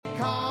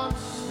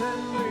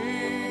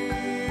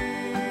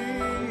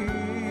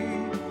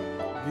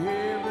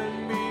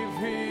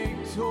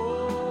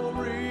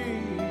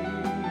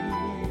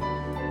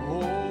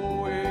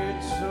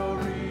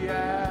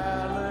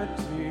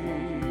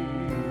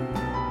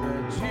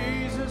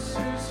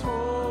is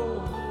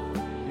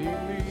holding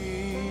me.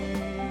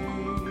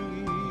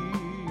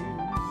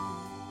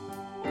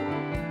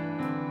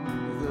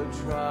 The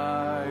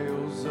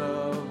trials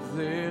of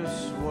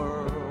this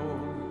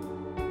world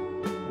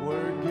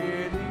were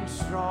getting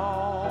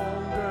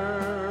stronger,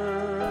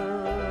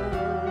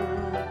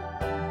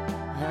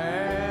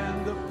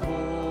 and the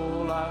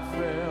pull I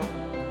felt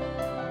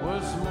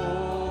was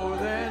more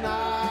than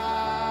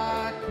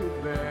I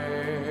could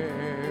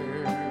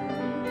bear,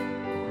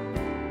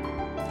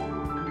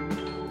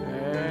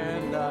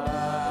 and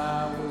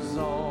I was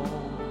on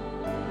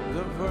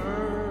the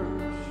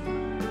verge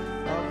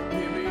of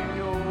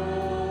giving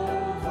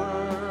over,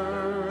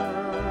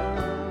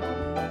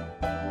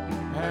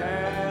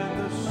 and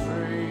the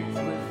strength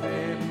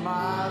within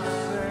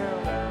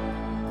myself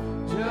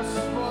just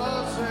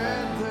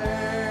wasn't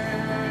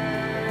there.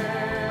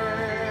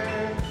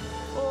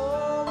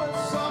 Oh, but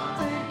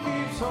something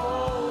keeps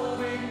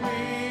holding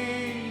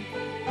me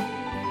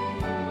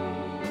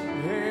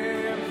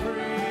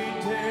every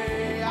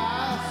day I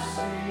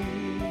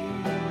see,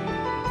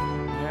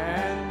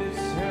 and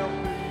it's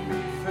helping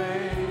me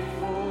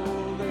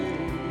faithfully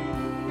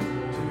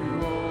to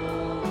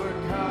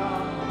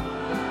overcome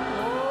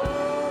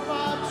all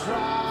my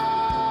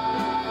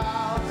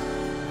trials,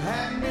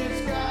 and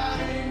it's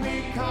guiding me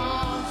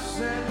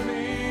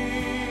constantly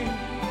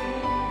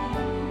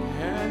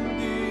and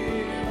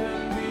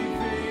giving me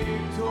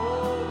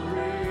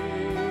victory,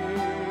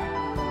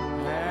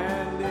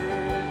 and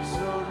it's a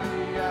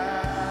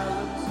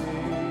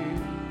reality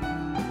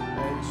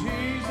that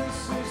Jesus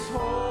is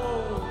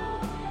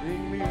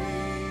holding me,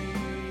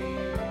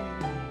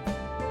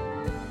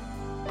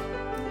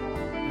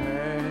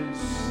 and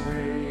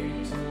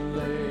Satan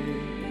lay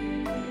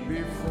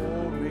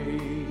before me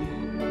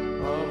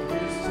of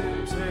his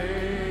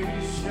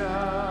temptation,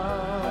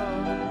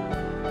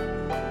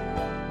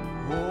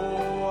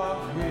 oh,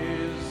 of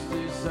his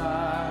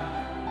desire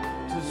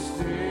to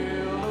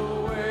steal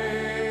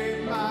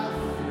away my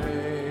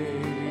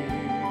faith.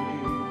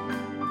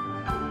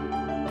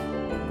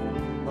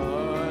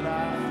 But I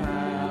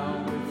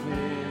found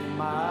within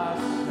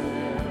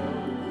myself,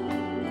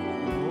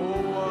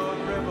 oh, a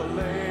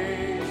revelation.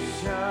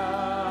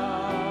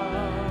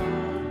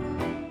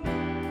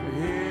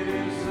 It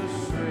is the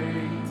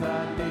strength I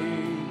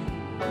need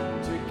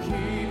to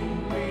keep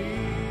me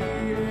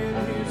in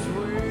his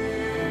will.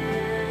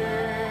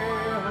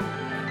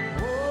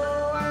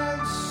 Oh,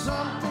 and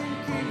something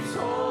keeps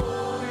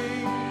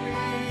holding me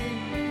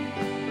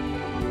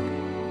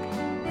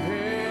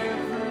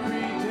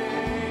every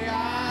day I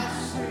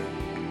see.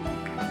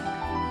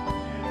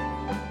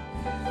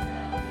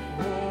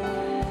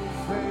 Oh,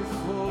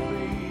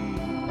 faithfully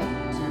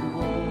to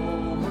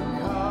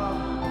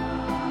overcome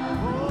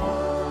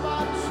all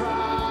my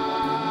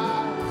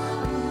trials,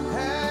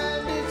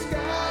 and it's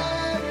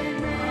guiding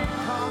me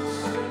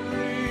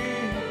constantly,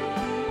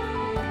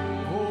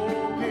 oh,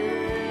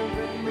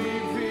 giving me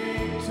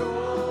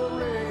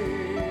victory.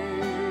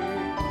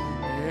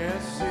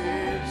 Yes,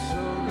 it's a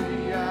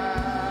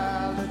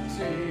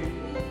reality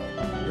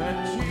that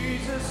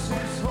Jesus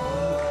is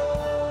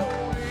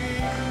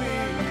holding me.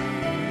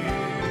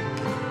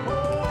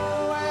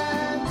 Oh,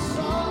 and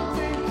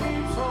something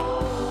keeps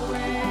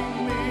holding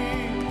me.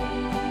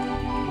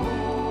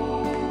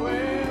 Oh,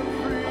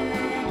 every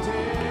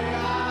day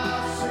I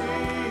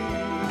see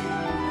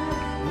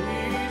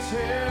he's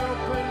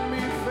helping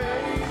me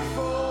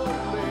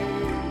faithfully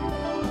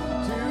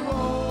to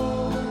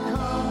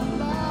overcome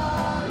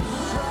life's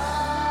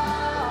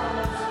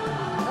trials,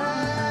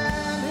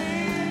 and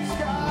he's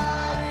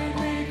guiding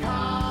me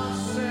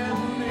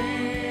constantly,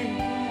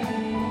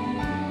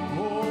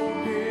 oh,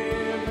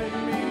 giving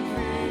me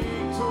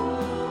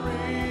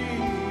victory.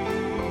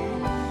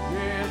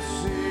 Yes,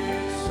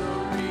 it's a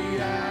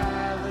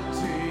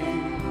reality,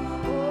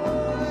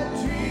 oh, that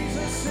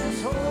Jesus is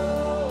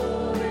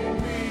holding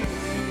me.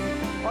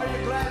 Are you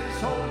glad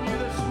he's holding you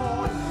this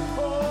morning?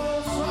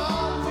 Oh,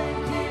 something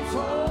keeps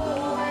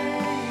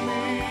holding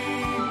me.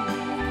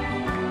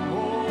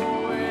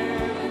 Oh,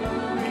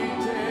 every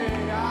day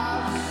I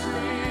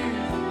see,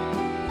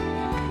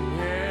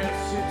 yes,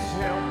 it's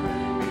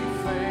helping me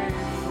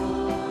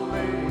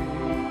faithfully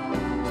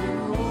to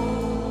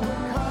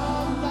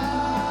overcome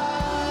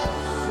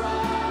life's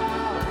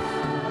trials,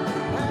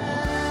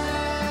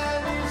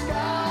 and he's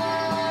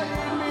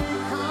guiding me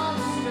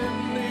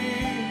constantly,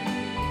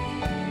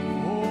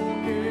 oh,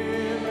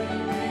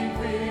 giving me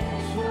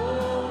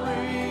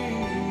victory,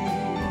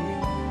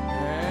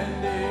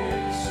 and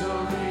it's a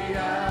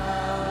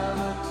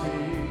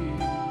reality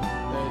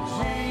that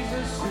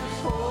Jesus is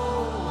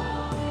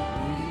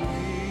holding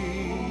me.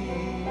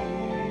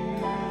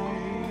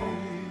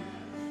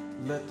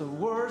 Let the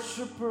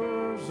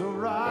worshipers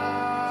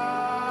arise.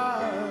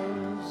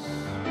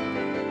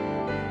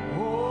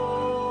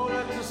 Oh,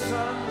 let the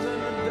sons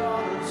and the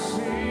daughters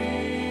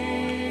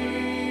sing.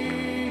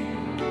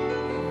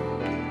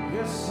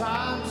 Yes,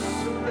 I'm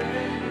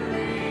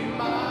surrendering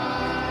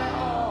my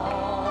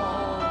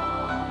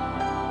all.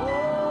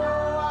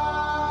 Oh,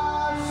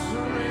 I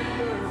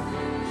surrender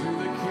to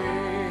the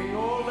King.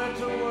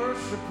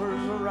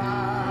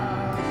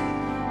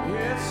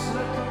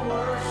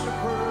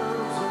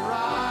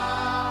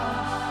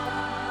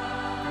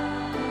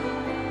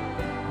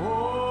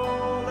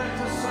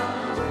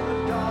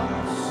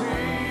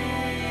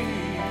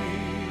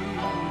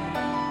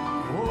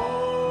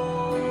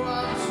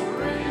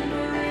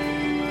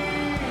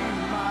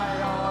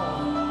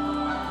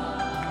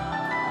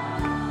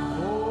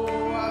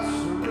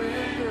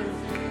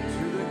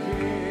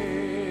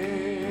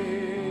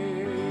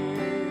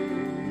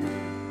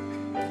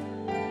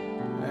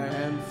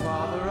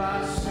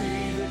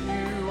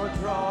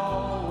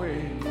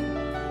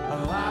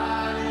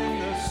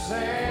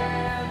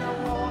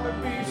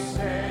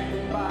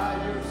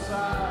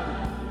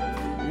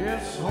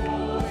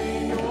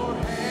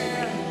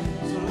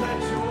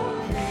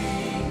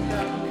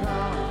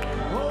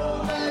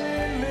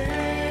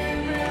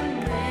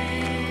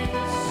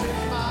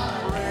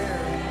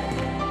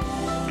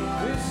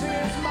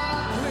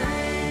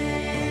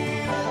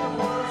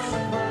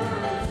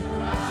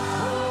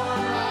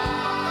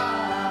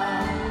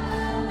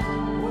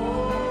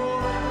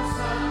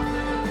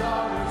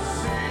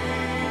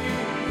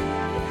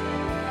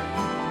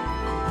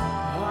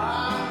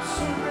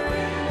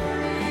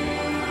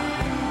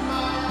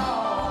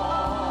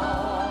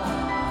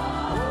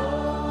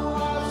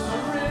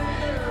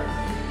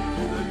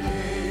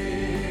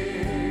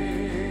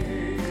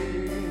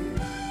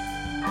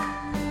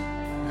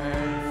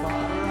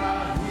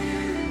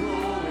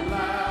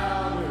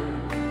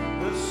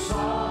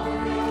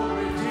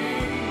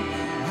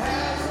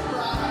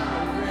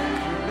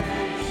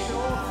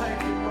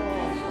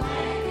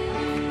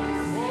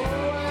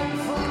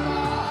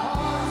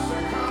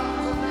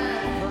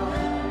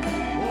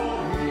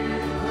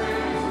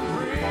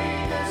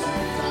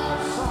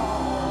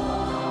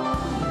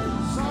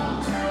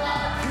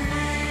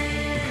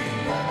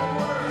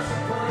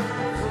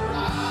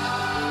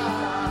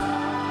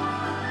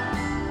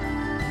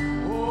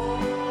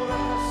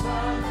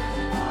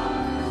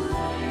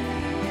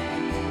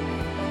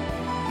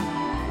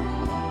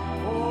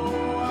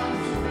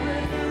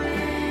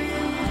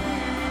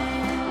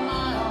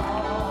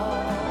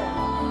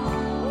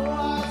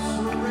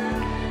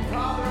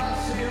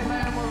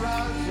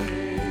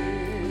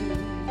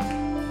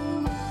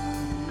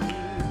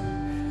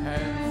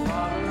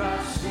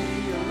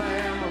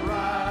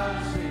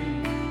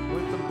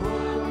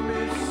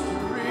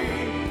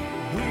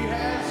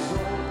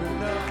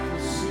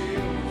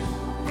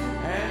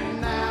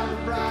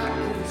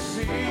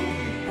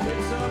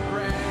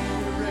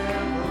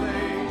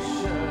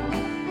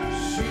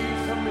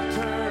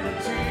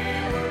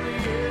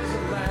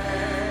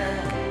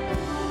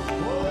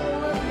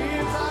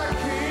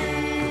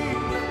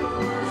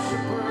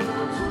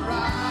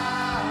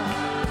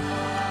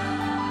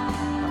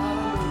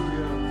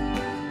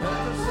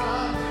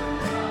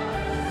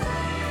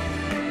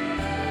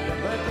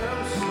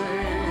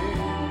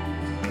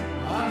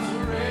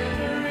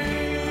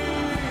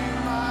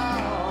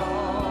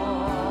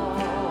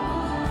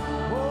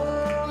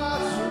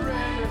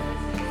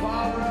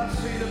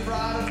 see the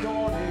bride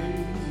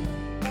adorning.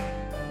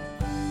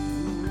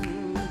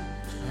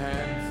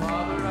 And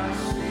Father, I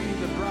see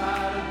the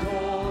bride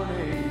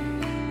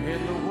adorning in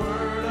the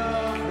word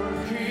of her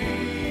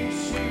King.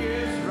 She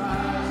is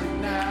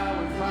rising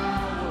now in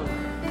power.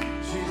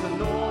 She's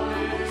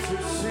anointed to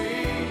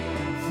sing,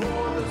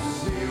 for the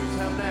seals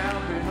have now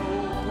been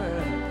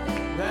opened.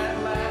 That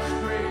last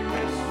great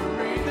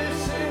mystery, this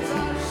is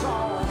our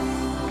song.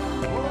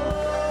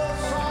 Oh,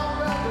 song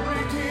of the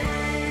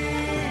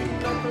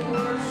redeemed, of the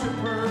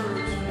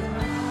worshipers.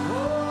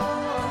 Oh,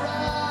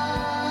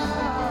 arise.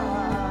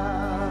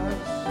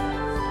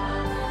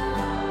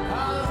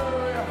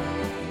 Hallelujah.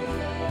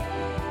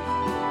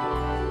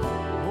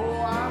 Oh,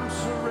 I'm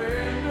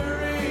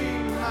surrendering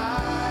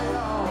my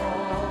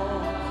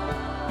all.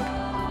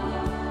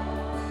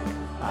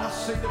 I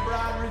see the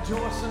bride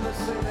rejoicing to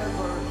sing that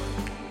verse.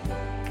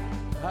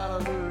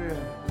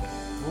 Hallelujah.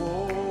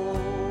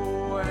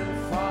 Oh, and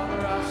Father,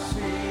 I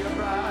see a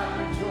bride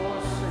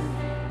rejoicing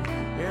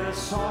in a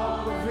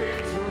song of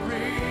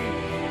victory.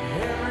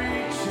 Every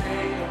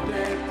chain of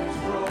death is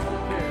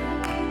broken,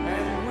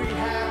 and we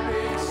have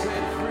been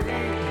set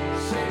free.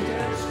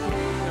 Satan's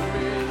kingdom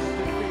is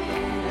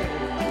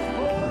defeated.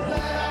 Oh,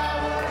 let our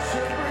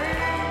worship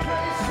bring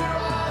praise to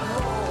our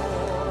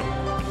Lord,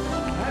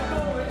 and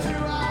glory to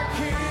our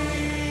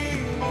King.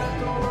 Let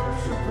the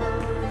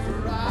worshipers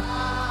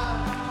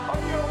arise.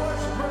 Are you a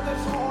worshiper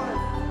this morning?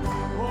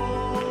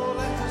 Oh,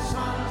 let the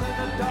sons and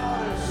the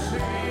daughters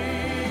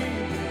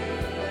sing.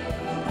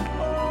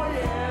 Oh,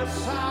 yes,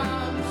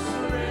 I'm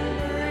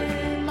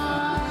surrendering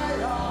my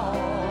all.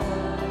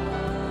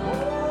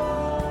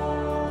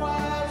 Oh, I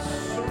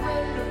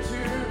surrender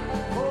to.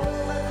 Oh,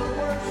 let the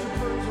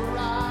worshipers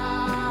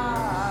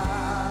arise.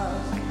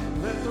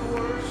 Let the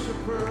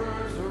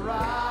worshipers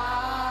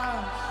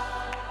arise.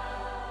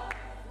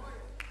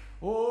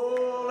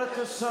 Oh, let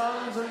the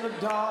sons and the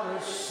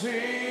daughters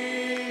sing.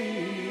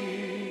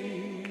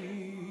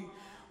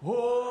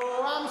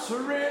 Oh, I'm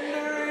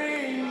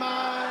surrendering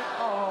my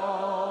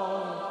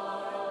all.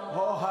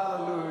 Oh,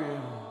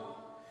 hallelujah.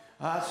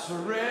 I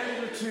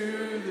surrender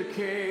to the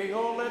King.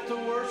 Oh, let the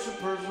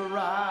worshipers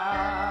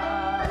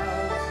arise.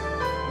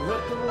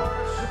 Let the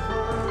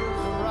worshipers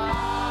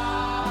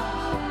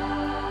arise.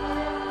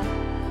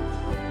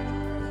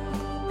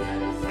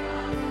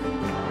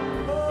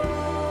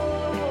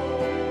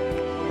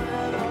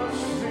 Let us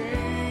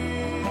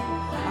sing.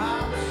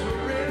 I'm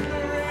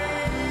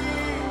surrendering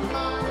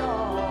my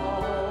all.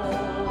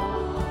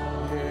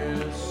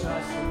 Yes, I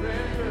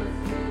surrender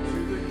to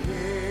the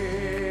King.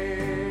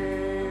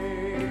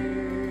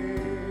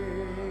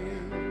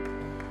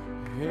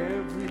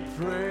 Every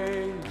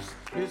praise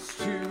is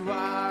to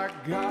our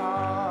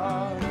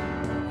God.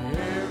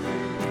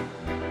 Every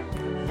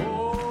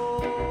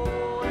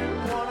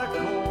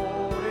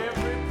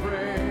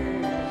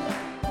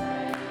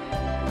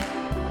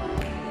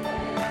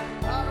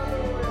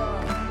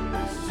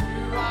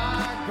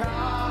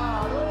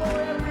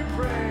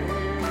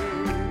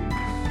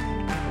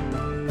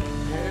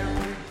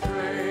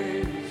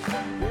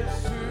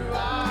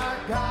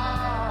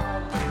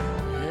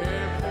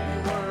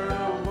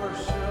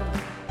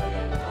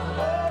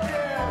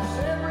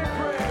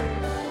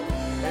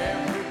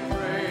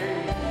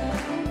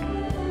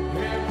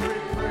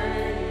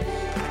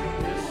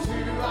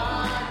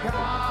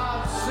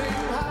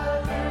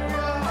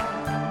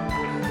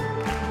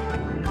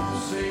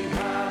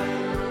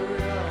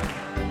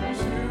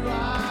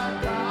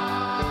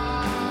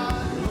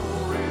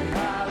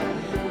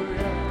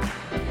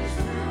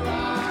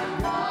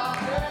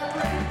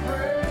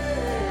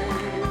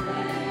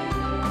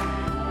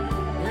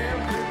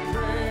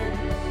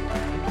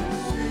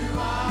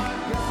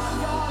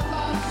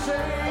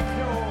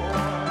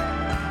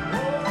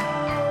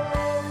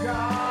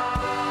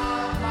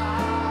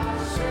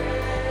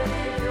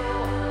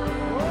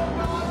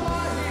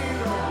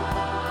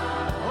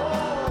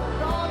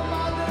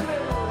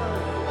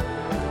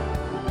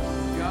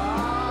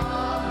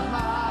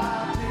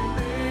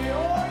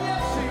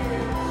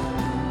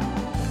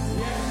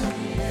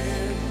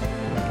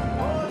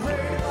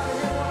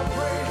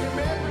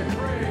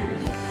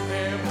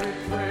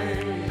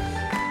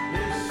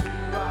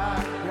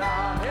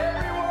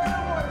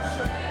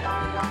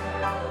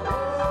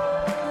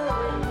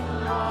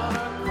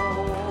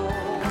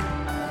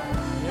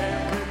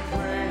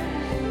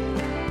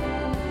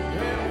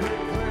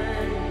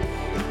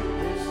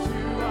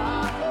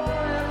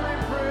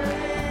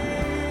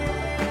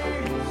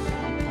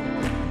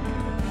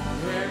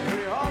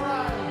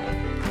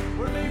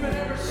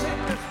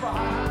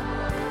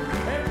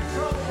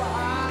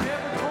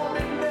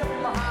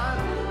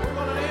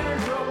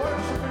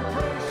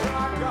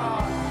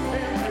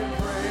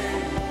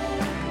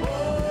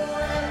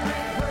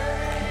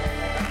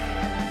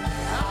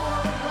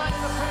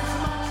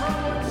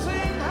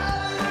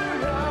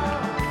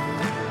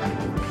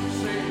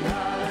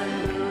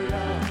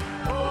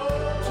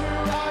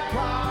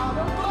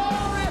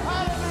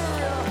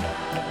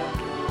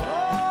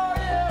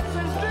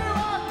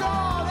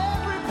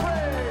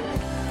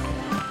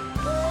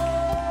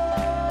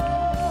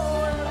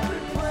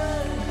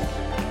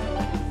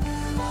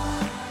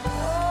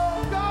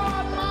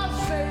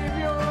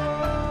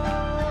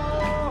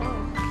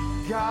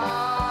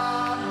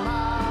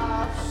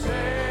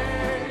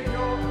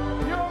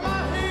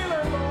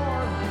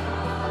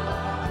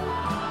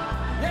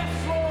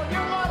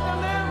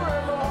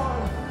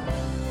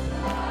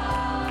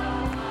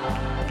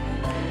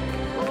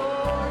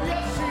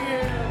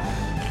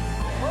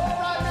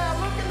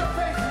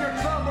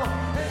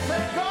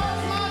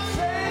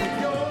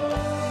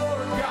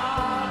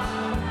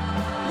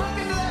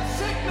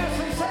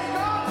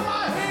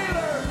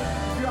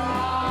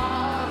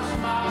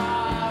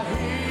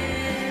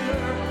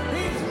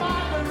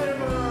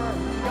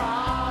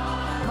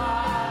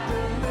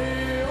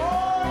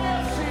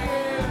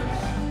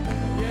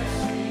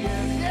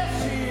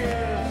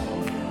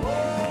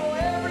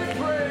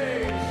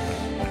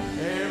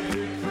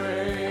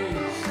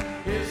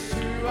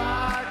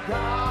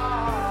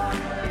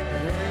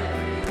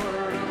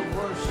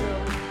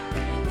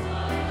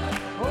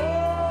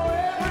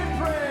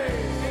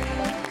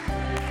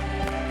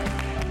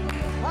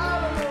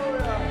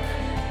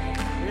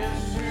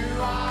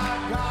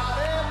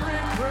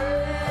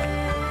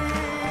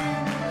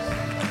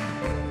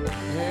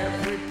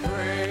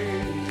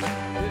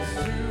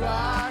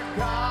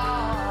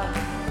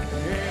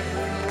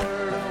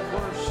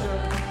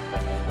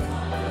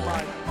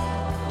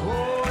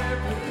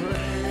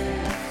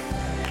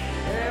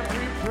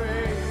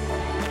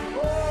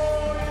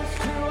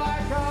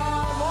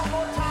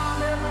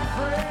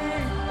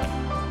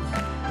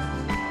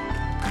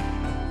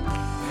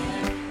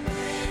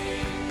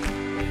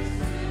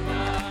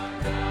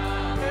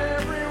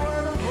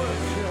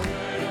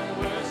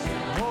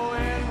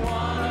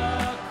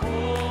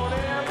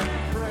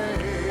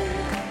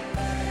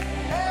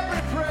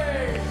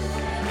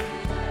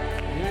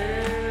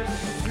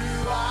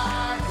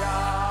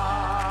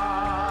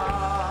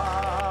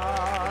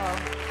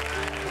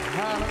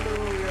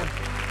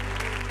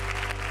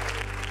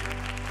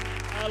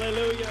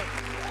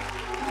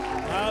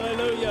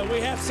Hallelujah.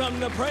 We have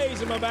something to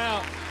praise Him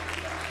about.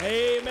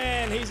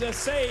 Amen. He's a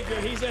Savior.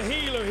 He's a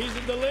healer. He's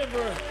a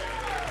deliverer.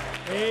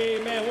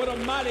 Amen. What a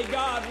mighty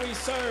God we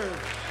serve.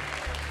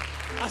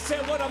 I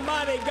said, what a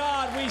mighty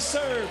God we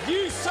serve.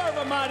 You serve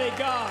a mighty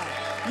God.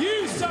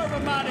 You serve a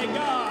mighty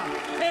God.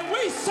 And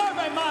we serve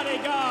a mighty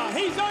God.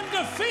 He's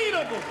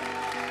undefeatable.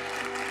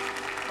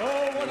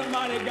 Oh, what a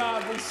mighty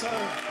God we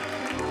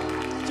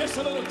serve. Just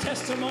a little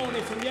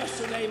testimony from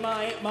yesterday.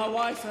 My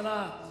wife and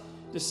I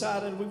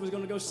decided we was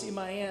going to go see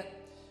my aunt.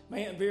 My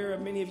Aunt Vera,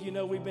 many of you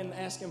know we've been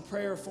asking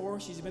prayer for her.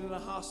 She's been in the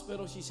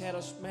hospital. She's had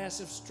a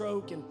massive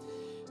stroke and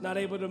is not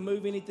able to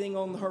move anything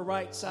on her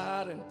right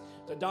side. And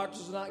the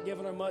doctors are not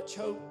giving her much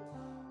hope.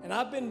 And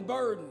I've been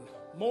burdened.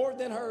 More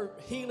than her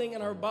healing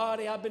in her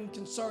body, I've been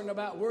concerned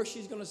about where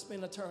she's going to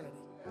spend eternity.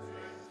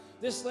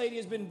 This lady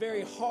has been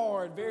very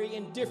hard, very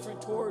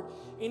indifferent toward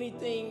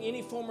anything,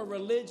 any form of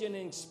religion,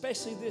 and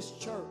especially this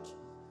church.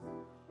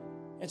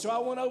 And so I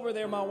went over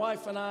there, my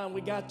wife and I, and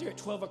we got there at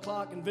 12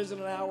 o'clock, and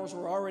visiting hours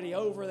were already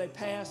over. They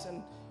passed,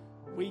 and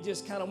we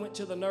just kind of went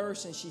to the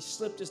nurse, and she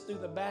slipped us through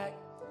the back.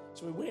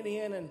 So we went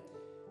in, and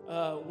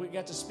we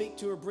got to speak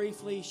to her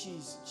briefly. She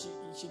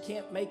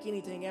can't make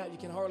anything out. You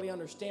can hardly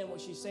understand what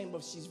she's saying,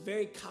 but she's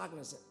very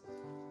cognizant.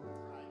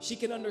 She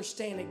can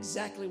understand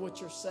exactly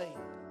what you're saying.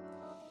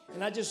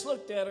 And I just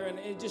looked at her, and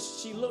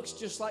she looks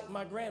just like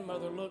my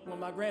grandmother looked when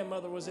my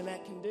grandmother was in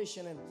that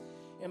condition.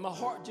 And my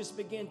heart just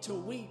began to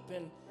weep.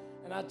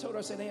 And I told her,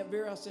 I said, Aunt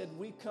Vera, I said,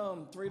 we've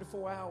come 3 to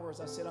 4 hours.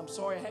 I said, I'm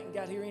sorry I hadn't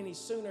got here any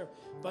sooner,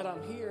 but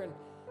I'm here. And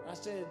I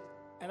said,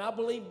 and I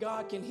believe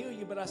God can heal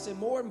you. But I said,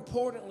 more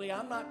importantly,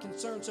 I'm not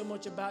concerned so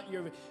much about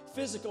your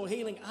physical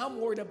healing. I'm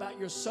worried about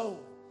your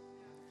soul.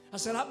 I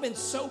said, I've been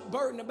so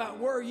burdened about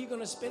where are you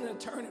going to spend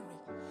eternity.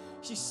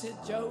 She said,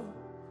 Joe,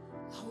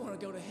 I want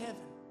to go to heaven.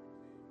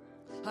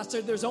 I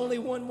said, there's only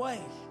one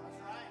way.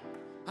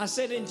 I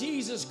said, and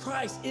Jesus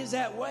Christ is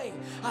that way.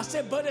 I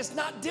said, but it's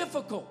not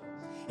difficult.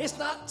 It's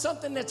not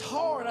something that's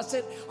hard. I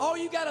said, all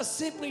you got to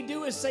simply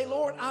do is say,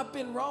 Lord, I've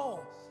been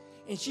wrong.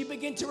 And she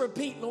began to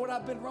repeat, Lord,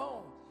 I've been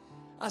wrong.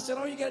 I said,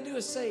 all you got to do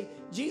is say,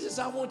 Jesus,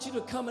 I want you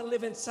to come and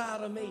live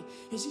inside of me.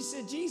 And she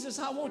said, Jesus,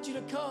 I want you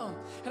to come,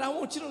 and I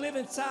want you to live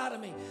inside of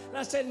me. And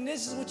I said, and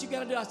this is what you got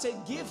to do. I said,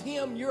 give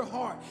him your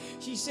heart.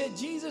 She said,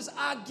 Jesus,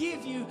 I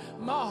give you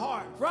my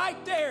heart.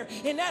 Right there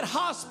in that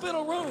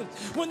hospital room,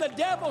 when the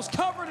devil's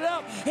covered it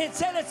up and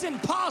said it's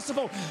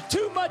impossible.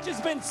 Too much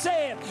has been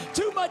said.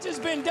 Too much has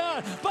been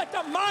done. But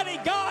the mighty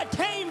God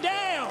came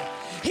down.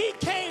 He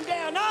came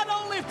down not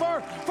only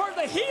for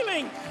the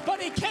healing, but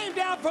he came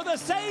down for the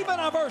saving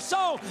of her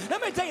soul.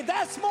 Let me tell you,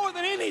 that's more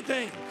than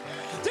anything.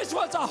 This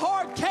was a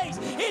hard case.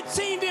 It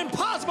seemed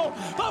impossible,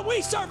 but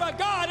we serve a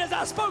God, as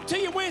I spoke to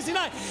you Wednesday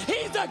night.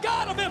 He's the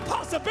God of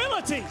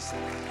impossibilities.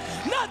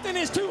 Nothing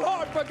is too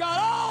hard for God.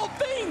 All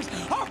things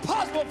are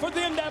possible for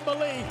them that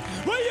believe.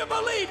 Will you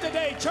believe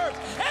today, church?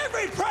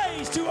 Every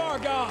praise to our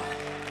God.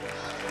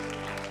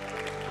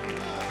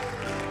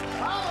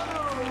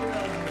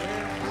 Hallelujah.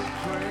 Every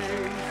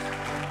praise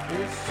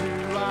is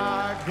to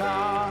our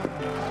God.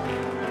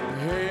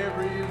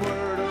 Every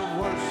word of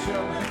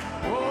worship.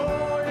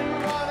 Oh, in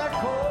one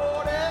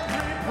accord,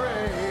 every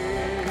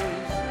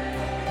praise.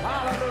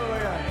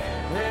 Hallelujah.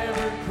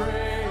 Every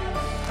praise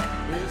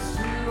is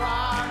to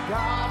our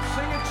God.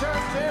 Sing it,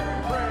 church, every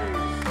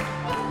praise.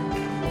 Oh,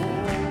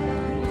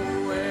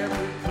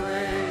 every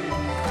praise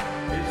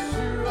is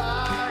to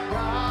our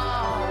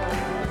God.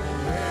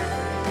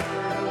 Every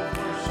word of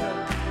worship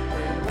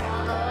in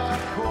one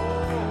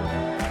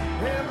accord.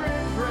 Every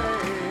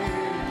praise.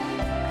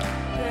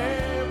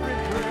 Every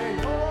praise.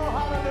 Oh,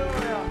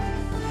 hallelujah.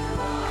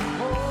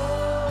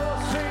 Oh,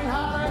 sing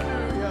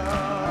hallelujah.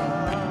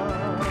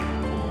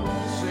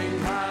 Sing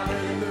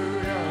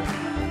hallelujah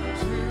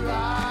to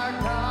our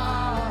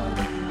God.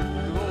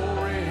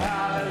 Glory,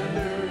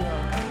 hallelujah.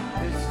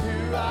 It's to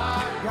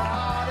our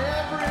God.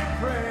 Every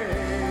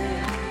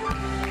praise.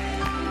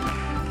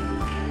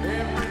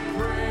 Every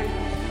praise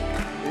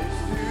is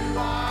to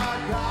our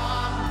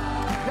God.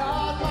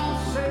 God, my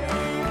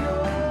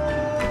Savior.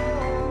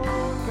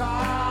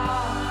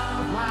 God,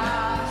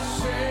 my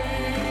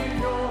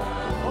Savior.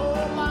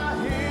 Oh, my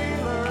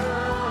healer.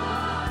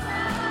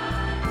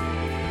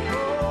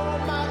 Oh,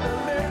 my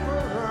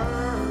deliverer.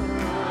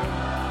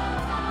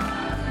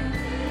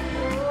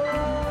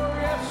 Oh,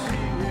 yes,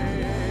 he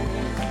is.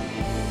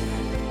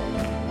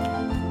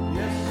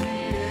 Yes, he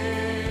is.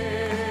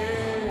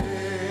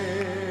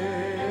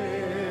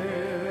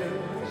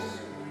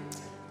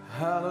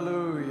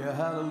 Hallelujah,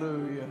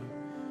 hallelujah.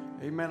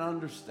 Amen. I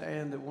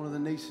understand that one of the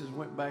nieces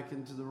went back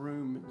into the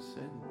room and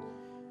said,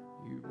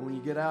 when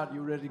you get out,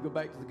 you ready to go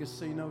back to the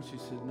casino? She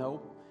said,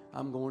 nope,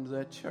 I'm going to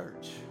that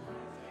church.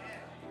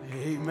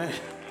 Amen.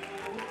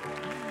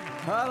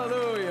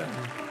 Hallelujah.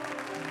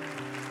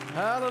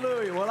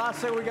 Hallelujah. Well, I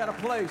say we got a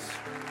place.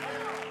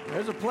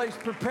 There's a place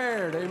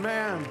prepared.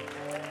 Amen.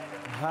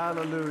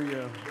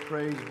 Hallelujah.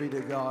 Praise be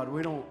to God.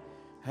 We don't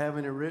have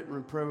any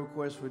written prayer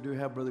requests. We do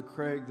have Brother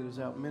Craig that is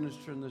out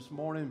ministering this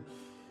morning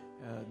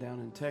down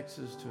in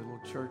Texas to a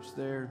little church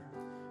there.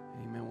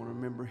 Amen. I want to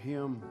remember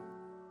him.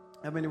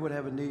 How many would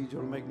have a need you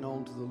want to make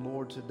known to the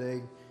Lord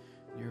today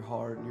in your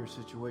heart and your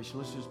situation?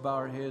 Let's just bow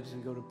our heads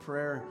and go to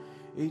prayer,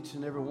 each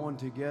and every one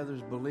together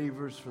as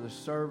believers for the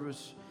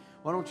service.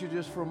 Why don't you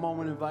just for a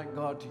moment invite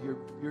God to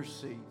your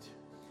seat,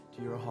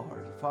 to your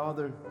heart.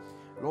 Father,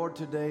 Lord,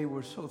 today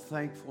we're so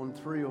thankful and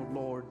thrilled,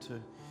 Lord,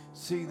 to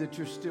see that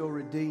you're still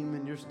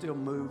redeeming, you're still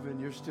moving,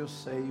 you're still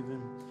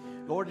saving.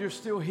 Lord, you're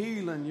still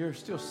healing, you're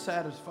still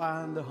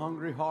satisfying the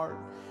hungry heart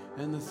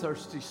and the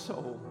thirsty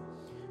soul.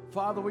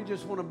 Father, we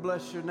just want to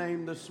bless your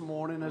name this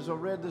morning. As I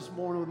read this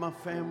morning with my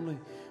family,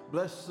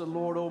 bless the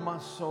Lord, oh my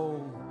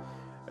soul.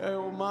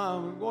 Oh my,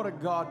 what a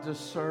God to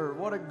serve,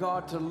 what a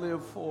God to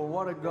live for,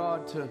 what a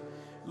God to,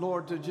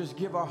 Lord, to just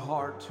give our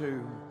heart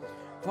to.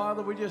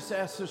 Father, we just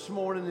ask this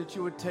morning that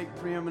you would take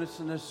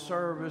preeminence in this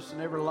service, in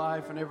every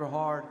life and every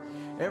heart,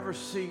 every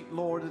seat,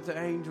 Lord, that the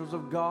angels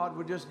of God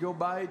would just go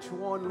by each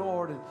one,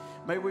 Lord, and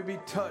may we be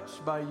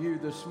touched by you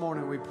this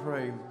morning, we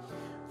pray.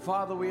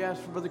 Father, we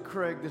ask for Brother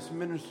Craig that's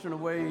ministering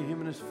away, him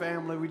and his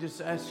family. We just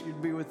ask you to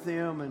be with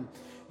them and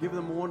give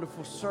them a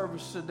wonderful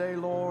service today,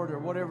 Lord, or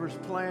whatever's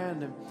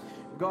planned. And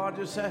God,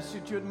 just ask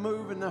that you would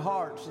move in the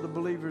hearts of the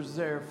believers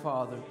there,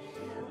 Father.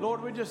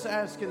 Lord, we're just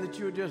asking that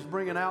you would just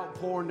bring an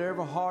outpouring to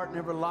every heart and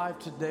every life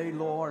today,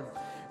 Lord.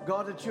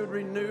 God, that you would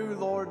renew,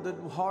 Lord, the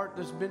heart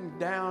that's been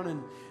down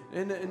and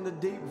in the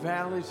deep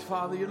valleys,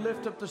 Father. You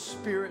lift up the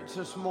spirits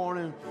this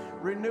morning.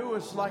 Renew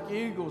us like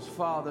eagles,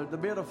 Father, to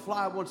be able to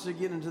fly once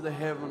again into the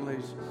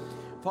heavenlies.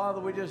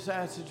 Father, we just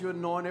ask that you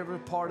anoint every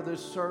part of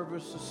this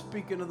service, the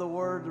speaking of the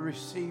word, the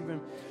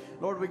receiving.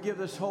 Lord, we give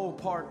this whole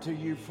part to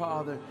you,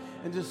 Father,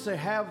 and just say,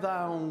 have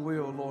thy own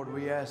will, Lord.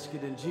 We ask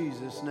it in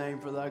Jesus' name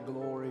for thy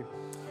glory.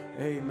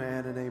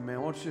 Amen and amen.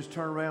 Why don't you just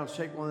turn around,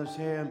 shake one of his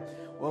hand,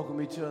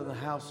 welcome each other to the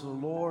house of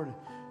the Lord.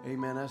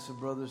 Amen. As the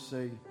brothers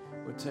say,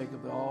 we'll take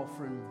up the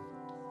offering.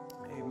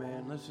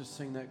 Amen. Let's just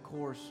sing that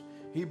chorus.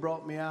 He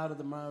brought me out of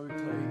the miry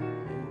clay.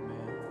 Amen.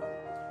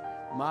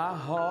 My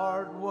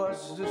heart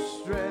was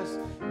distressed,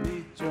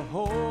 neath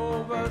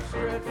Jehovah's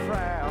dread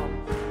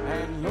frown,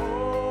 and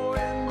low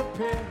in the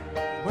pit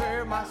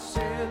where my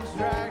sins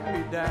dragged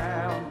me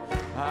down,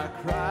 I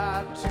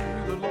cried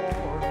to the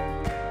Lord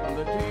from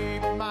the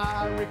deep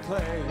miry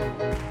clay,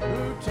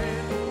 who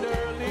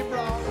tenderly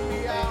brought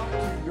me out to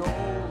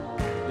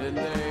golden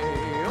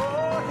day.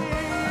 Oh, he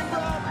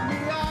brought me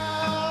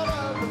out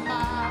of the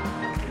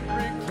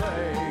miry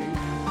clay.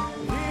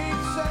 He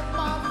set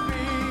my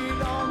feet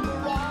on the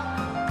rock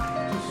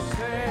to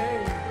stay.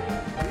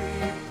 He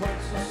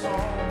puts a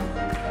song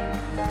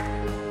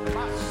in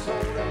my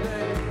soul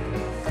today,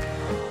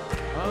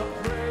 a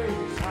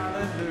praise,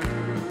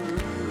 hallelujah.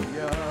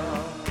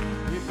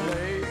 He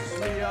placed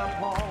me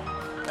upon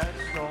that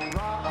strong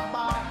rock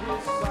by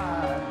his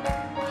side.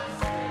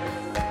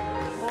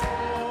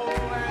 Oh,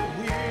 and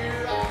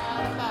here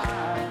am I,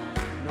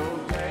 no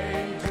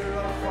danger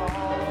of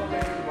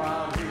falling,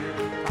 while here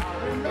I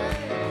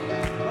remain,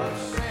 but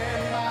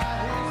stand by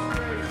his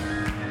grace.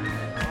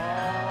 Oh,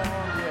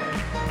 yeah.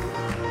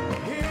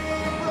 He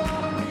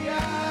brought me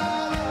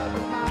out of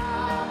the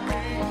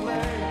miry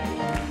clay.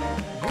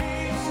 He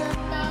set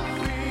my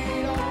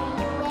feet on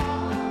the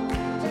rock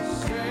to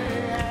stay,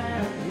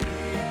 and he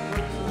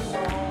puts a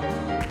song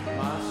in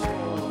my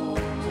soul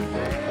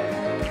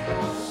today,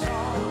 a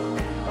song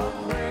of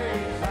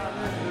praise,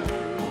 hallelujah.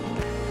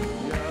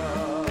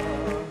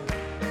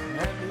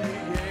 And he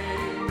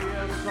gave me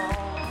a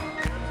song,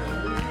 a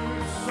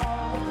new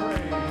song of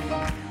praise.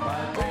 By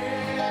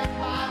day and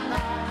by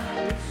night,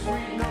 its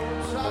sweet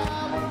notes I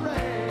will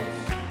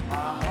raise.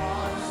 My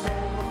heart's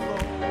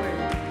overflowing,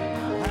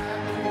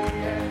 happy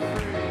and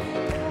free.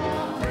 I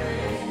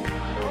praise,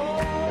 oh,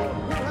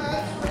 who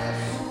has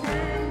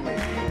rescued me,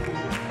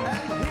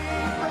 and he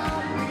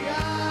brought me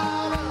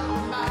out of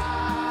the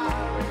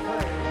miry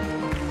clay.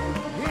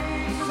 He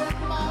set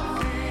my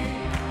feet.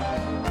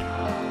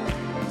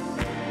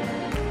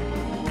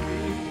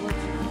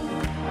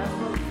 As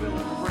Brother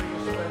Philip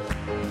brings us,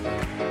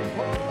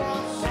 oh, a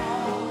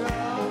song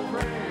of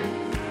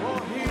praise. Oh,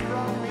 he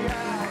brought me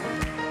out,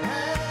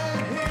 and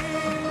he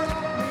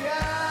brought me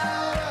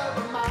out of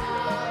the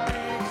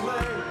miry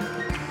clay.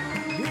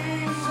 He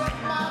set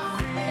my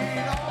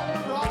feet on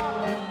the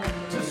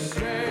rock to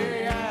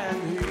stay, and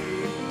he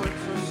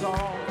puts a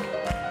song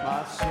in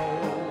my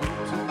soul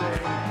today,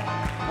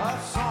 a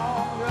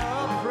song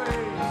of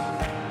praise,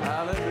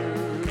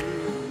 hallelujah.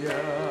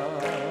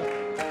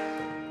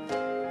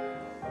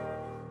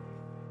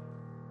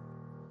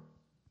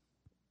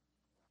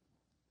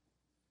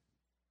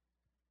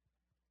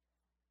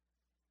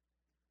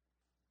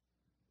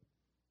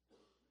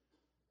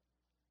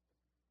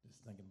 Just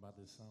thinking about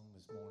this song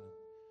this morning.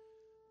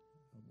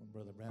 When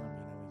Brother Branham,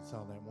 he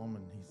saw that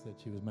woman, he said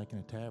she was making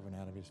a tavern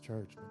out of his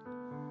church,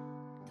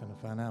 but kind of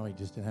find out he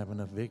just didn't have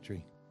enough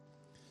victory.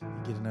 You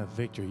get enough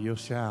victory, you'll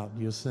shout,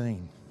 you'll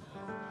sing.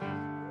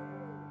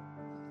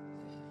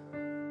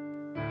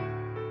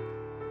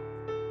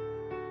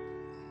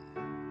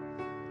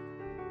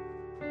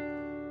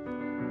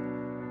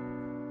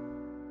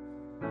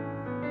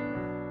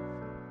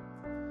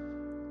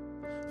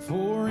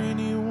 For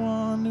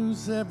anyone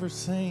who's ever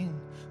seen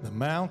the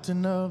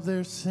mountain of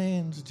their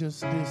sins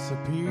just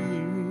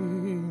disappear.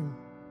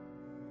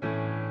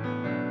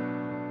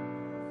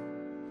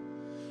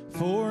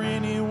 For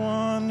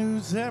anyone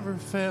who's ever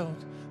felt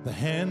the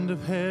hand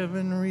of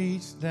heaven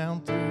reach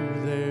down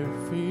through their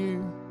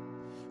fear,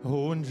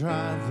 oh, and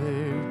dry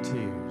their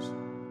tears.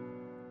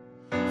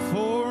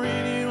 For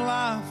any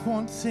life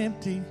once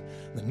empty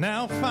that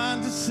now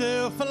finds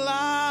itself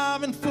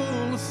alive and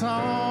full of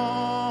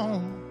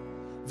song,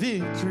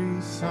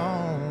 victory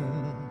song,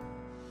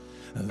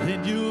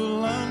 then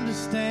you'll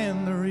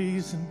understand the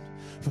reason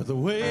for the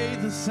way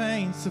the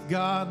saints of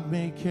God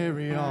may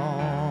carry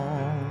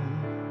on.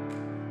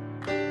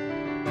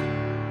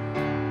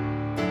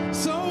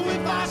 So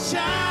if I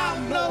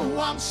shout, no,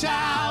 I'm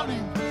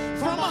shouting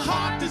from a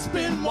heart that's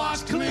been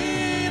washed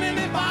clean. And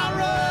if I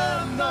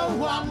run,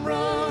 no, I'm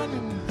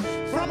running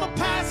from a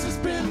past that's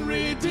been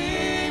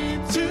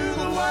redeemed. To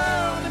the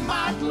world it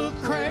might look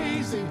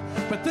crazy,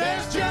 but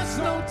there's just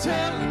no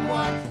telling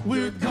what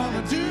we're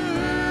gonna do.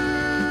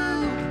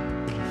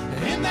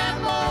 In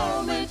that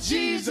moment,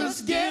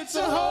 Jesus gets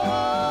a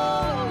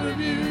hold of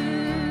you.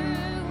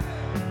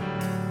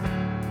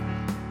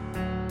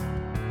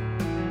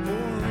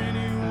 For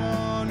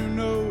anyone who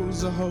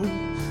knows a hope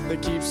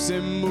that keeps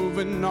him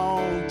moving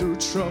on through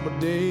troubled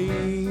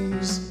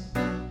days.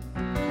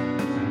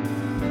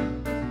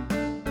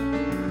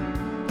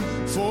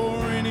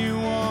 For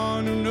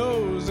anyone who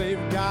knows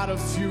they've got a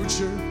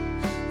future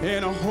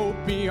and a hope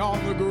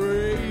beyond the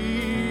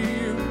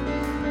grave.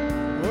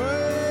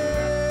 Well,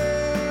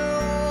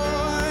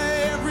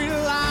 every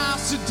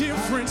life's a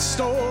different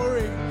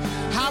story,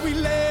 how he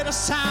led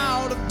us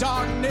out of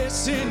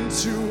darkness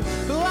into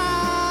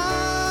light.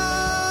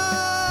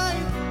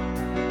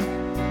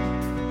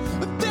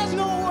 But there's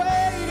no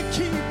way to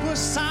keep us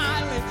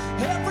silent.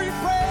 Every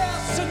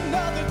breath's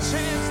another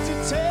chance to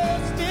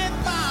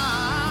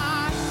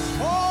testify.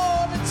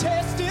 Oh, to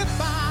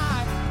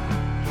testify.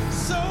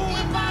 So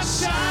if I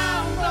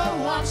shout, no,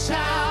 I'm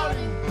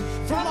shouting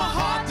from a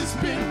heart that's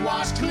been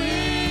washed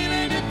clean.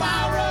 And if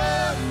I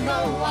run,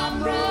 no,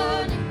 I'm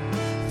running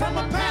from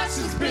a past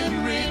that's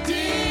been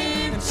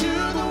redeemed. To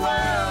the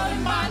world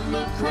it might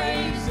look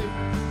crazy,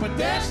 but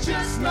there's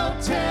just no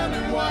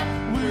telling what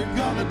we're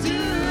gonna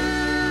do.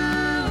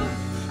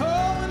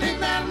 Oh, and in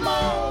that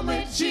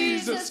moment,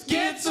 Jesus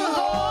gets a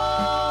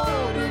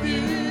hold of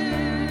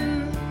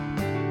you.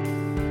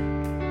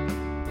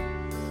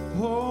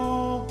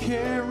 Oh,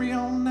 carry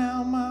on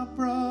now, my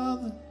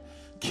brother.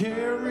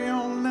 Carry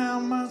on now,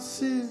 my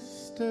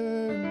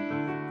sister.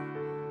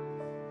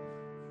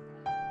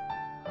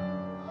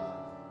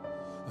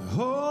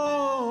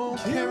 Oh,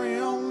 carry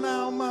on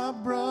now, my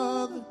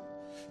brother.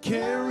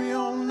 Carry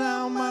on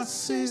now, my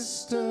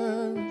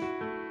sister.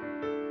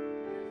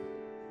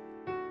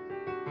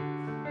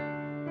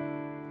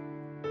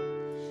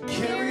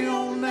 Carry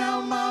on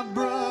now, my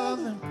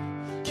brother.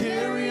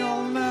 Carry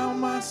on now,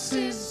 my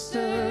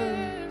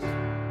sister.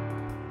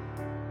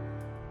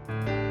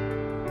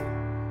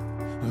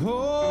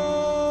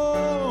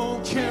 Oh,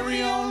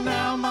 carry on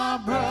now, my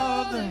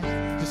brother.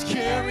 Just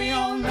carry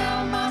on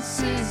now, my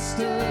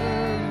sister.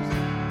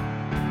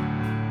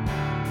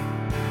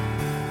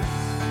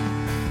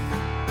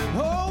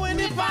 Oh, and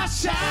if I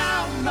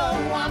shout,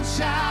 no, I'm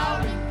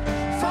shouting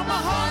from a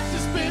heart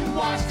that's been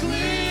washed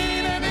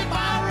clean. And if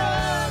I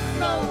run,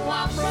 no,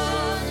 I'm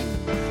running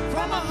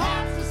from a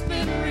heart that's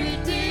been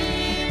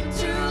redeemed.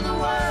 To the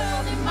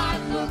world it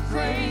might look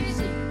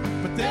crazy,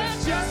 but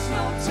there's just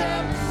no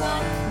telling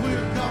what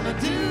we're gonna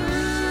do.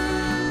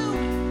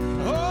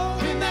 Oh,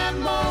 in that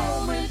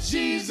moment,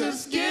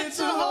 Jesus gets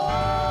a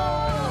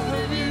hold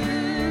of you.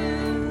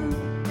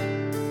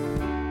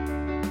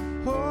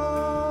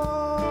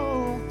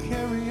 Oh,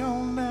 carry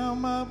on now,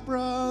 my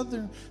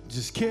brother.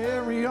 Just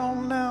carry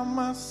on now,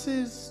 my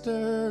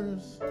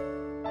sisters.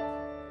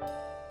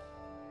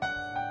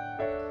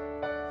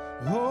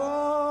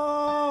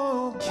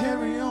 Oh,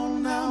 carry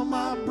on now,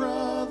 my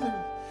brother.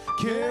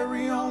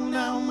 Carry on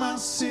now, my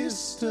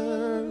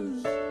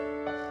sisters.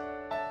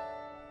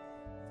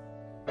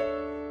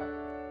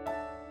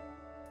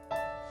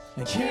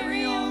 And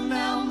carry on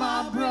now,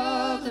 my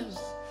brothers.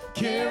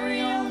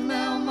 Carry on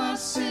now, my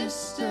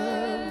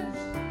sisters.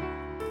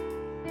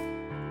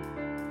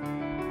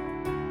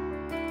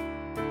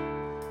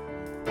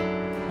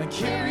 And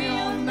carry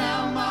on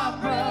now, my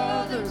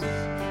brothers.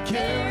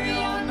 Carry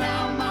on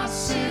now, my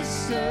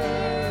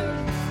sisters.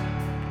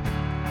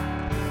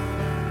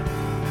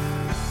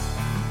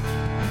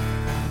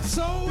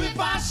 So if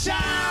I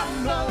shout,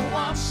 no,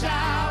 I'm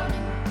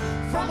shouting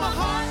from a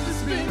heart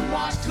that's been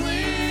washed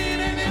clean.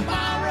 And if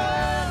I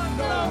run,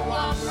 no,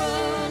 I'm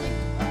running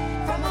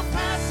from a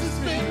past that's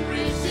been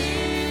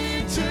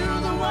redeemed. To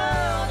the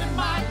world it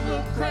might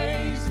look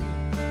crazy,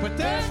 but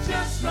there's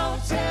just no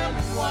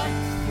telling what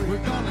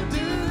we're gonna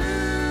do.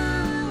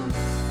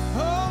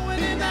 Oh,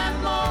 and in that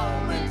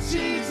moment,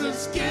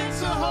 Jesus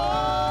gets a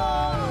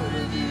hold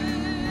of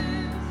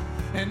you.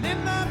 And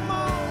in that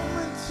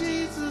moment,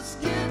 Jesus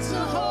gets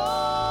a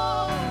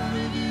hold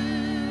of you.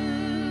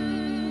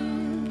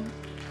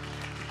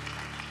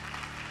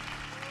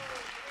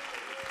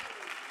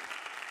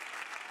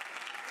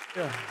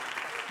 Yeah.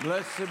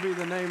 Blessed be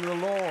the name of the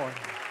Lord.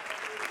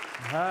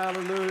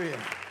 Hallelujah.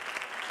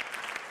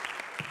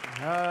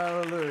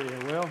 Hallelujah.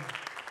 Well,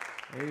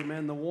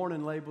 amen. The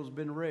warning label's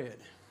been read.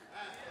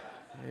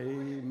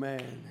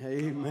 Amen.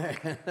 Amen.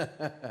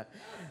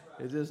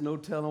 There's just no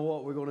telling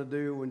what we're going to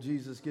do when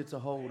Jesus gets a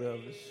hold of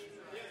us.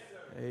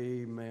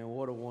 Amen.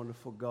 What a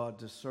wonderful God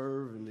to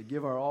serve and to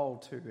give our all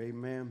to.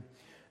 Amen.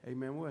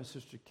 Amen. We'll ask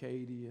Sister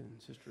Katie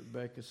and Sister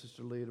Rebecca,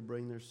 Sister Leah to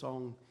bring their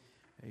song.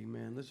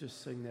 Amen. Let's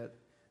just sing that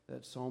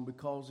song.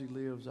 Because He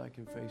lives, I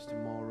can face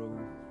tomorrow.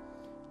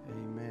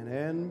 Amen.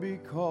 And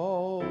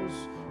because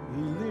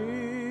He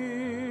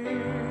lives,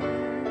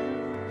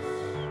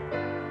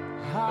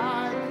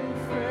 I can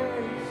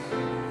face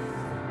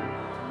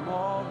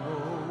tomorrow.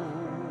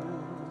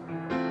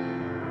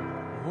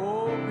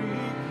 Oh,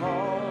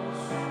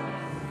 because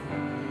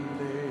He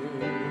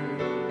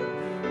lives,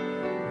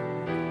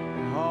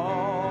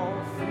 all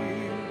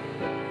fear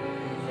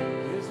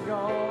is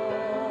gone.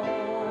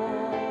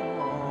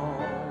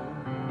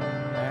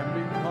 And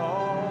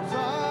because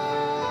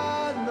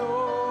I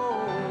know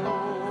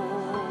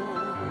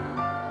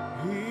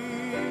He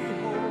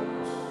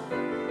holds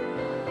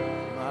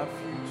my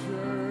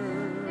future,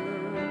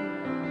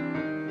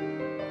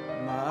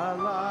 my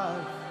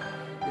life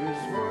is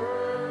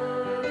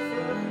worth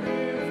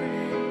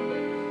living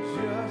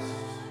just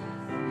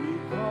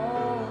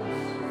because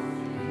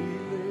He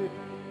lives.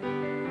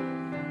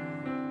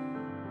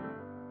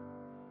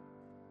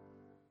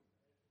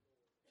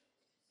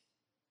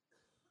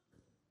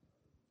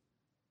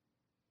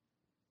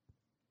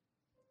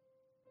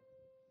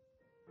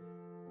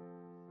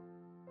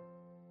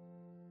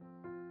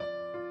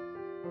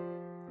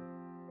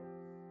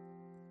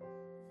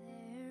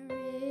 There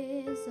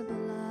is a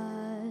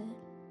blood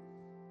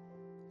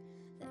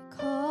that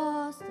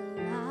cost a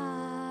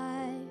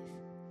life,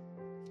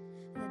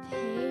 that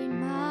paid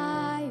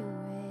my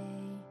way,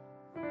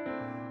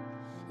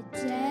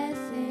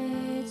 death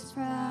its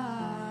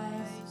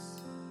price,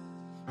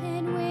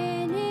 and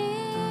when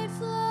it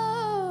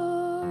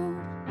flowed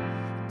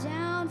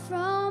down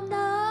from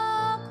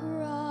the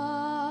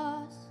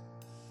cross,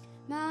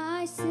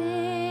 my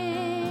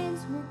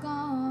sins were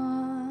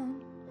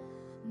gone,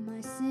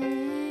 my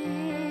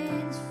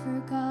sins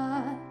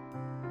forgot.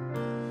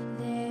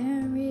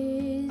 There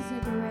is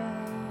a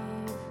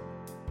grave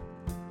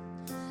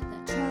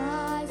that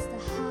tries to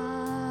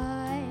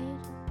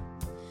hide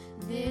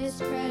this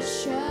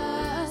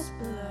precious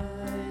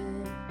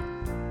blood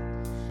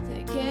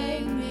that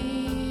gave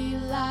me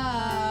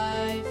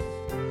life.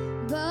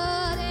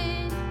 But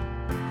in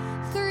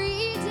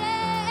 3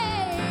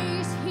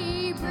 days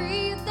He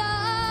breathed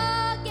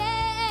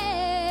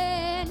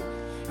again,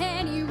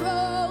 and He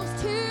rose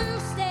to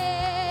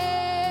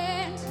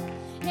stand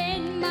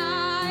in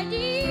my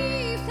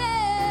defense.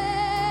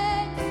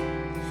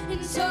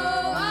 And so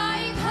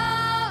I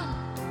come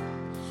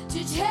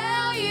to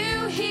tell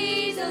you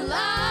He's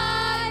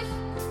alive,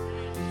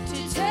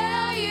 to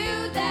tell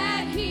you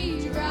that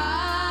He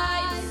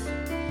dries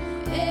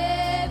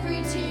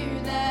every tear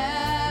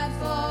that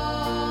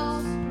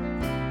falls.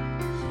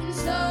 And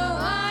so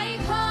I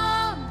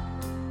come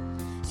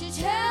to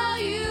tell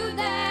you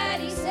that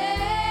He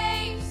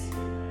saves,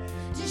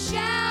 to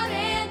shout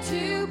and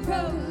to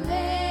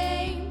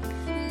proclaim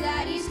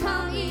that He's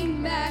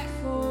coming back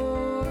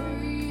for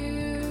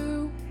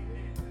you.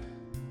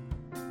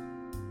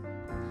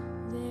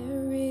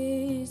 There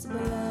is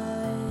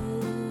blood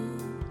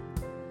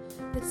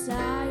that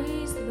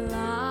sighs the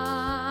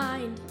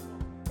blind,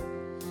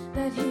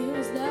 that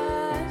heals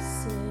the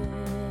sick,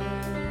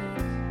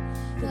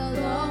 the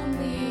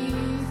lonely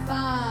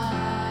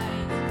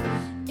find.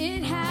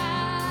 It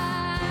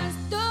has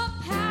the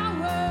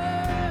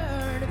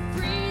power to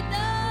free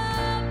the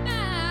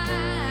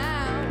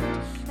bound,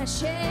 and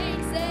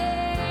chains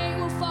they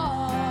will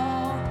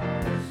fall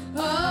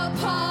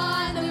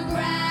upon the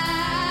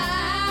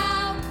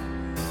ground.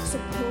 So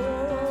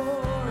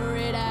pour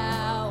it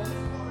out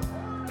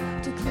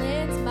to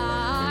cleanse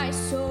my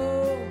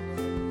soul,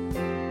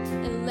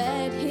 and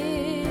let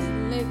His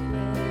liquid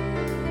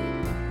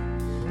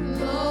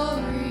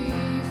glory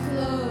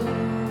flow.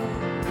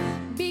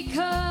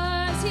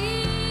 Because He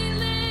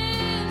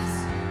lives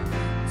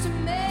to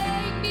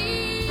make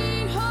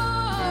me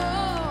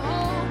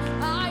whole,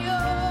 I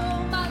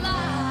owe my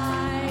life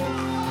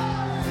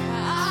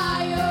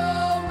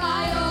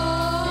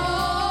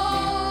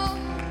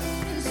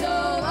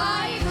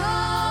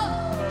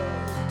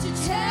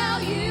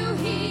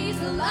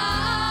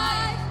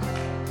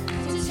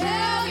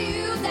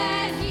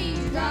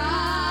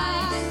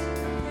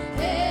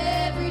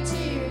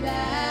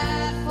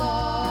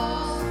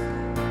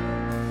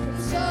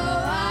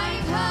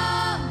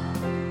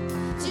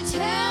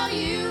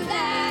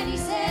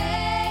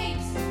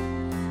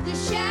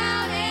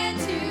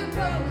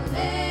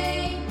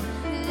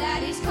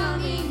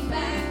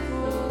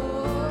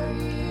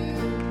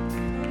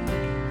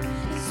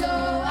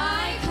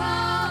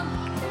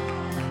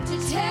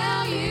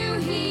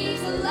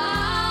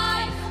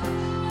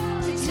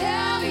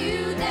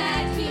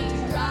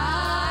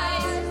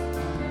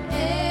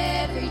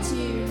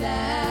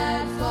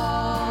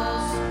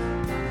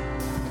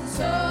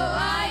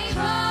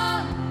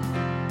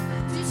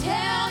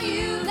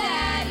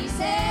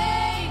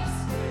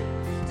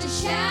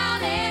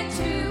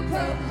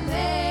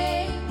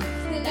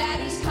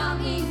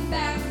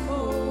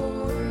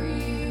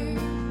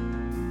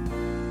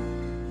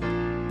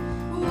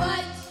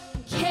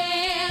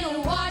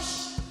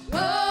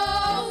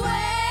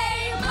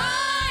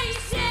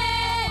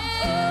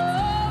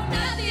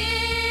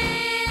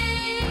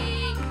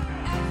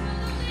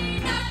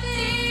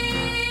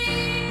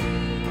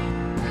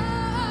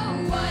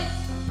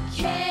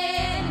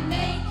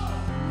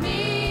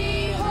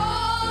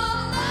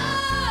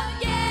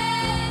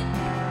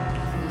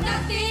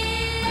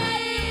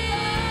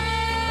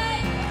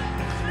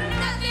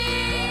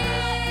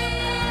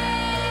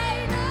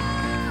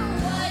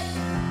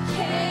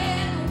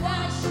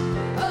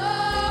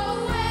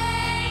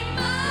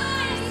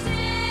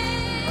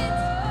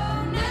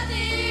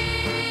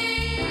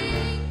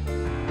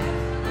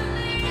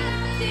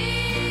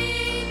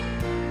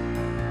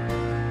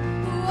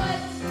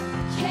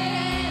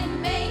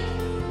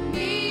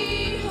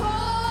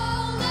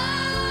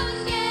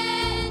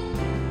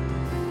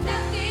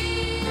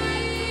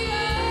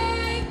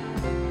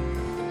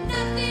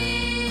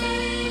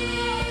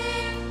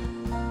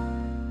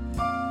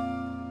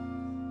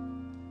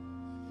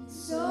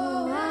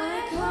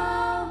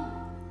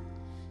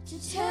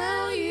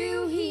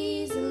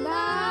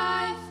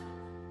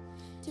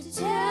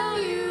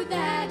tell you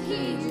that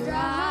He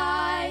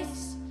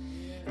dries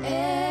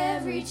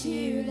every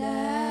tear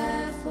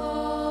that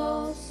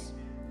falls.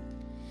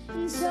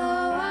 And so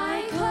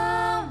I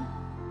come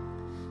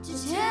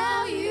to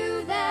tell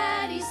you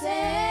that He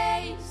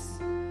saves,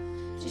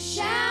 to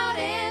shout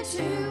and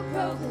to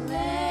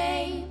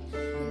proclaim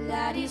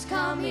that He's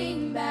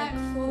coming back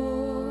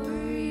for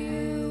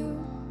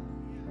you.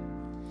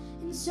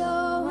 And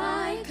so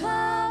I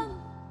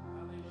come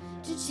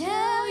to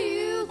tell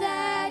you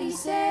that He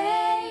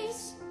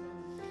saves,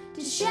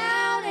 to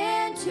shout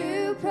and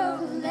to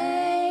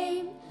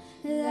proclaim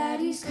that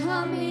He's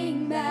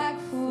coming back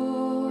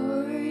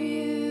for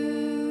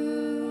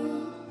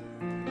you.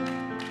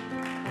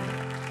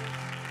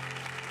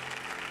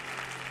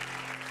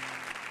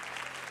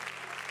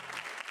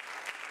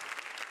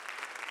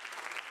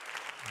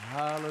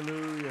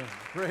 Hallelujah.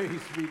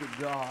 Praise be to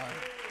God.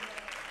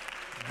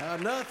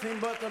 Nothing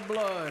but the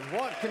blood.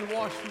 What can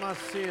wash my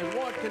sin?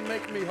 What can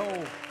make me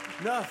whole?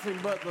 Nothing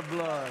but the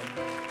blood.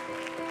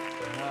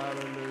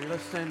 Hallelujah.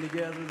 Let's stand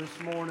together this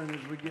morning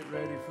as we get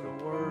ready for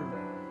the word.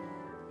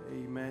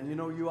 Amen. You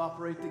know, you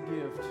operate the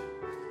gift.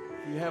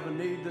 If you have a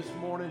need this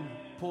morning,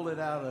 pull it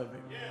out of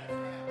Him.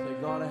 Say,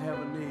 God, I have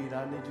a need.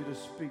 I need you to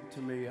speak to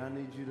me. I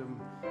need you to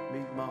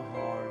meet my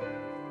heart.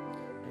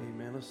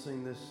 Amen. Let's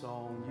sing this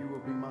song. You will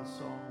be my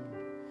song.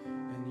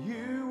 And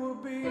you will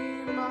be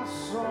my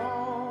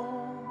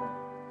song.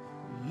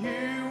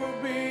 You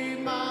will be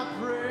my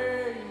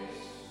praise.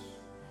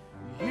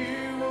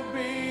 You will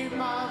be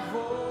my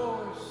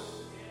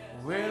voice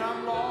when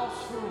I'm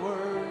lost for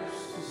words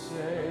to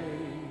say.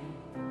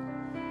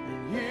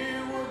 And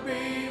you will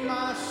be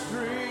my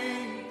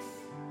strength.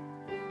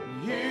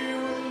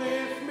 You will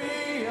lift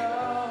me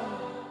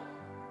up.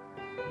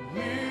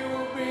 You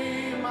will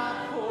be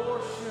my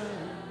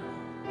portion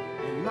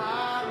and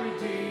my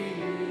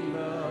redeeming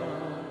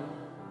love.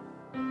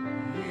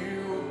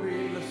 You will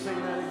be, let's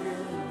sing that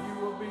again.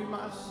 You will be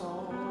my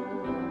song.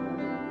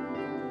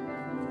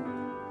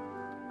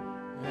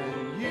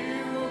 And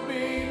you will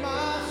be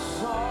my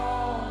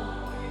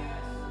song.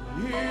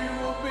 You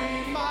will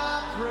be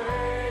my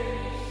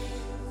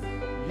praise.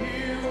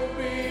 You will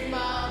be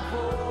my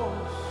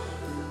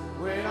voice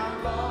when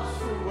I'm lost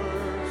for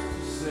words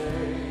to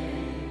say.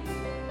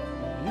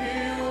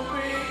 You will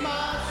be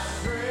my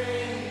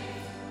strength.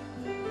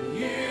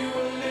 You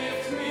will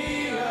lift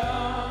me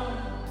up.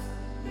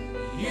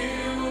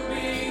 You will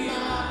be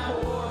my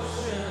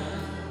portion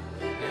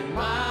and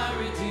my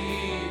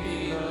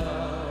redeeming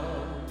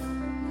love.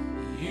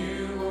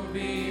 You will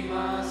be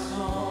my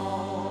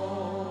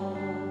song.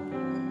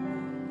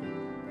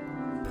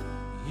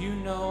 You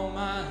know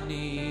my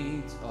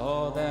needs,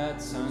 all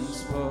that's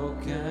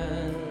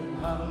unspoken.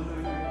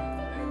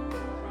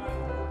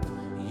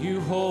 You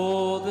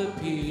hold the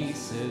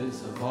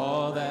pieces of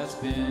all that's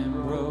been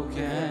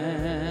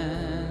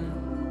broken.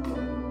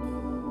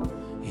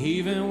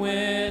 Even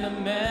when a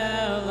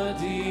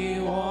melody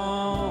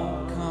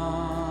won't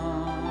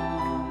come,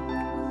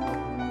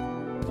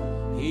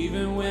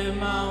 even when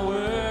my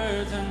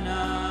words are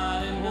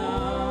not enough,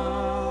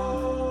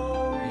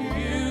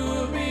 you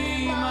will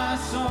be my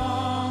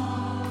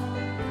song.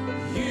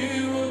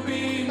 You will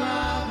be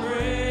my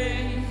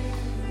praise.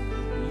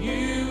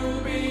 You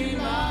will be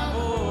my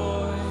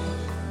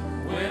voice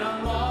when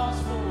I'm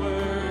lost for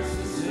words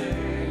to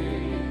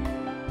say.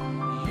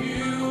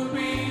 You will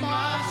be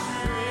my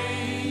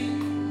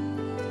strength.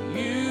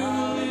 You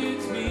will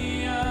lift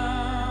me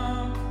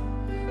up.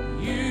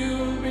 You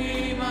will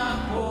be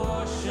my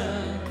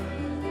portion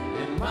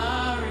and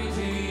my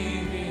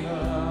redeeming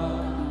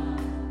love.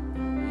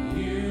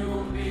 You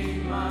will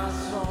be my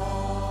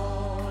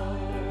song.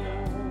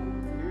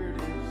 Here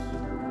it is.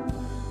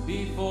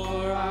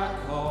 Before I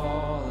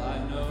call, I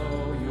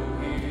know you'll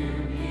hear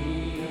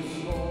me.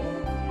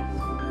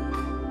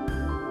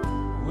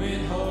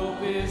 When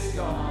hope is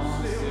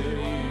gone, still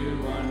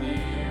you are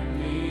near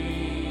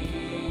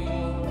me.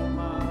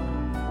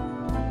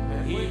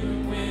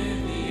 Even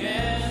when the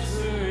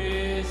answer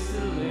is to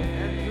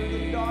And through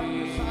the live,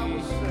 darkness I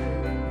will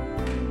stay.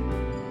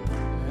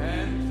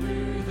 and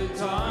through the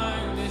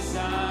darkness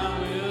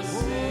I will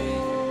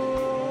sing.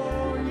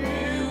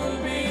 You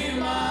will be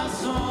my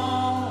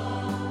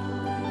song.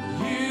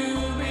 You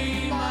will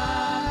be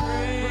my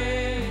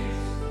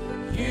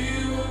praise.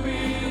 You will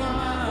be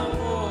my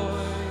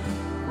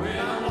voice when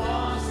I'm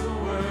lost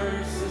for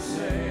words to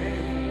say.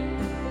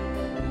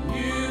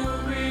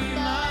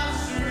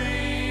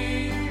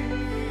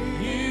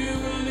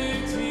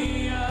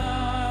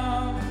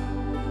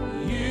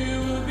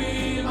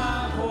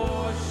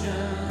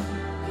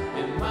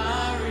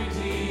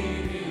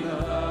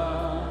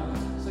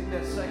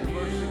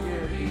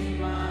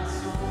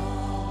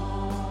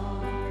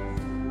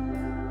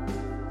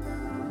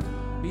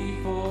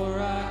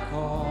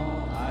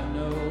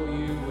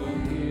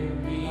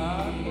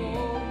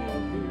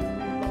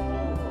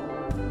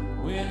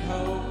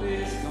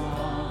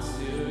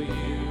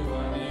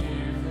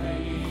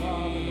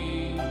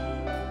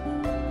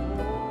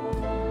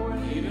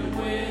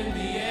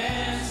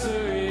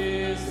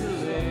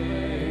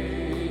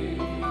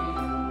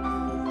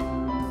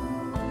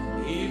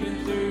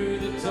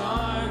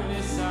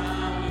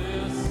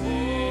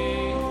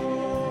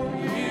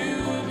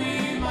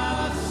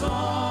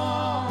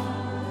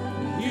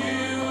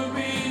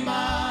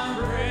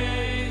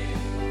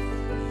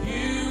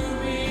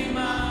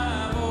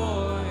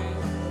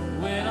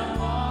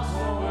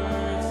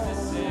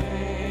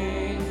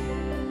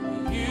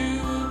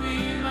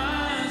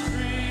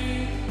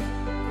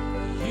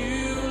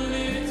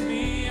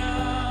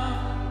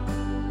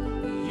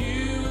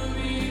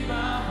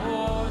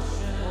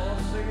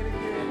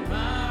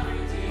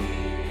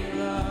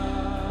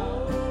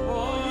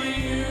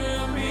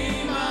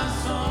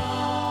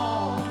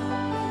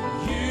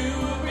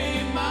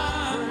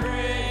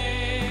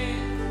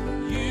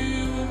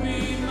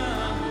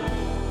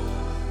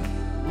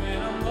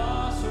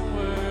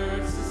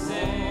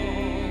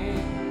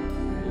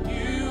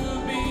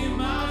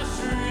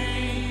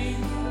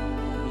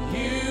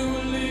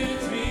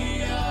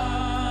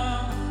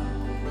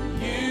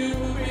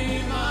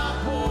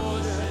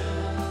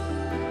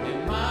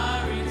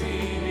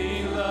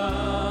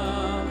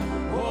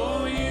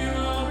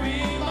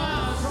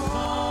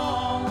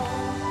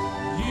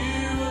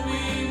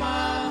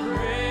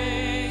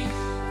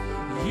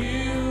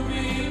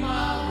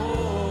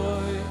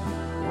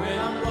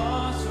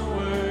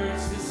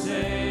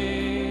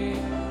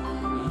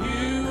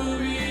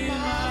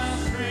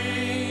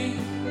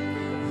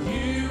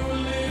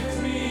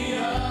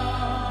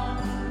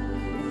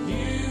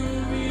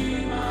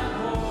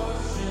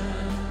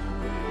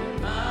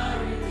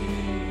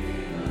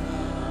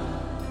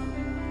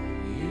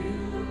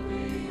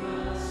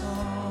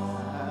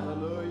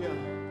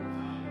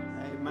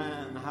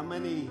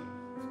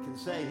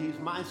 say, He's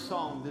my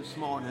song this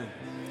morning.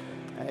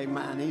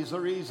 Amen. He's the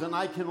reason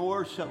I can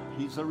worship.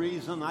 He's the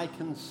reason I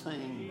can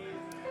sing.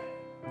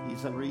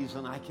 He's the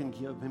reason I can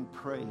give Him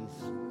praise.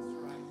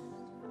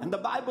 And the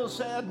Bible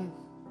said,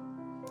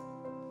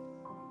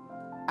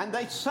 and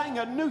they sang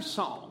a new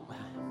song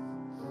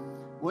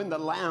when the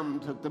Lamb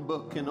took the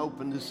book and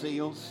opened the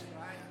seals.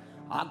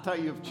 I'll tell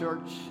you,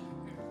 church,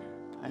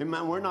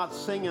 amen, we're not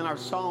singing our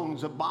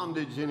songs of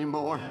bondage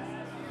anymore,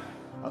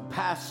 of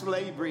past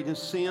slavery to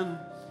sin.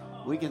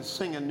 We can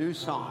sing a new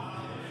song.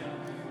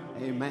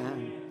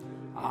 Amen.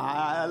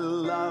 I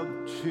love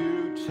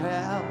to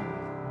tell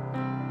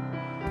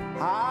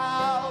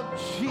how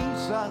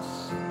Jesus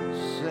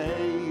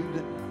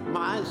saved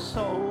my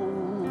soul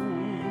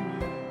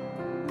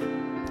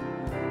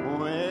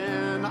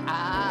when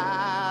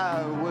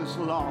I was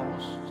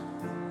lost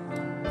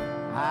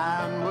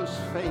and was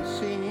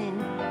facing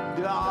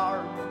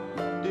dark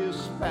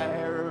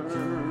despair.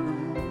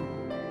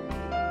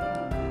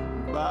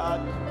 But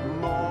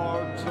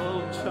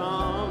mortal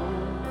tongue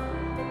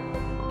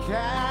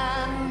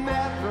can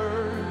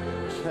never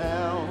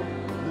tell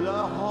the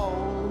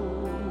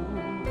whole,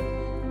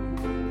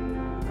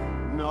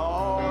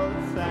 nor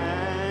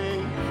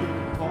thank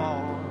Him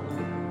for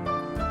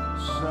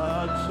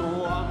such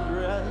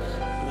wondrous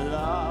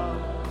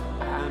love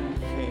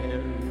and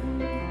care.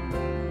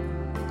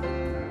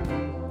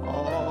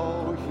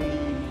 Oh, He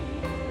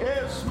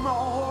is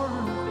more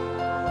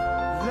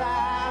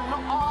than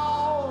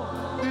all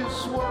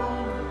this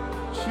world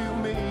to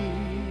me.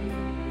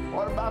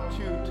 What about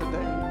you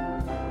today?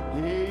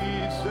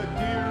 He's the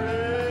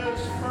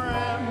dearest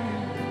friend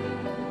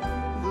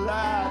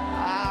that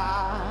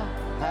I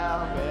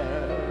have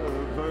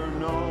ever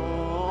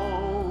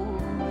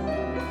known,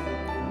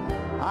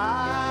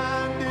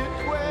 and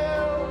it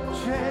will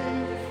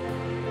take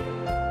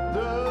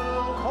the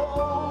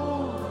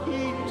whole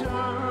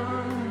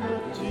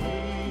eternity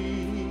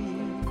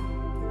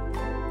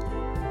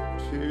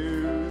to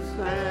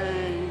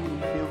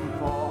thank Him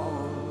for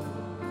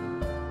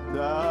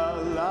the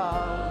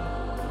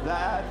love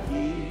that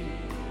He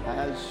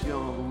has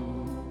shown.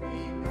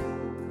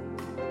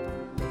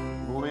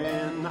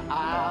 When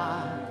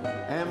I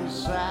am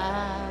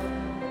sad,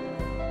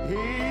 He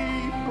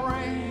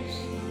brings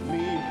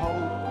me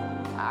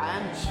hope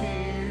and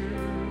cheer.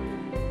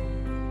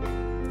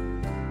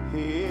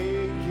 He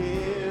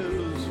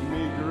gives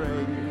me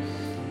grace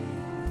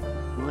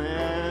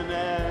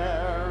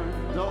whene'er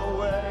the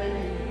way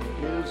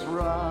is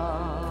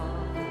rough.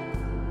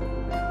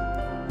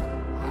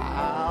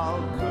 How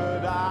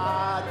could I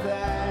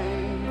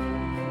thank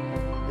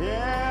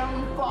Him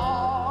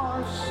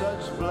for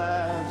such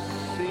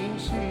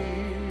blessings here?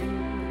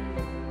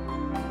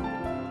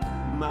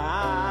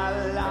 My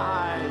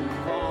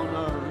life on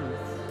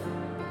earth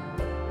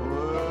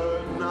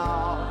would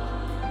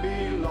not be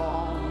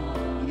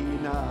long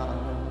enough.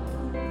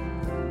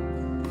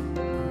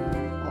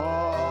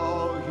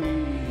 Oh, He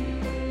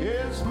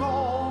is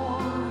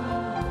more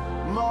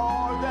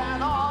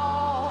than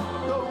all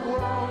the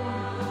world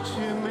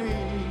to me.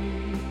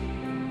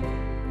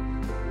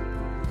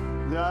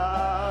 The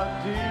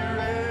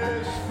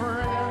dearest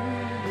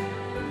friend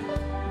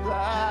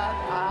that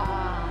I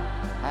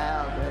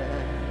have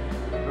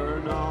ever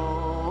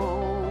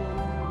known,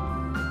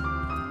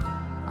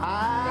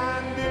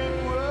 and it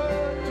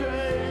would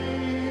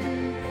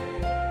take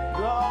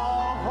the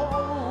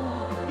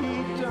whole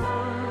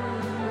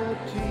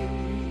eternity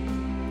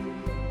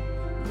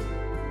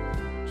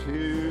to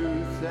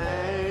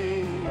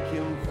thank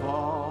Him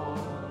for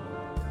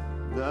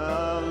the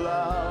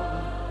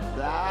love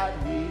that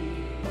He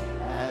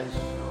has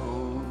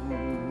shown.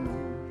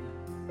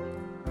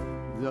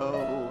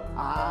 Though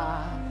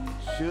I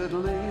should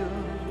live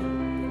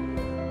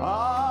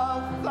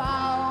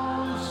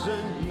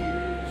 1,000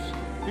 years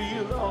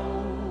below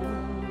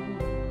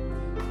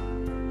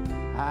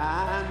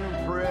and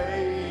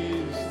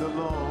praise the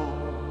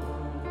Lord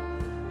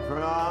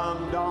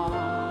from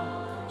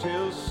dawn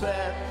till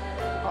set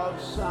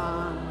of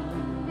sun,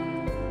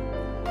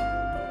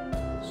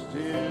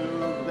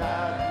 still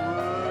that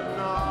would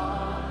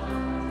not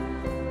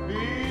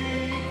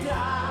be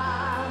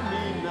time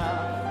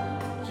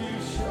enough to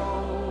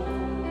show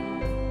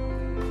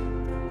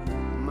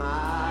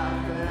my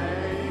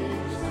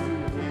thanks to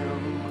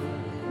Him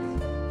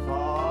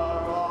for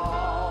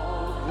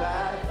all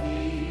that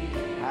He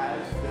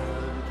has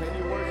done. Can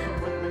you worship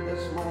with me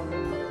this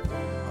morning?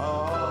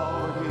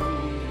 Oh, He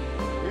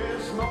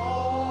is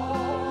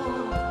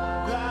more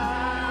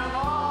than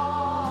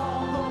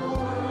all the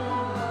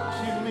world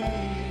to me.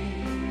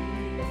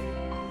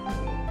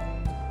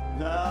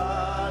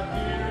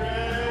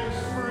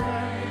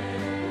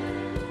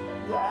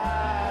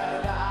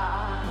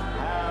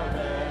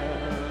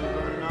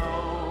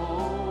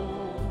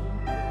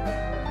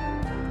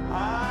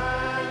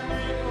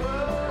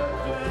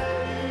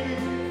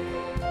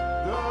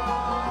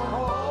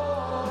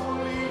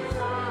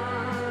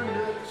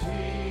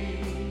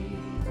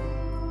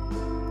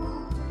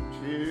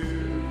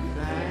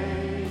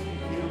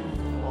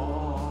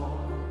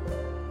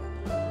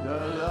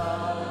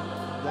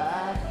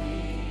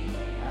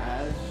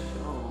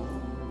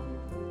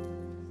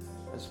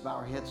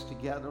 our heads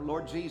together.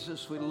 Lord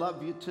Jesus, we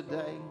love you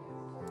today.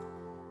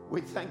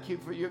 We thank you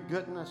for your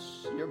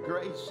goodness, your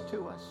grace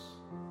to us.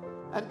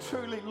 And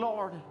truly,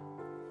 Lord,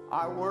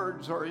 our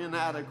words are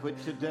inadequate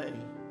today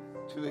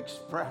to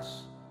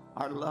express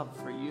our love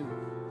for you.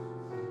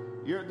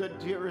 You're the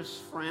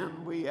dearest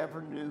friend we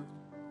ever knew.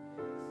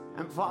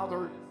 And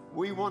Father,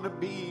 we want to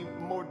be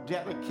more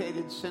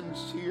dedicated,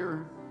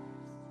 sincere,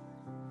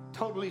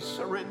 totally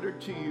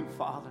surrendered to you,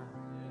 Father.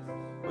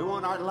 We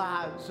want our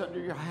lives under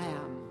your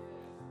hand.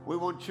 We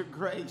want your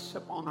grace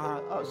upon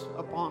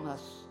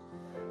us.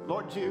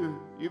 Lord,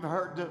 you've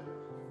heard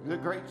the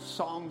great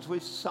songs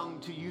we've sung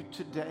to you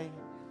today.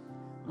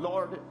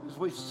 Lord, as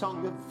we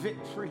sung of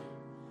victory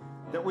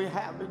that we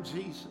have in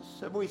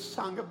Jesus, and we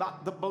sung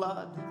about the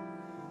blood,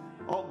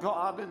 oh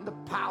God, and the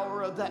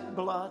power of that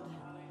blood.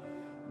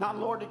 Now,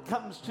 Lord, it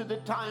comes to the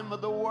time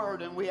of the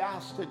word, and we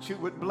ask that you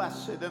would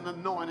bless it and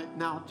anoint it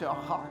now to our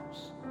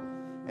hearts.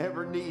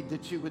 Every need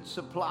that you would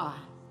supply,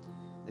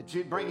 that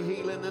you'd bring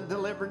healing and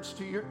deliverance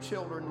to your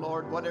children,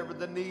 Lord. Whatever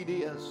the need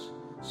is,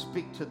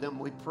 speak to them,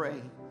 we pray.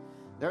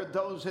 There are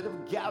those that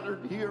have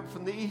gathered here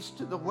from the east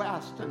to the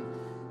west,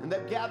 and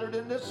they've gathered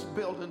in this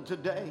building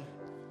today.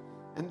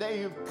 And they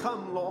have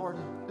come, Lord,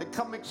 they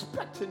come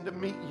expecting to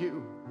meet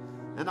you.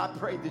 And I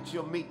pray that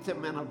you'll meet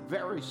them in a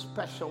very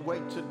special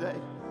way today.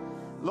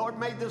 Lord,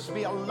 may this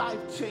be a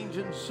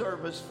life-changing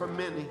service for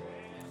many,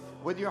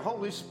 with your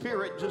Holy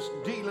Spirit just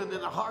dealing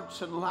in the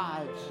hearts and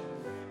lives,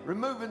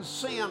 removing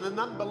sin and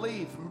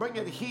unbelief and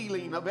bringing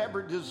healing of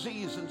every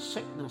disease and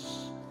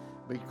sickness,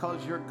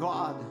 because you're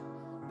God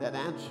that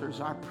answers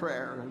our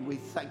prayer, and we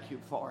thank you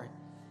for it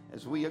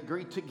as we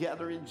agree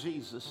together in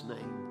Jesus'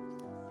 name.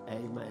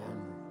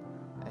 Amen.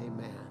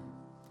 Amen.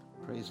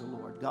 Praise the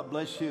Lord. God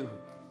bless you.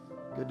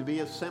 Good to be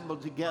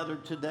assembled together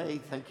today.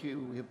 Thank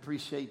you. We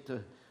appreciate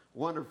the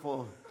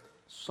wonderful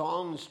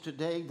songs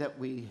today that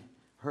we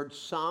heard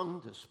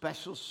sung, the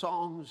special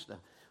songs, the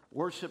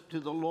worship to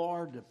the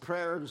Lord, the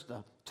prayers,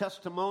 the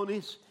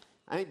testimonies.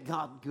 Ain't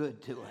God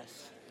good to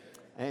us?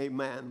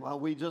 Amen. Well,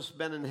 we've just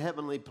been in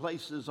heavenly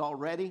places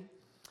already.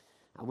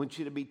 I want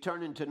you to be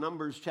turning to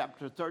Numbers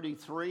chapter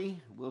 33.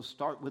 We'll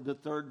start with the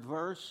 3rd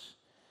verse.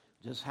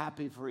 Just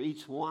happy for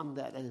each one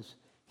that is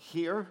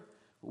here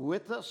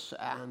with us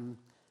and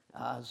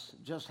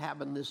just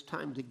having this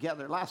time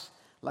together.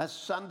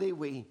 Last Sunday,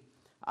 we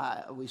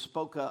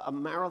spoke a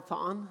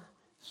marathon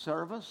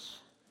service.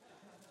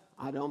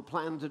 I don't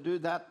plan to do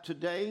that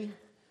today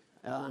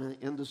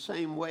in the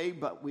same way,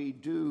 but we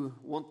do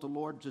want the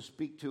Lord to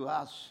speak to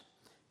us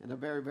in a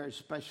very, very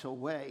special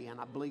way, and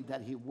I believe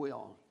that he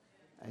will.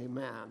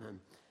 Amen. And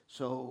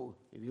so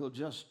if you'll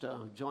just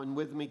join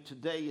with me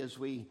today as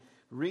we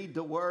read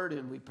the word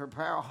and we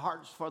prepare our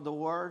hearts for the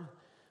word,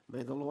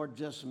 may the Lord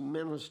just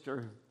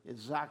minister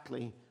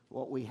exactly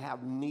what we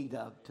have need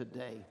of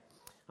today.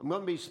 I'm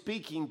going to be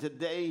speaking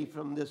today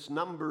from this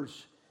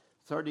Numbers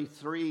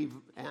 33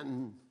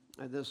 and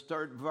this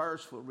 3rd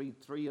verse. We'll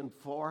read 3 and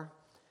 4.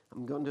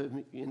 I'm going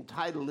to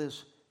entitle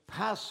this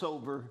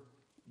Passover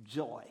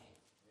Joy.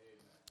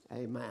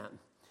 Amen.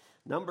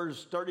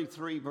 Numbers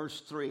 33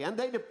 verse 3. And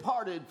they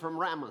departed from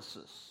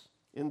Ramesses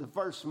in the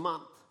 1st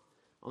month,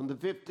 on the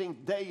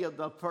 15th day of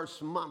the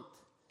 1st month.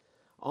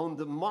 On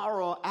the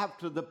morrow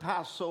after the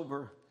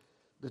Passover,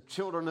 the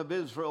children of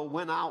Israel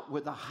went out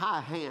with a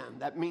high hand.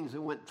 That means they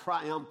went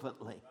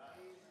triumphantly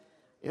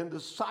in the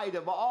sight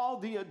of all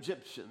the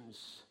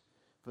Egyptians.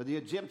 For the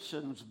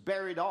Egyptians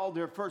buried all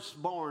their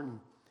firstborn,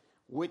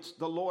 which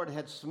the Lord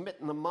had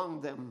smitten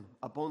among them.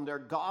 Upon their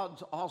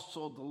gods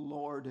also the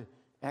Lord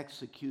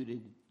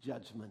executed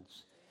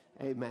judgments.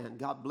 Amen.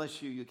 God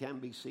bless you. You can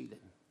be seated.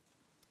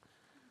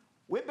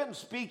 We've been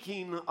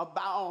speaking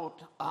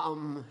about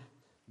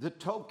the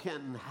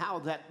token, how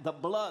that the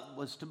blood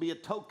was to be a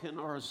token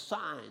or a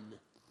sign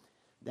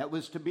that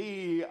was to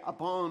be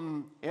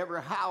upon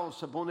every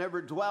house, upon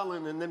every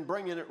dwelling, and then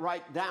bringing it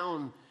right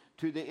down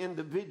to the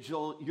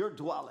individual, your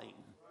dwelling.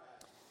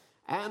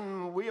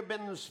 And we have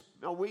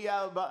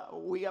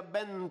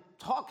been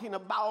talking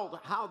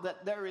about how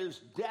that there is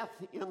death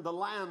in the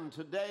land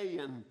today,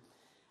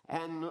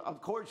 and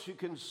of course you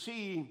can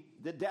see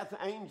the death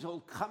angel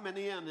coming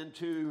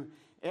into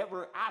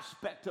every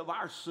aspect of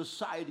our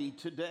society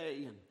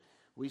today. And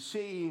we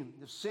see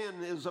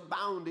sin is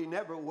abounding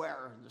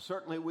everywhere.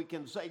 Certainly we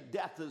can say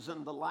death is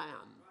in the land.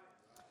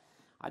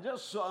 I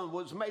just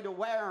was made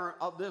aware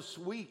of this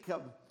week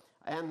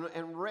and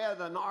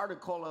read an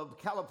article of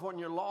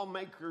California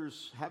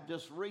lawmakers have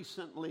just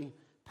recently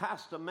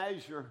passed a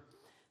measure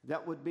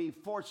that would be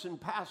forcing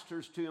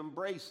pastors to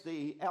embrace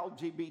the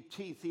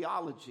LGBT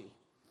theology.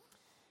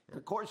 And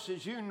of course,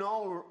 as you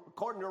know,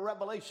 according to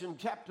Revelation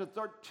chapter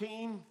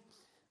 13,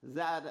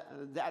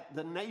 that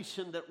the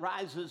nation that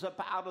rises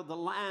up out of the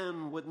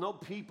land with no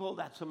people,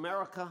 that's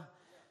America,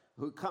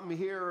 who come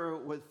here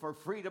for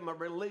freedom of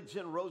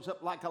religion, rose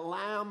up like a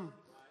lamb,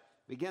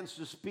 begins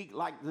to speak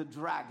like the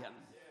dragon.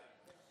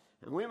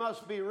 And we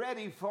must be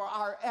ready for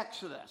our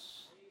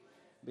exodus,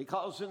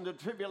 because in the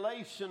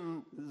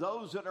tribulation,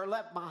 those that are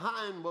left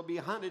behind will be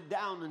hunted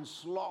down and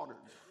slaughtered.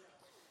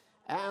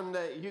 And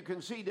you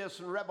can see this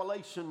in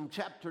Revelation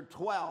chapter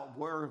 12,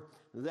 where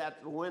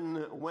that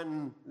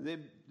when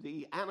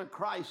the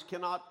Antichrist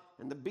cannot,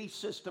 and the beast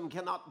system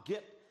cannot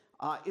get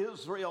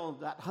Israel,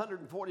 that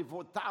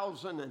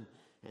 144,000,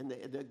 and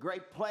the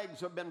great plagues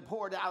have been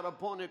poured out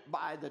upon it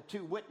by the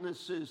two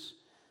witnesses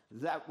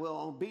that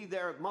will be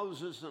there,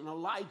 Moses and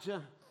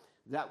Elijah,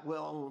 that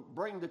will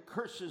bring the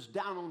curses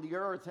down on the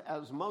earth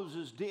as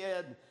Moses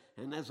did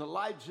and as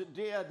Elijah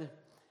did.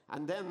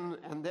 And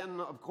then,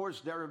 of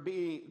course, there will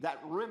be that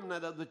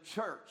remnant of the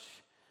church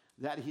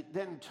that he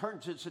then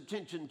turns its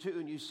attention to.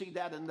 And you see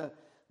that in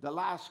the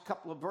last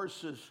couple of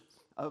verses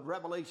of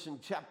Revelation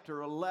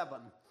chapter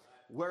 11,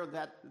 where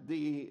that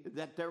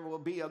there will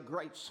be a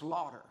great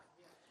slaughter.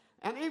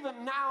 And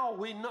even now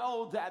we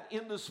know that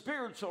in the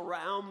spiritual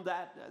realm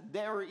that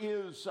there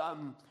is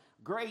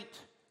great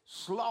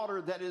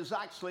slaughter that is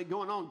actually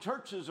going on.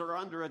 Churches are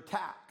under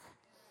attack.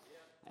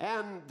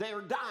 And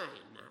they're dying.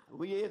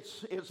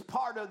 It's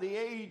part of the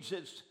age.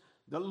 It's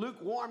the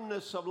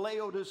lukewarmness of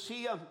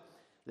Laodicea.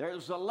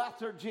 There's a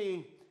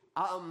lethargy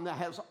that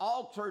has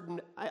altered,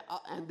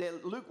 and the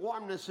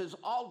lukewarmness has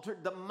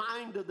altered the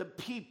mind of the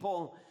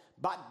people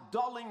by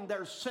dulling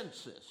their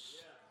senses.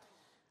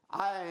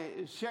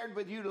 I shared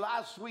with you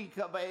last week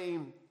of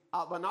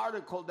an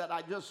article that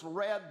I just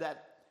read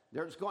that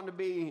there's going to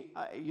be,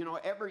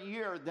 every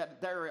year that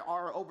there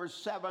are over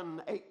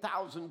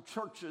 8,000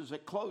 churches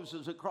that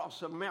closes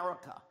across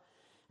America.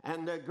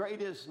 And the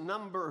greatest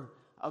number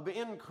of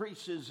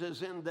increases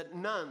is in the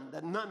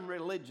non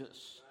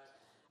religious.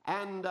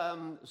 And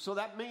so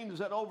that means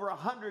that over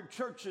 100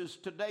 churches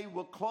today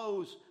will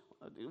close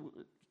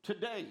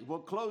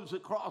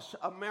across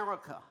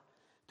America,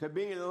 to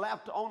be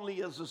left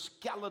only as a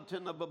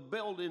skeleton of a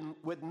building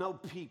with no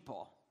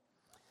people.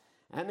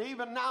 And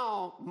even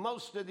now,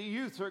 most of the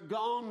youth are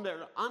gone.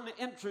 They're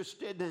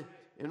uninterested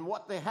in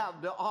what they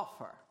have to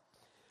offer.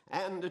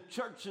 And the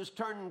church is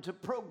turning to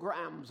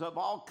programs of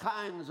all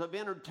kinds of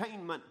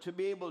entertainment to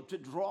be able to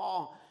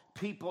draw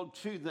people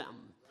to them.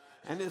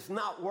 And it's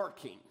not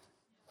working.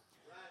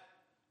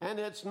 And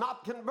it's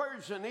not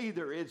conversion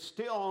either. It's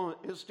still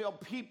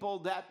people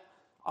that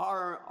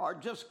are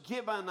just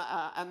given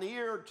an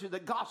ear to the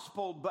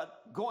gospel,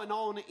 but going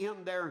on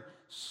in their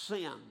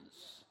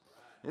sins.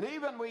 And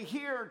even we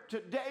hear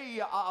today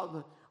of,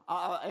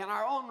 in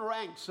our own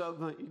ranks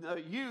of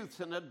youth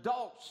and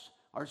adults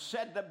are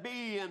said to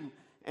be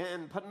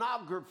in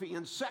pornography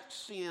and sex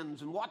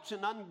sins and watching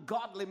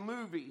ungodly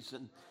movies.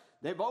 And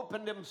they've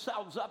opened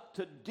themselves up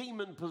to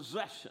demon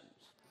possessions.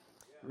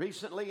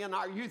 Recently in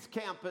our youth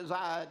camp, as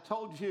I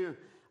told you,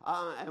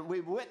 and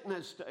we've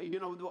witnessed,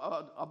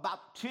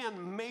 about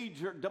 10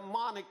 major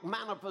demonic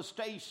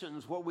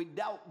manifestations where we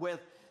dealt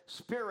with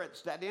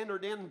spirits that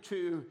entered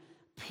into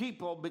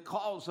people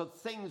because of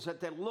things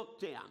that they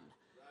looked in,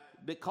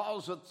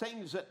 because of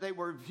things that they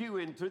were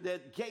viewing through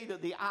the gate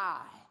of the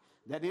eye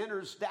that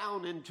enters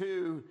down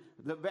into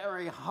the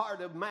very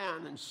heart of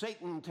man, and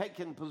Satan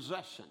taking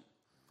possession.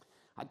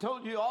 I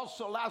told you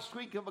also last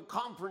week of a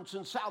conference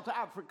in South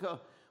Africa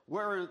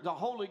where the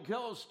Holy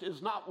Ghost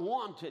is not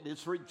wanted,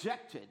 it's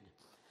rejected.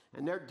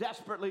 And they're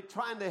desperately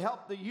trying to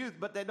help the youth,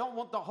 but they don't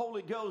want the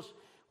Holy Ghost,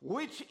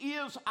 which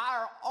is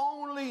our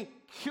only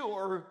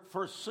cure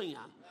for sin.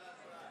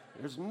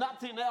 There's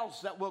nothing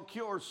else that will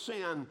cure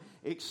sin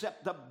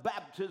except the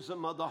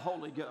baptism of the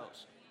Holy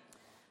Ghost.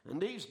 And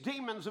these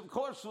demons, of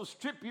course, will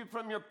strip you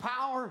from your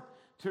power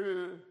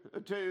to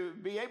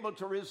be able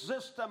to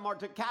resist them or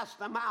to cast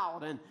them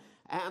out.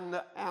 And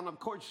of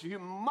course, you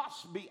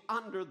must be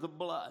under the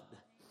blood.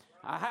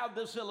 I have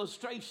this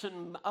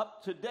illustration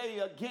up today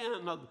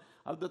again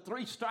of the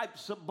 3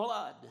 stripes of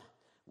blood,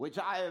 which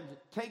I have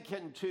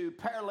taken to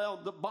parallel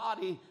the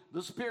body,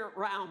 the spirit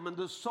realm, and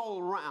the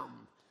soul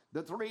realm,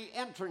 the 3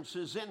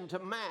 entrances into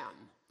man.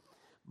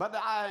 But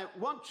I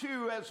want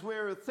you, as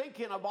we're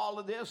thinking of all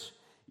of this,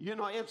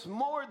 it's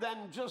more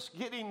than just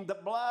getting the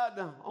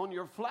blood on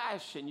your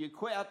flesh and you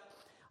quit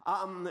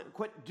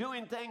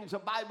doing things the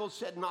Bible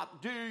said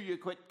not do. You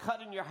quit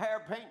cutting your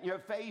hair, painting your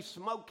face,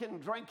 smoking,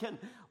 drinking,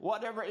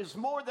 whatever. It's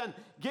more than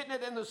getting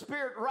it in the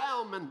spirit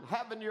realm and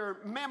having your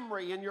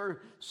memory and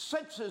your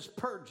senses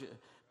purged.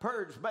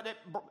 But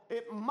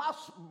it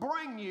must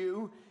bring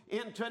you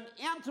into an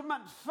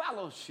intimate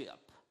fellowship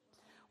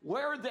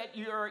where that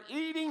you're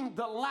eating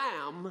the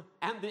lamb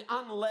and the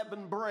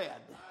unleavened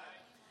bread.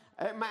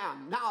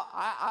 Amen. Now,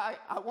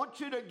 I want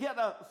you to get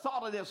a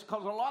thought of this,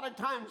 because a lot of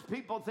times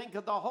people think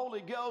of the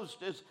Holy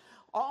Ghost as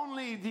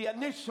only the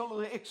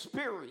initial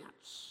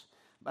experience.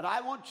 But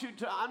I want you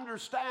to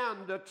understand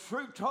the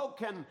true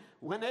token,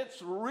 when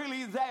it's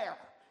really there,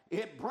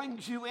 it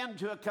brings you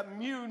into a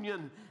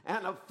communion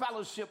and a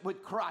fellowship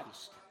with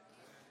Christ.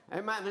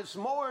 Amen. It's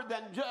more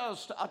than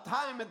just a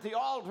time at the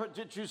altar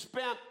that you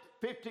spent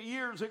 50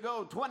 years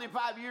ago,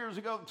 25 years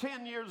ago,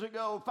 10 years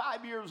ago,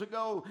 5 years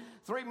ago,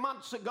 3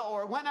 months ago,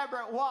 or whenever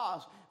it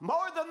was.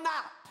 More than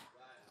that,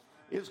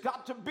 it's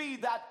got to be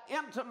that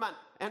intimate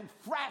and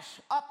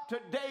fresh,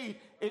 up-to-date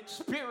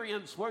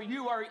experience where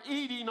you are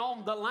eating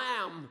on the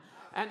lamb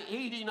and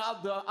eating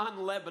of the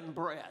unleavened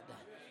bread.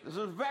 This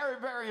is very,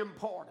 very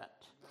important.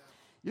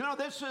 You know,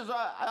 this is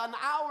an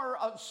hour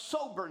of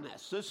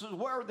soberness. This is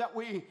where that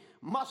we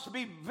must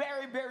be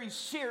very, very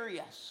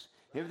serious.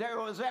 If there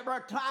was ever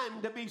a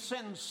time to be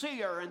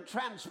sincere and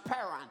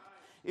transparent,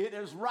 it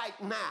is right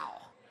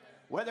now,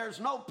 where there's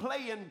no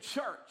play in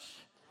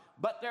church,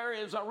 but there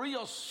is a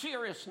real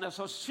seriousness,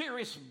 a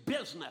serious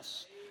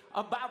business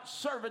about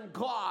serving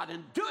God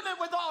and doing it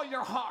with all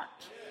your heart,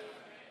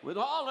 with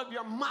all of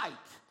your might.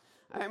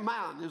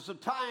 Amen. It's a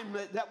time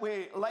that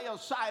we lay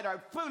aside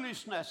our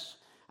foolishness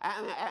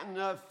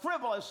and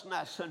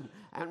frivolousness and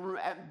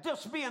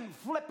just being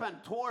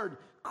flippant toward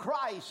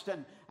Christ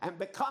and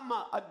become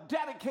a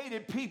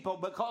dedicated people,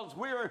 because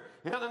we're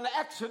in an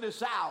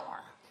Exodus hour.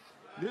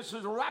 This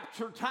is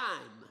rapture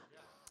time.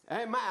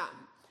 Amen.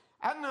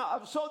 And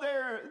so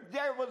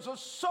there was a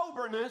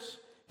soberness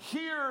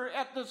here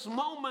at this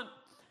moment.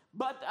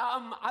 But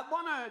I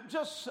want to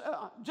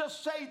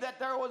just say that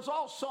there was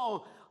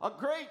also a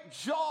great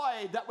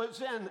joy that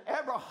was in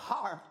every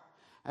heart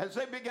as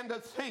they began to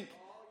think,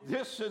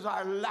 this is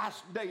our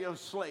last day of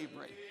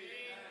slavery.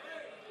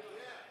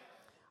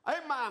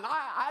 Amen.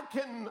 I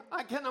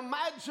can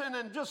imagine,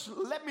 and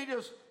let me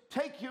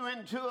take you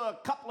into a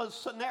couple of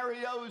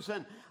scenarios,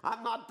 and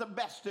I'm not the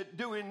best at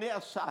doing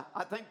this.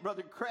 I think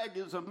Brother Craig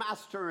is a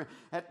master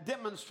at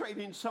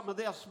demonstrating some of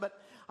this,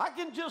 but I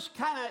can just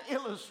kind of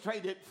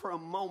illustrate it for a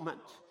moment.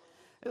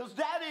 It was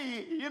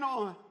Daddy,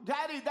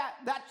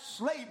 that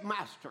slave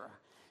master.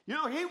 You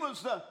know, he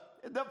was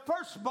the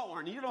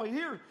firstborn. You know,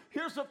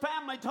 here's the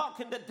family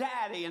talking to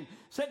Daddy and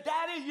said,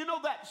 Daddy, you know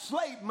that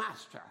slave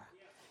master?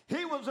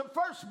 He was the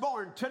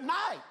firstborn.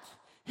 Tonight,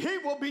 he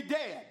will be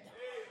dead.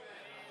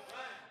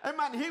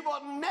 Amen. He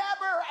will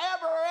never,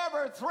 ever,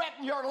 ever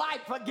threaten your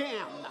life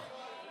again.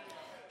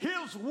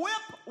 His whip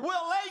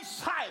will lay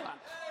silent.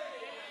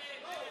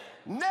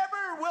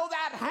 Never will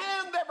that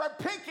hand ever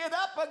pick it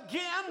up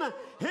again.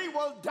 He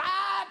will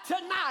die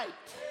tonight.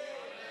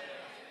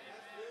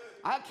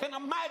 I can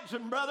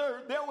imagine,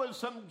 brother, there was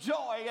some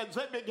joy as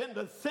they began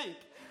to think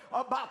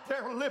about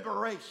their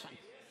liberation.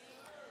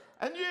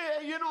 And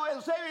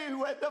as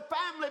the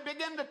family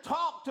began to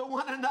talk to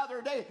one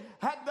another, they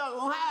had the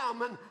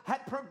lamb and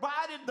had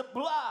provided the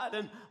blood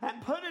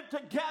and put it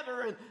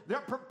together, and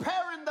they're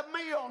preparing the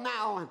meal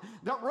now, and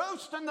they're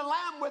roasting the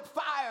lamb with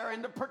fire,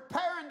 and they're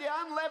preparing the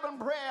unleavened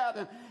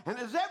bread, and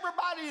as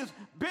everybody is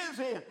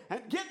busy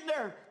and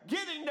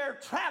getting their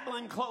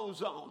traveling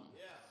clothes on.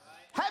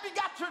 Have you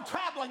got your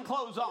traveling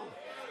clothes on?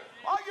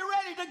 Are you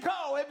ready to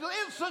go?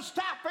 It's the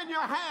staff in your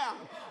hand.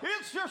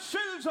 It's your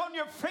shoes on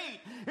your feet.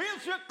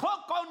 It's your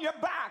cloak on your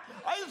back.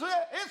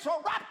 It's a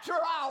rapture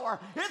hour.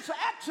 It's an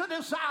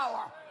Exodus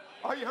hour.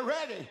 Are you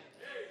ready?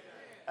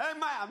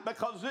 Amen.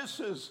 Because this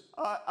is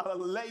a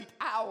late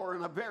hour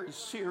and a very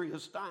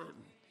serious time.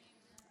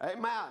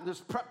 Amen.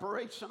 This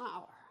preparation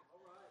hour.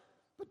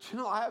 But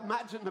I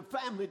imagine the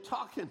family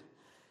talking,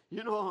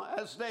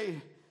 as they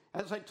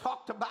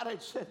talked about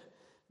it, said,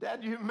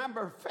 Dad, you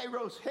remember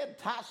Pharaoh's head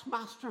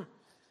taskmaster?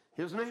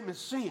 His name is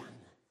sin.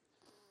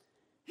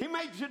 He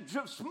made you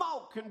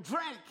smoke and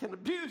drink and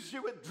abuse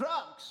you with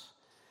drugs.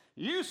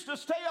 You used to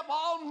stay up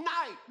all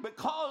night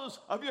because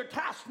of your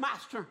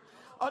taskmaster,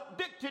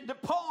 addicted to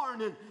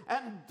porn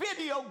and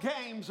video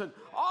games and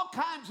all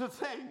kinds of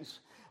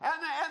things.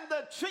 And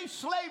the chief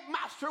slave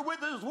master with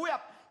his whip,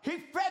 he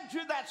fed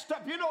you that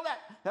stuff. You know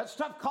that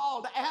stuff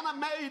called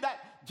anime, that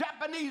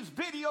Japanese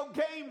video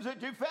games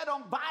that you fed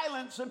on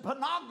violence and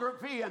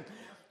pornography. And,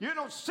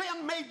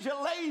 sin made you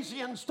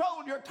lazy and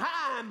stole your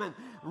time and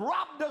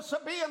robbed us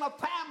of being a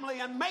family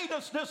and made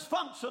us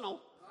dysfunctional.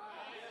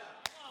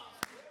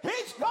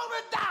 He's going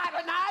to die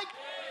tonight.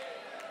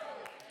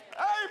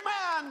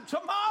 Amen.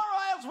 Tomorrow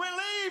as we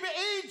leave,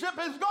 Egypt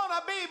is going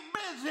to be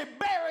busy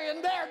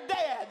burying their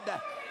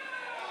dead.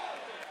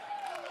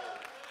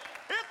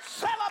 It's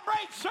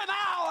celebration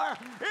hour.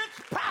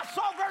 It's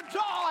Passover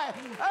joy.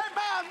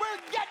 Amen. We're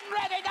getting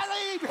ready to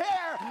leave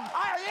here.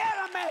 Our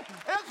enemy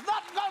is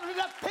not going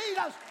to defeat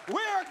us.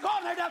 We're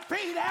going to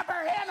defeat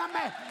every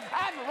enemy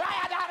and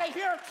ride out of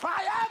here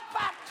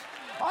triumphant.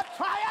 A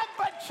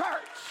triumphant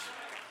church.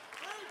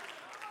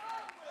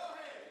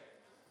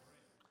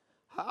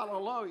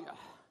 Hallelujah.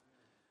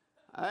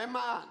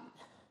 Amen.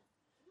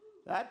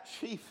 That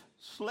chief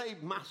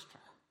slave master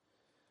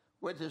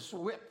with his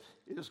whip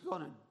is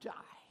going to die.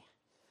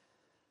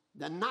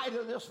 The night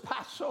of this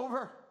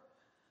Passover,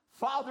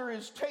 Father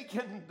is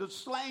taking the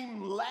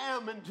slain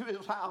lamb into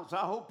his house. I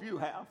hope you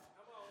have.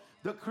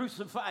 The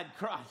crucified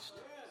Christ.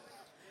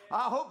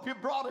 I hope you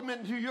brought him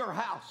into your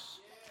house.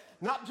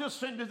 Not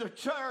just into the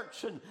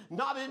church and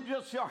not in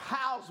just your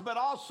house, but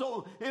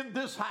also in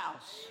this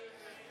house.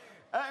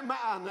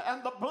 Amen.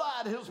 And the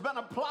blood has been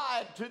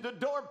applied to the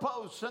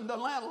doorposts and the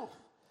lintel.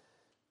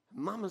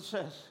 Mama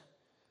says,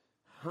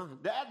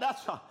 Dad,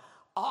 that's an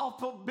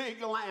awful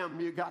big lamb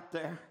you got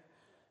there.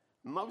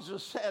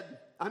 Moses said,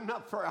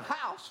 enough for a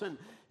house, and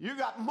you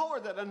got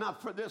more than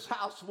enough for this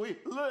house. We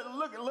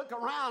look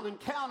around and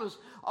count us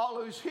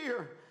all who's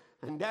here.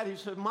 And Daddy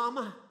said,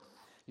 Mama,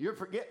 you're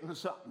forgetting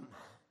something.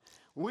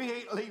 We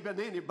ain't leaving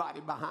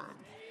anybody behind.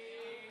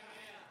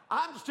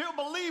 I'm still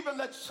believing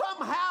that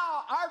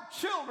somehow our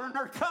children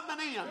are coming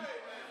in.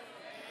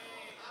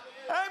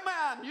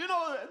 Amen. You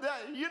know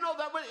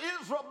that with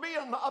Israel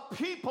being a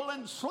people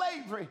in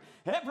slavery,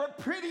 every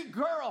pretty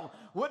girl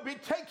would be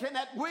taken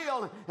at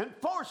will and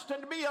forced to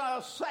be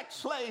a sex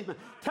slave,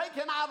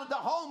 taken out of the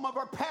home of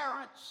her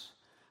parents.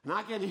 And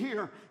I can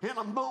hear in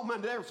a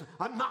moment there's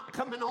a knock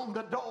coming on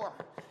the door.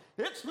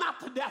 It's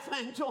not the death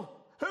angel.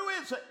 Who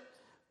is it?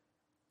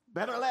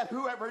 Better let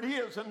whoever it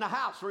is in the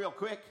house real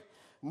quick.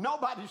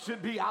 Nobody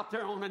should be out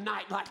there on a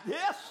night like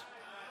this.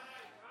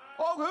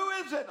 Oh,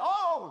 who is it?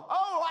 Oh,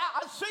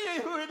 I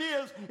see who it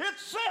is.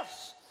 It's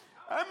Sis.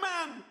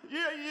 Amen.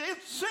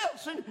 It's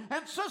Sis.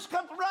 And Sis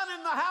comes running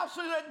in the house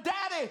and said,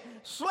 Daddy,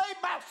 slave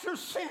master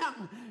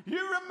Sin.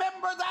 You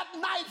remember that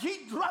night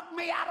he drugged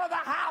me out of the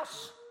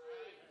house?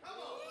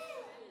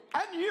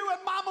 And you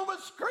and Mama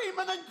was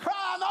screaming and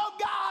crying, oh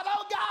God,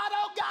 oh God,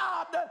 oh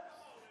God.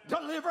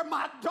 Deliver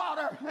my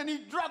daughter. And he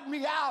drugged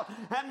me out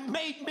and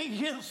made me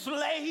his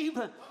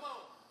slave.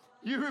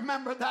 You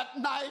remember that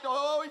night?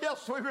 Oh,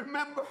 yes, we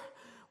remember.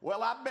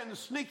 Well, I've been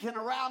sneaking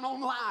around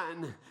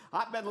online.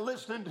 I've been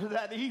listening to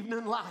that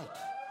evening light.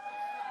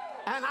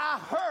 And I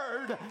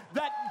heard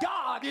that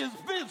God is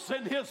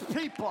visiting his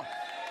people.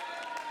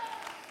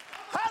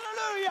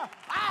 Hallelujah.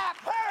 I have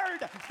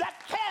heard that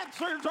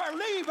cancers are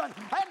leaving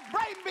and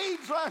brain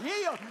beads are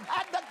healed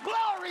and the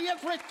glory is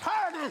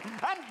returning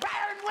and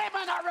barren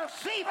women are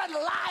receiving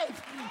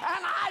life.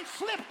 And I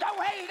slipped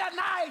away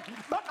tonight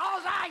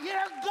because I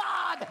hear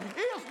God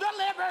is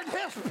delivering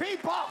his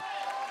people.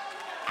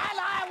 And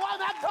I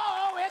want to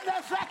go in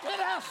this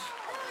Exodus.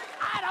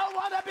 I don't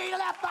want to be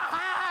left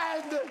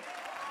behind.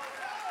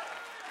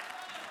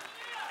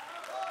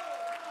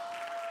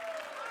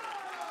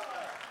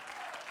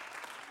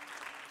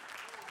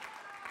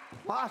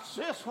 Why,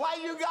 sis, why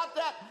you got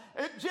that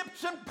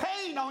Egyptian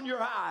paint on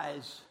your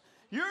eyes?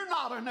 You're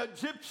not an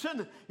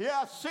Egyptian.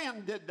 Yeah,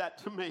 sin did that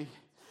to me.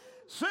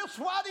 Sis,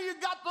 why do you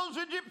got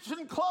those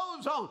Egyptian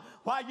clothes on?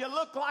 Why, you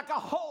look like a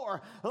whore,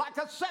 like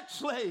a sex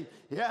slave.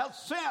 Yeah,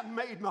 sin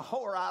made a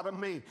whore out of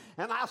me,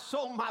 and I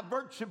sold my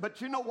virtue.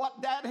 But you know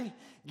what, Daddy?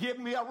 Give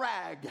me a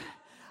rag.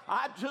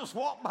 I just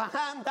walked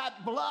behind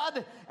that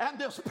blood, and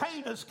this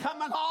paint is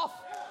coming off.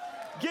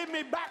 Give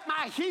me back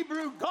my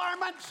Hebrew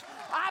garments.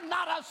 I'm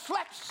not a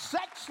sex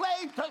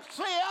slave to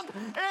sin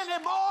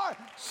anymore.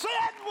 Sin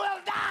will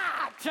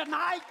die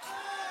tonight.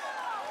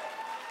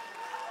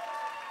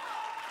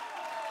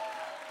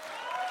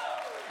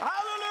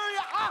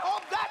 Hallelujah. I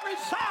hope that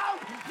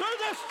resounds through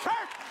this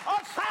church,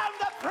 a sound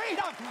of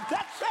freedom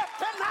that says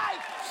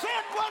tonight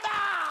sin will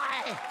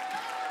die.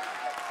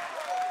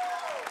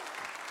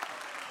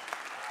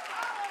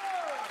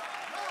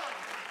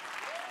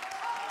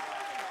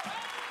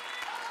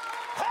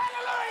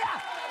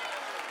 Hallelujah.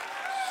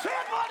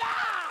 Sin will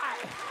die.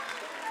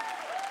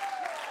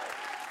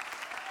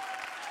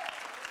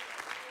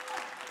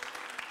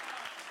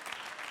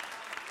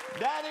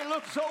 Daddy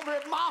looks over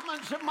at Mama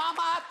and said,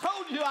 Mama, I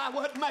told you I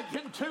wasn't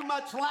making too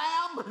much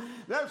lamb.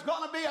 There's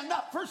going to be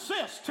enough for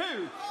Sis,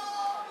 too.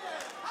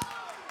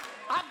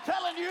 I'm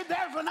telling you,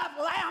 there's enough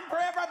lamb for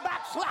every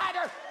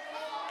backslider.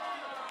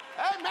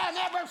 Amen.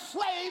 Every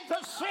slave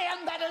to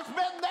sin that has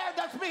been there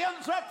that's being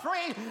set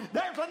free.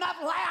 There's enough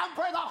lamb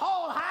for the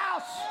whole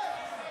house.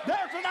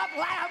 There's enough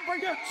lamb for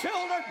your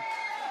children.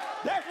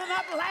 There's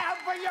enough lamb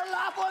for your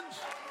loved ones.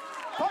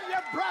 For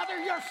your brother,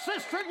 your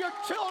sister, your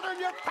children,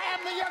 your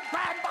family, your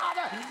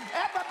grandfather,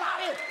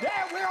 everybody,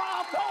 there we're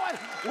all going.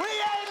 We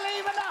ain't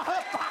leaving a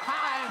hoof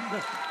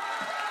behind.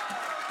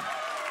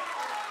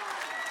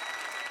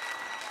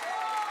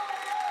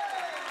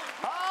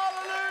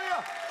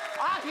 Hallelujah.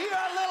 I hear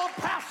a little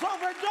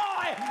Passover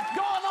joy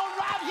going on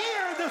right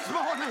here this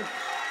morning.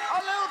 A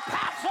little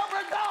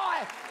Passover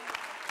joy.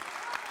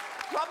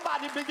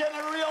 Somebody begin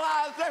to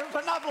realize there's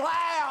enough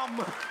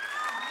lamb.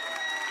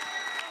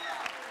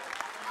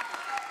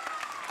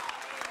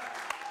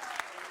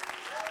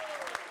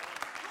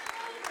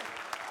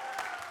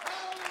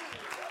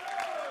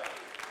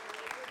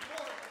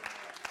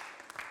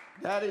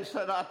 Daddy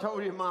said, I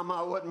told you, Mama,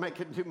 I wasn't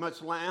making too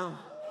much lamb.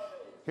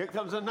 Here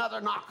comes another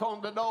knock on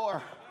the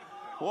door.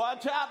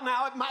 Watch out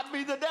now, it might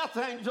be the death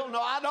angel. No,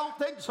 I don't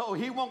think so.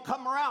 He won't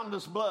come around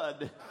this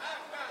blood.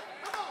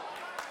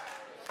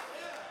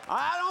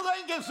 I don't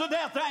think it's the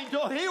death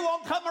angel. He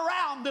won't come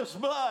around this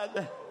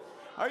blood.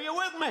 Are you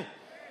with me?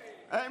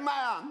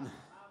 Amen.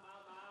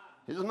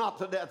 He's not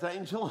the death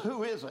angel.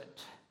 Who is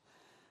it?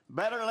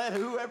 Better let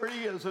whoever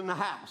he is in the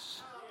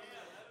house.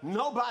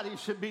 Nobody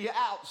should be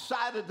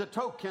outside of the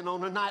token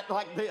on a night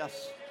like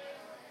this.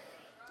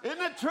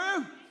 Isn't it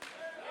true?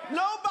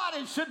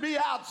 Nobody should be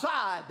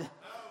outside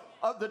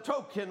of the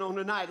token on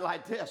a night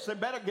like this. They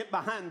better get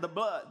behind the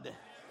blood.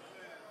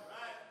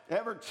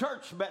 Every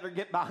church better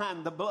get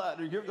behind the blood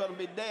or you're going to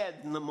be dead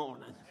in the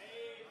morning.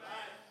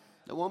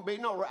 There won't be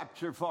no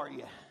rapture for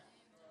you.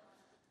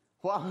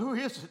 Well, who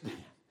is it?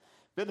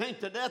 If it ain't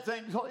the death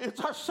angel, it's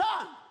our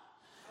son.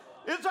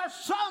 It's our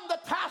son the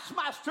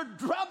taskmaster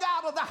drug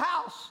out of the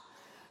house.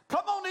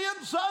 Come on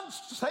in,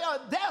 son.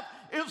 Death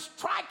is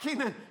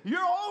striking, and you're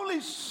only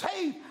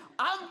safe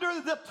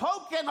under the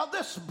token of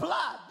this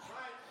blood.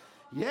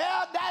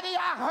 Yeah, Daddy,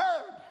 I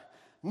heard.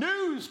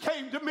 News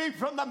came to me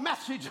from the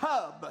message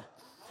hub.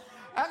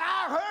 And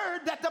I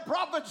heard that the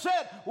prophet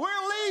said, we're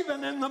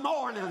leaving in the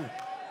morning. And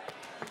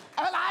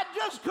I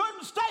just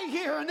couldn't stay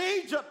here in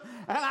Egypt.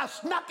 And I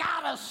snuck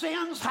out of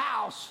Sin's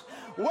house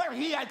where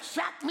he had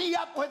shacked me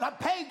up with a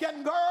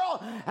pagan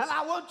girl. And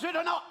I want you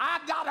to know I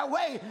got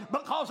away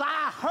because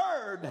I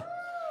heard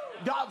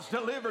God's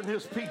delivering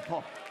his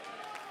people.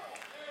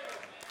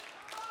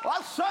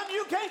 Well, son,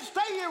 you can't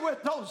stay here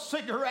with those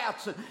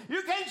cigarettes.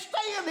 You can't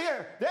stay in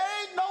here. There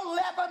ain't no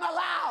leaven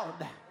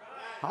allowed.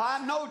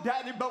 I know,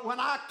 Daddy, but when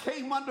I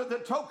came under the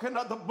token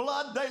of the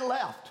blood, they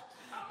left.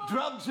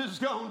 Drugs is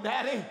gone,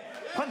 Daddy.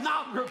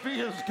 Pornography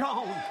is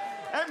gone.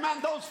 Amen.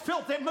 Those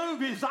filthy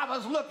movies I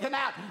was looking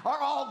at are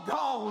all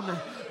gone.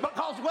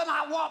 Because when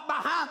I walked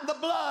behind the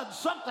blood,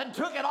 something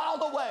took it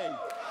all away.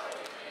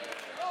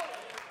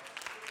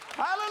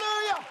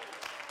 Hallelujah.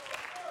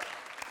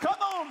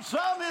 Come on,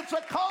 son. It's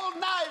a cold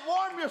night.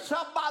 Warm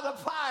yourself by the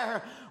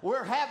fire.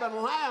 We're having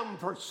lamb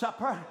for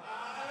supper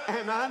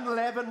and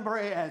unleavened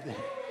bread.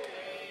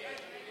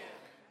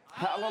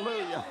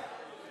 Hallelujah.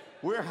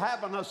 We're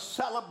having a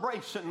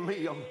celebration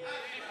meal.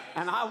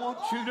 And I want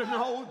you to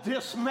know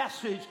this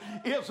message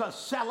is a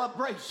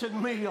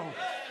celebration meal.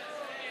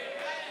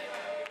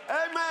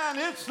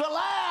 Amen. It's the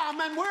lamb,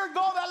 and we're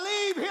going to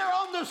leave here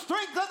on the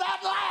strength of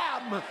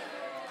that lamb.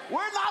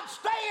 We're not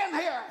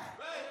staying here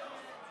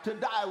to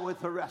die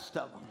with the rest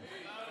of them.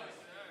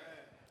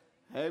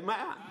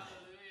 Amen.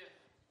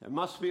 There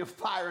must be a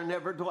fire in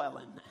every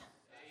dwelling.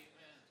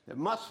 There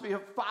must be a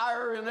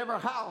fire in every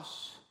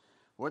house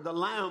where the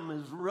lamb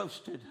is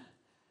roasted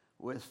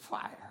with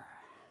fire.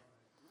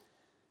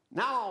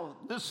 Now,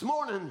 this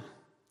morning,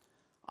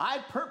 I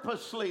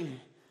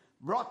purposely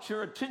brought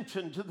your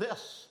attention to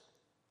this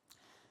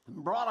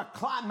and brought a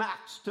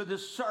climax to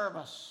this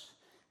service.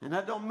 And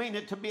I don't mean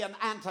it to be an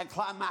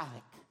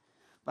anticlimactic,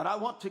 but I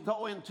want to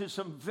go into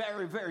some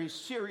very, very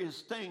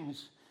serious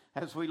things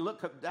as we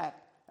look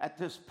at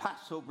this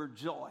Passover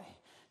joy.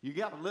 You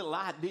got a little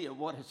idea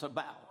what it's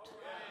about.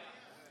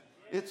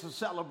 It's a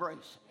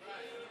celebration.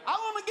 I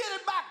want to get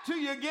it back to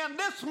you again.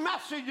 This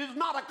message is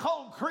not a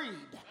cold creed.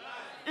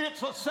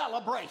 It's a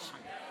celebration.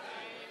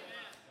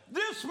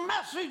 This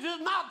message is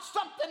not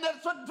something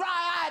that's a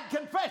dry-eyed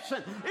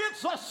confession.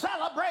 It's a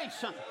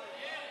celebration.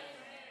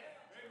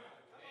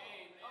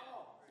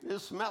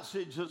 This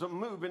message is a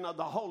moving of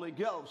the Holy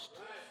Ghost,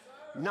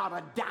 not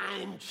a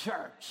dying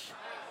church.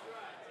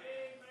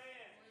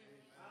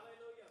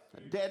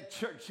 A dead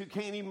church, you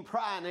can't even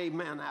pry an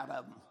amen out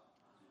of them.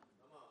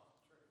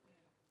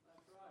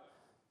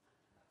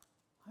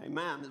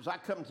 Amen. As I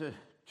come to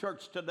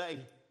church today,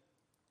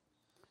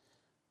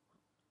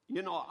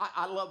 you know,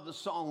 I love the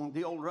song,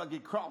 The Old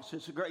Rugged Cross.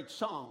 It's a great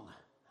song.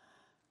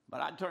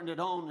 But I turned it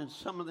on, and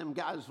some of them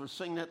guys were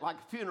singing it like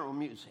funeral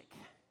music.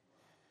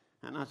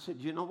 And I said,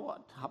 you know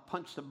what? I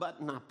punched the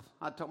button.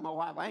 I told my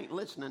wife, I ain't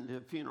listening to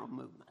funeral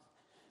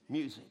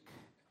music.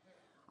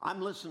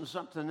 I'm listening to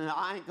something, and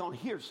I ain't going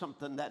to hear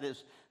something that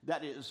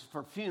is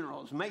for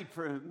funerals, made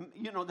for,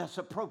 you know, that's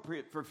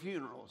appropriate for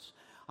funerals.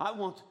 I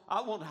want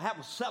to have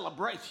a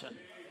celebration.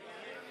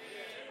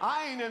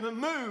 I ain't in the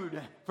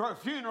mood for a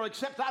funeral,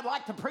 except I'd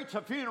like to preach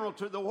a funeral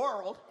to the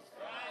world.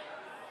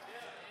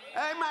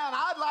 Amen.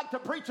 I'd like to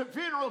preach a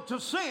funeral to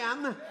sin.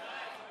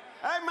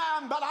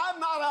 Amen. But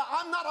I'm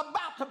not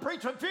about to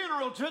preach a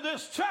funeral to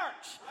this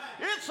church.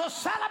 It's a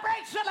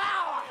celebration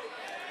hour.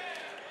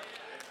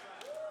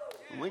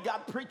 We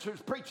got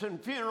preachers preaching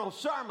funeral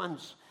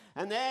sermons,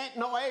 and there ain't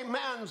no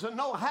amens and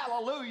no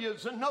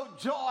hallelujahs and no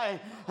joy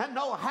and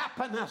no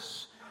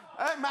happiness.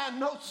 Amen.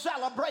 No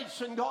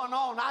celebration going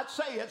on. I'd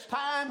say it's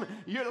time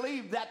you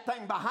leave that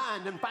thing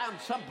behind and find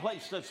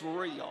someplace that's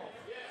real.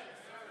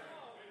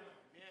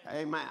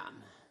 Amen.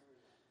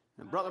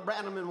 And Brother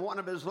Branham, in one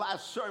of his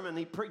last sermons,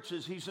 he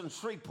preaches, he's in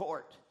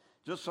Shreveport,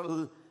 just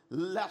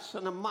less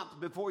than a month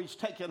before he's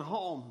taken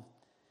home.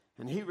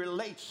 And he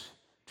relates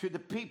to the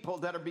people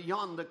that are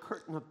beyond the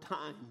curtain of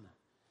time.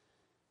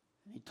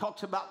 He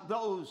talks about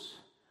those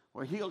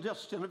where he'll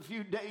just in a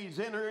few days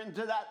enter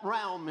into that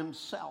realm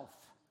himself.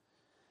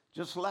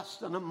 Just less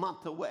than a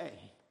month away.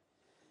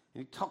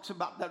 And he talks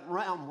about that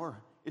realm where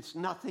it's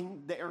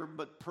nothing there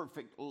but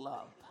perfect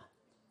love.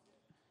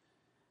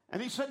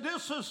 And he said,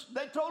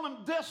 they told him,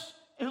 this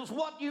is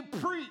what you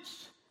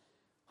preach.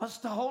 What's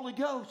the Holy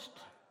Ghost?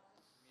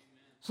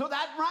 So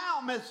that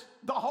realm is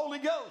the Holy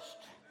Ghost.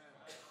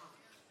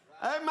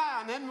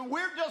 Amen. And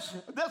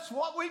that's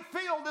what we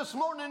feel this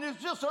morning is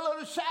just a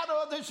little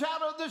shadow of the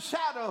shadow of the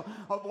shadow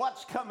of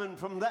what's coming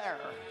from there.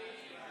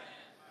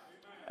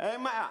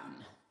 Amen.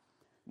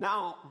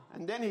 Now,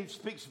 and then he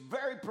speaks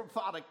very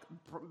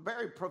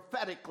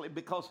prophetically,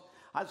 because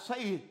I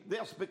say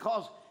this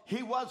because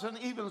he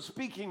wasn't even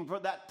speaking for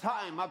that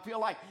time. I feel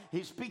like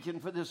he's speaking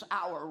for this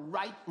hour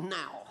right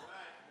now.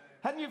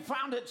 Hadn't you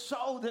found it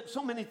so that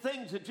so many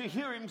things that you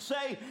hear him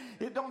say,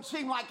 it don't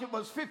seem like it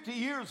was 50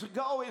 years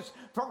ago, is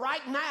for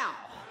right now.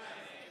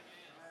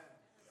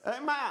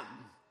 Amen.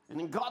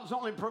 And in God's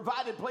only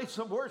provided place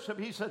of worship,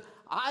 he said,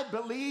 I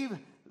believe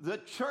the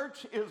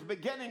church is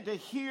beginning to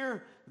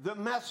hear the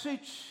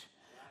message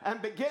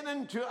and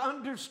beginning to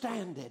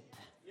understand it.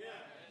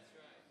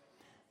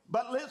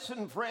 But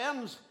listen,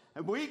 friends,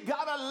 we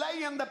got to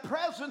lay in the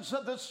presence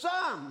of the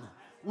Son.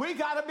 We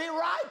got to be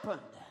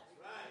ripened.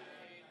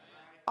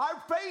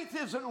 Our faith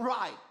isn't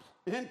right.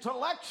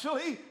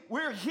 Intellectually,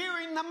 we're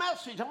hearing the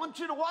message. I want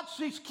you to watch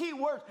these key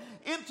words.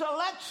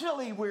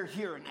 Intellectually, we're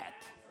hearing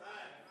it.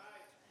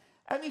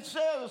 And he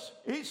says,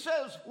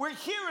 we're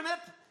hearing it,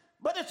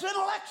 but it's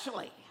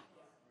intellectually.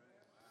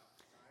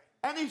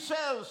 And he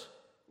says,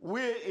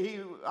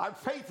 our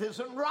faith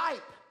isn't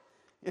right.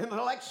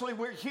 Intellectually,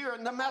 we're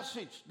hearing the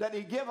message that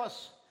he gave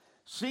us,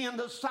 seeing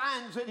the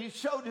signs that he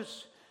showed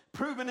us,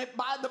 proving it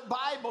by the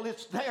Bible,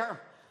 it's there.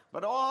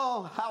 But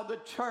oh, how the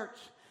church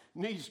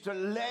needs to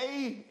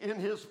lay in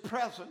his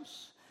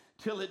presence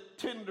till it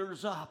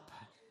tenders up.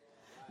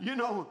 You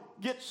know,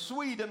 get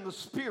sweet in the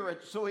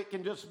spirit so it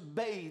can just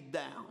bathe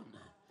down.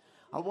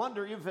 I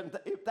wonder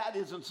if that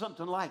isn't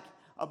something like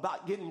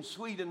about getting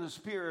sweet in the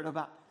spirit,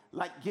 about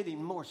like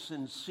getting more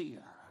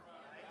sincere.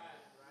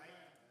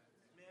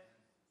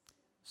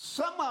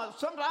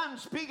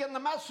 Sometimes speaking the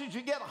message,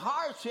 you get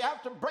harsh. You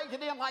have to break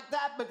it in like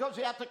that because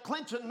you have to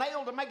clench a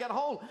nail to make it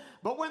whole.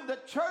 But when the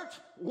church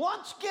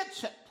once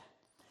gets it,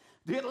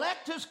 the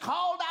elect is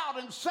called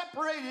out and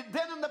separated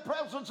then in the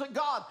presence of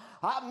God.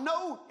 I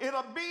know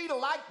it'll be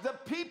like the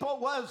people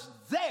was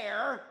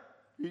there.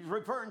 He's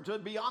referring to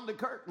beyond the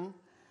curtain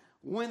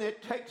when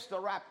it takes the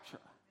rapture.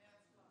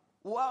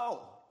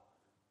 Whoa.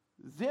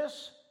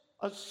 This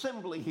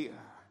assembly here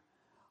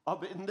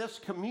in this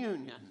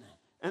communion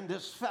and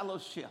this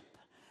fellowship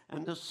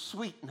and this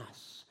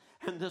sweetness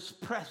and this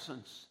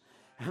presence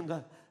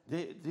and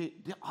the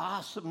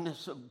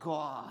awesomeness of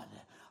God,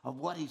 of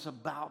what he's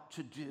about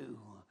to do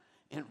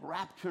in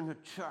rapturing a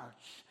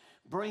church,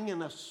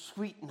 bringing a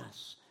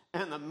sweetness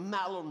and a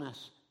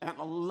mellowness and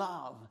a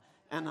love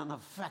and an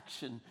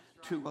affection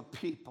to a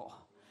people.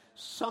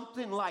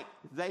 Something like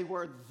they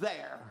were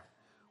there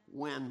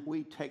when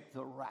we take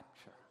the rapture.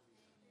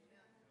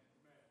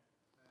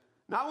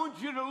 Now I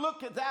want you to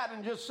look at that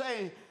and just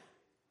say,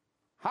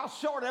 how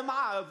short am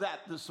I of that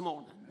this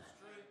morning?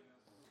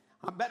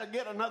 I better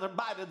get another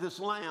bite of this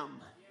lamb.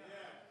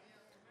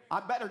 I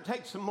better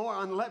take some more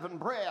unleavened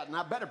bread, and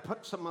I better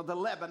put some of the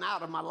leaven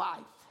out of my life.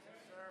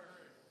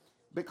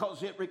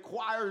 Because it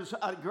requires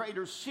a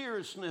greater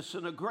seriousness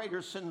and a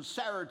greater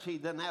sincerity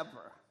than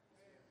ever.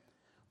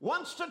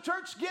 Once the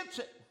church gets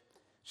it,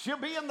 she'll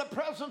be in the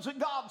presence of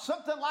God,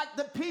 something like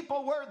the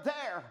people were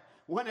there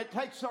when it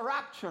takes the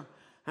rapture.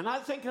 And I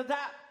think of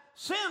that,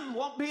 sin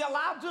won't be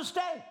allowed to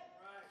stay.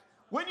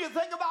 When you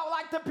think about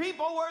like the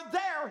people were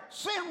there,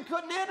 sin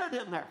couldn't enter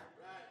in there.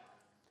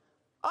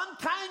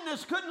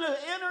 Unkindness couldn't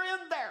enter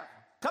in there.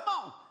 Come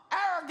on.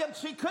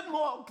 Arrogancy couldn't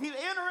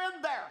enter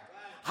in there.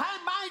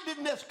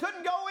 High-mindedness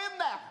couldn't go in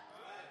there.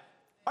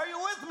 Are you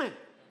with me?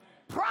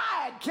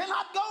 Pride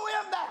cannot go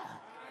in there.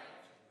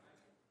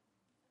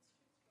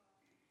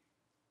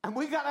 And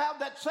we got to have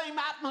that same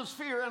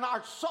atmosphere in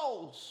our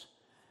souls,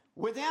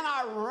 within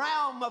our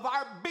realm of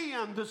our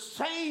being, the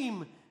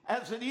same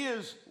as it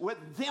is with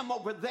them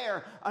over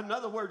there. In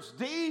other words,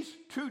 these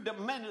two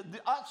dimensions,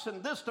 us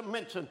in this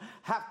dimension,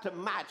 have to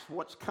match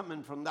what's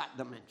coming from that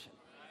dimension.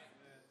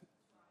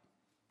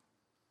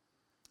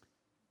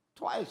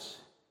 Twice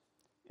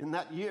in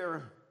that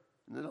year,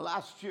 in the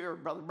last year,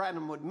 Brother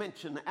Branham would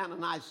mention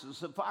Ananias and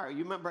Sapphira.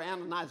 You remember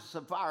Ananias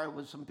and Sapphira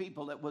was some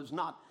people that was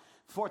not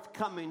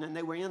forthcoming, and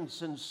they were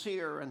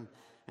insincere,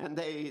 and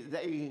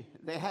they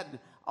had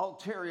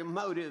ulterior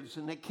motives,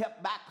 and they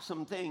kept back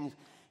some things.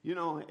 You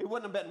know, it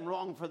wouldn't have been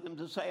wrong for them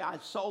to say, I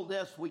sold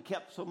this, we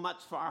kept so much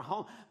for our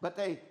home, but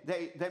they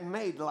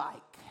made like.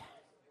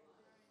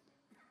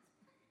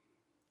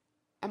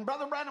 And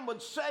Brother Branham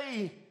would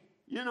say,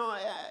 you know,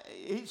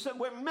 he said,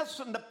 we're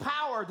missing the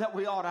power that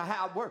we ought to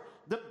have.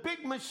 The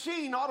big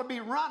machine ought to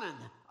be running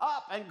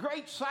up and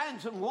great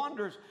signs and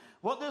wonders.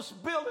 Well, this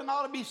building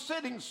ought to be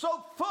sitting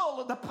so full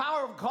of the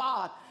power of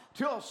God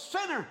till a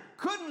sinner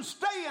couldn't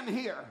stay in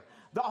here.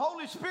 The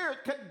Holy Spirit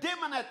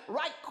condemning it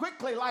right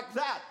quickly like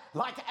that,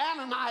 like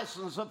Ananias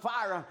and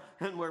Sapphira,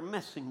 and we're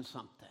missing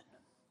something.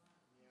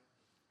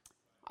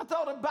 I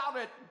thought about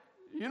it,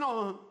 you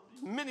know,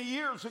 many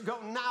years ago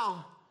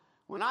now,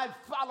 when I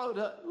followed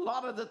a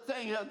lot of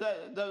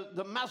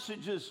the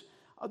messages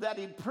that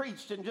he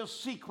preached in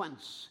just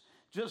sequence,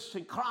 just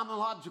in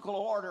chronological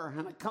order,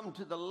 and I come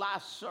to the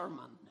last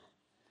sermon,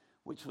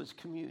 which was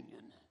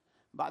communion.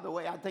 By the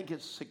way, I think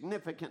it's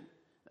significant.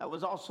 That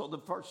was also the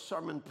first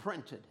sermon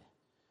printed.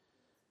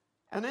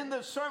 And in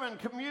the sermon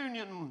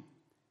communion,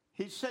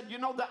 he said, you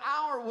know, the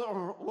hour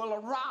will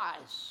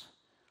arise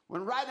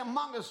when right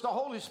among us the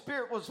Holy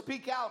Spirit will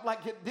speak out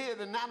like it did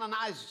in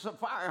Ananias and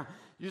Sapphira.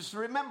 You just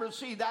remember,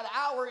 see, that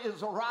hour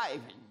is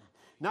arriving.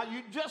 Now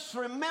you just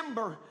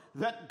remember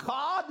that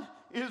God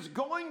is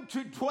going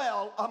to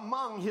dwell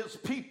among his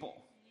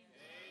people.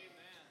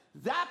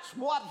 Amen. That's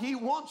what he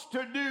wants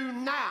to do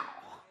now.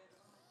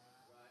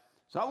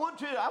 So I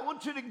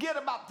want you to get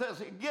about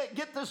this,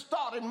 get this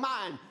thought in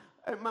mind.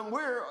 And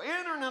we're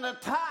entering in a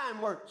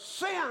time where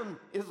sin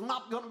is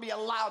not going to be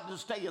allowed to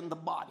stay in the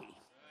body.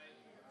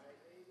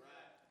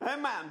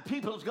 Amen.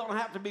 People is going to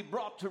have to be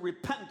brought to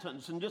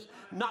repentance and just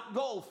not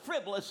go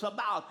frivolous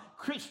about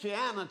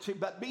Christianity,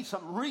 but be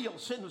some real,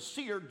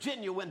 sincere,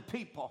 genuine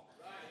people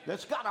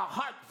that's got a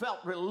heartfelt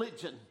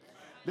religion,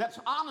 that's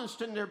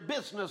honest in their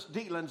business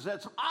dealings,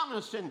 that's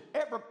honest in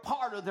every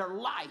part of their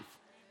life.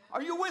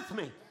 Are you with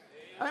me?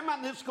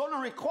 Amen. It's going to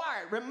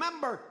require it.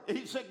 Remember,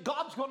 he said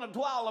God's going to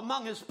dwell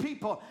among his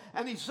people.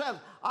 And he says,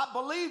 I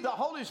believe the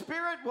Holy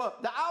Spirit,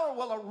 the hour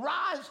will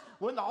arise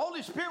when the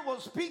Holy Spirit will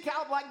speak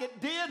out like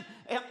it did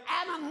in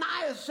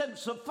Ananias and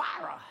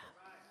Sapphira.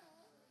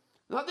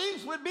 Now,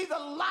 these would be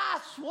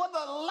one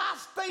of the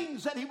last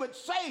things that he would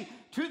say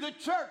to the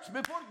church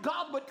before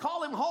God would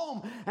call him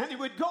home, and he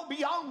would go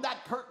beyond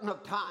that curtain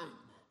of time.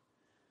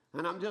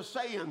 And I'm just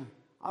saying,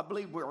 I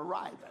believe we're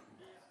arriving.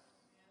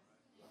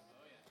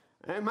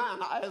 Amen.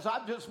 As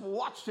I've just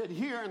watched it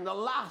here in the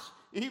last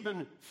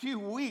even few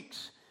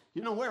weeks,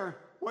 you know, where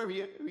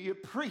you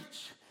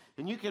preach,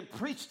 and you can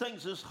preach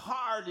things as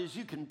hard as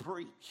you can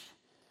preach.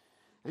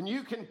 And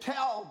you can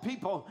tell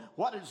people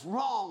what is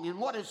wrong and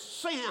what is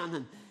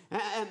sin.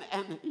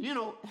 And you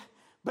know,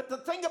 but the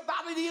thing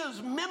about it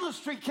is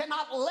ministry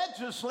cannot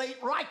legislate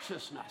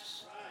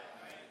righteousness.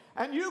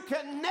 And you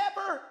can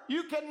never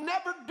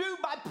do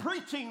by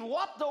preaching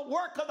what the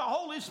work of the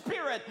Holy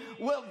Spirit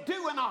will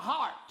do in a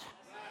heart.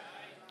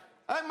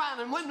 Amen.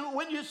 And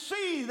when you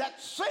see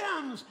that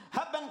sins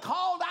have been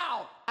called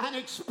out and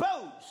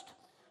exposed,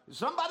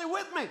 somebody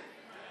with me,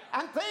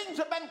 and things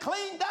have been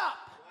cleaned up.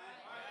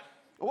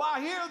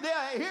 Well, here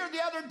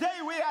the other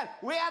day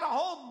we had a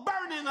whole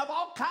burning of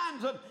all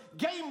kinds of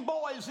Game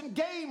Boys and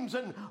games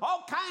and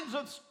all kinds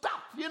of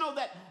stuff, you know,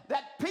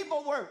 that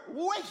people were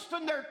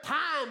wasting their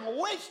time,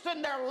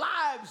 wasting their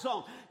lives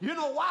on. You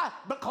know why?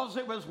 Because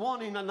they was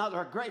wanting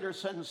another greater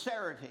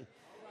sincerity.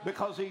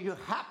 Because you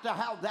have to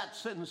have that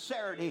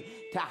sincerity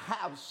to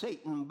have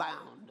Satan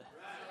bound.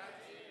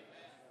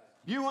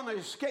 You want to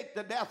escape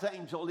the death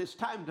angel, it's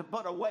time to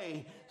put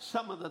away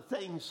some of the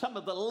things, some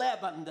of the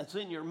leaven that's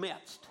in your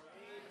midst.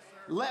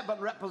 Leaven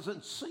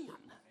represents sin.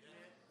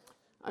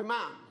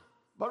 Amen.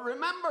 But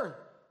remember,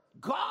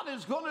 God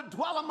is going to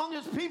dwell among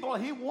his people.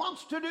 He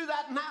wants to do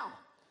that now.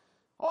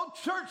 Oh,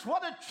 church,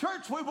 what a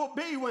church we will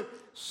be when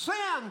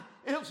sin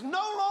is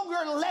no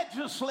longer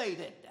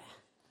legislated.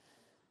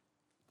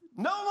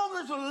 No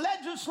longer is it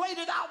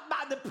legislated out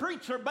by the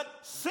preacher, but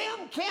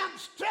sin can't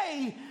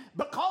stay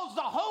because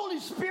the Holy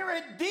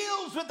Spirit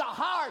deals with the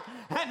heart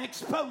and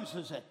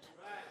exposes it.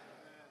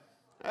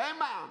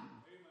 Amen.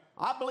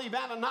 I believe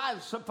Ananias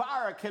and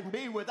Sapphira can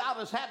be without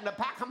us having to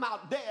pack them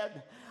out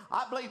dead.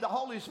 I believe the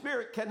Holy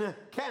Spirit can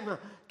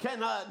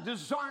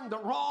discern the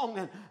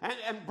wrong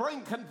and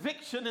bring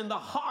conviction in the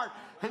heart,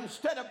 and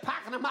instead of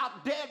packing them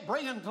out dead,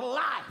 bring them to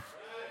life.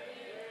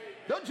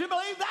 Don't you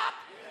believe that?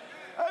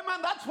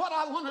 Amen. That's what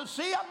I want to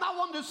see. I'm not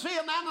wanting to see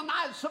an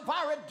Ananias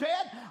Sapphira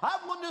dead. I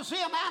want to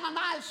see an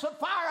Ananias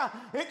Sapphira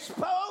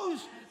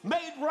exposed,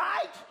 made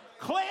right,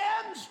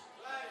 cleansed,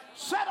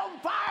 set on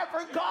fire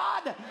for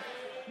God,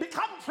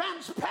 become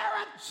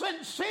transparent,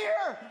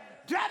 sincere,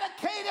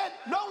 dedicated,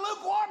 no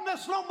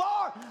lukewarmness no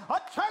more.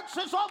 A church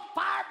that's on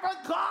fire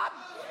for God,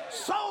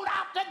 sold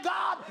out to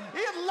God,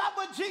 in love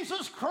with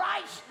Jesus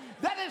Christ,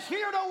 that is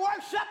here to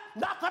worship,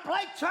 not to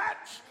play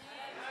church.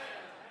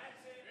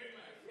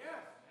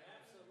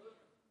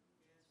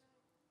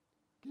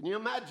 Can you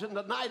imagine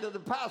the night of the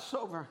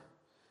Passover,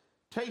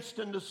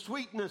 tasting the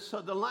sweetness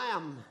of the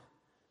lamb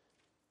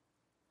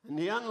and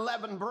the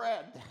unleavened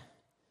bread,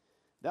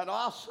 that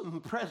awesome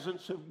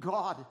presence of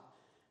God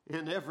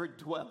in every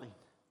dwelling?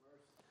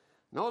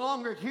 No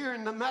longer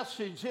hearing the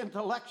message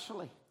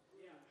intellectually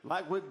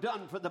like we've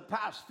done for the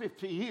past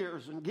 50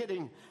 years and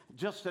getting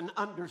just an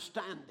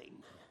understanding,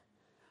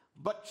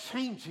 but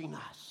changing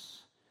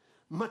us,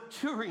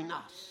 maturing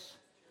us,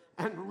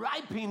 and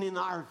ripening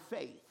our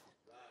faith.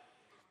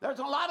 There's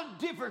a lot of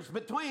difference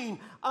between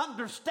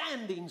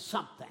understanding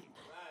something,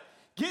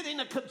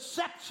 getting a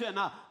conception,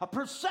 a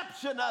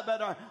perception of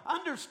it, or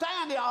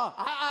understanding.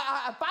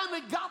 I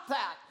finally got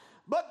that.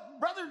 But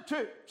brother,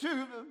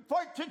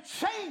 for it to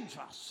change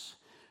us,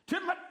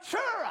 to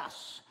mature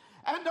us,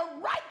 and to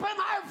ripen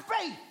our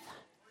faith.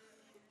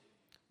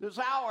 This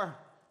hour,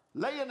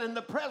 laying in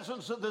the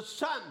presence of the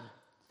Son,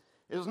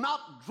 is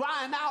not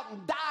drying out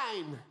and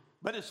dying,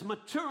 but it's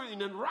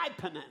maturing and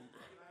ripening.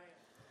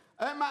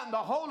 Amen. The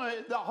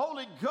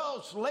Holy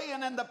Ghost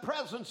laying in the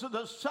presence of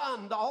the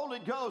Son, the Holy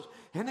Ghost,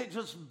 and it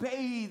just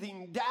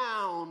bathing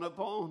down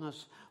upon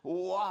us,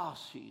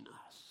 washing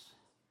us.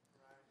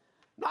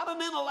 Not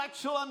an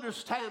intellectual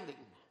understanding,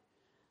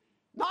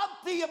 not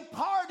the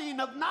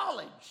imparting of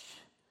knowledge,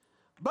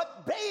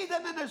 but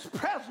bathing in his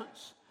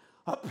presence,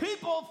 a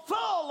people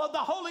full of the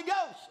Holy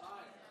Ghost.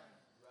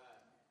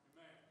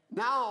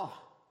 Now,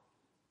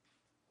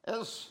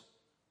 as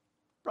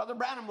Brother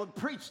Branham would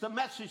preach the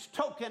message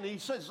token, he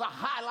says the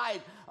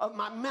highlight of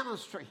my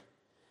ministry.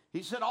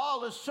 He said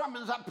all the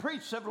sermons I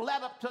preached have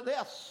led up to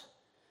this.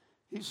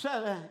 He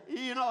said,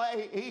 he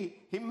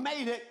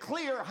made it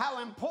clear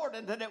how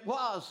important that it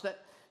was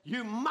that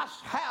you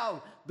must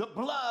have the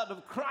blood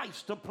of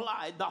Christ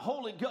applied. The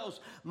Holy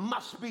Ghost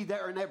must be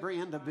there in every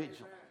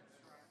individual.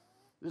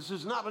 This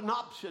is not an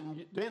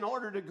option. In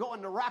order to go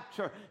into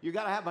rapture, you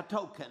got to have a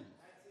token,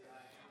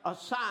 a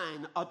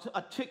sign,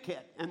 a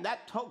ticket, and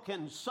that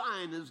token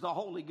sign is the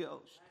Holy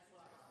Ghost.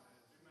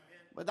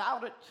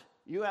 Without it,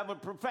 you have a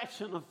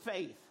profession of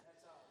faith.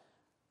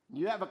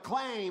 You have a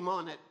claim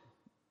on it,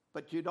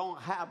 but you don't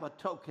have a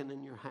token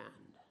in your hand.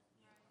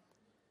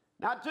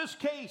 Now, in this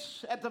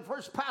case, at the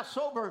first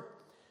Passover,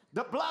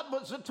 the blood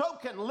was a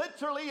token.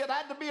 Literally, it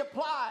had to be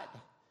applied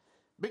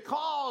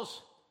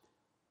because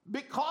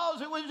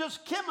it was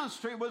just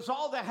chemistry was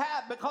all they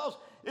had, because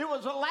it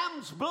was a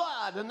lamb's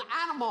blood,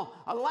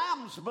 a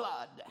lamb's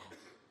blood.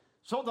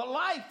 So the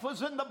life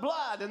was in the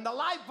blood, and the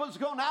life was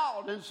going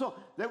out. And so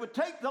they would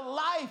take the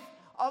life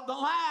of the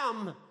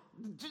lamb,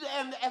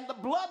 and the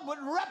blood would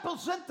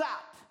represent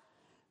that.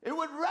 It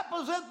would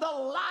represent the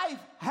life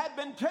had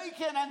been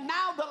taken, and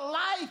now the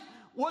life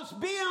was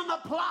being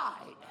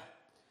applied.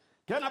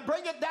 Can I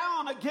bring it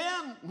down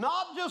again?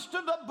 Not just to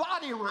the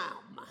body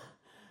realm,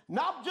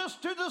 not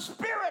just to the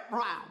spirit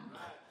realm,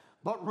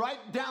 but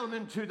right down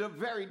into the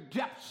very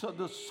depths of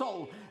the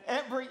soul.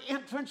 Every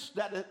entrance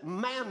that a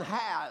man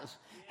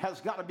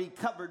has got to be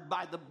covered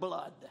by the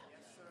blood.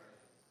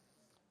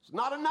 It's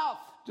not enough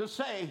to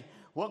say,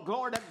 well,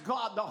 glory to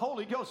God, the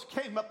Holy Ghost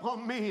came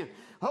upon me.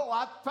 Oh,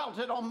 I felt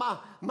it on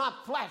my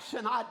flesh,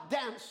 and I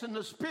danced in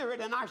the Spirit,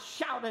 and I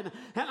shouted,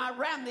 and I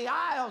ran the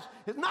aisles.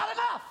 It's not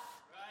enough,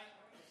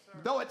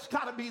 though it's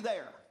got to be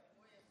there.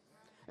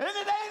 And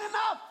it ain't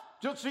enough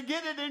just to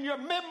get it in your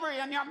memory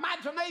and your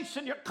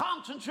imagination, your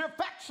conscience, your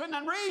affection,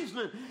 and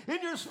reasoning.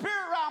 In your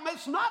spirit realm,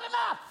 it's not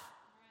enough.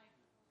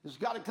 It's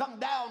got to come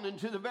down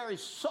into the very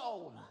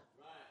soul.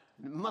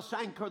 It must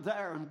anchor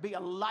there and be a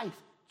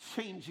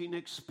life-changing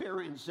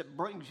experience that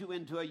brings you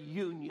into a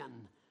union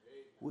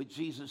with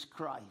Jesus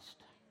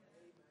Christ.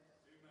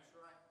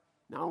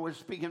 Now we're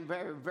speaking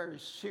very, very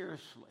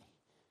seriously,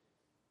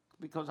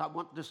 because I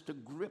want this to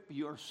grip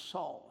your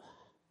soul.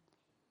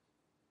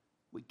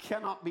 We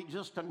cannot be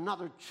just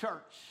another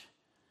church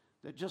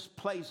that just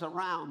plays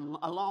around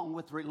along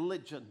with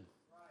religion.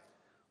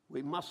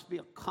 We must be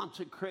a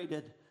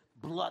consecrated,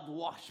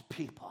 blood-washed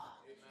people.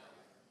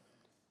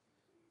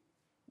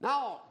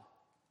 Now,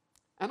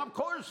 and of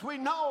course we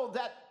know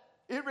that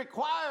it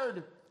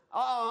required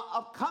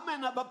a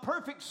coming of a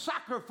perfect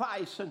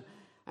sacrifice,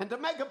 and to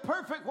make a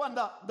perfect one,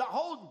 the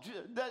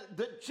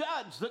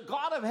judge, the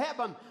God of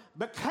heaven,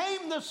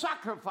 became the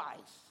sacrifice.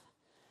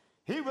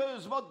 He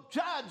was both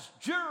judge,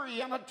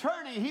 jury, and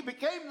attorney. He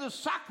became the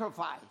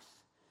sacrifice.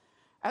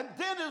 And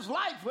then his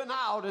life went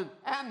out,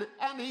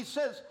 and he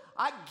says,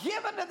 I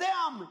give unto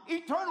them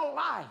eternal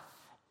life.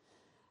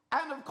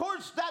 And of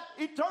course, that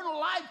eternal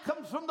life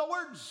comes from the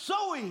word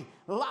Zoe,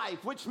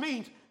 life, which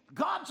means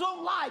God's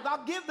own life.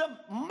 I'll give them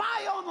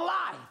my own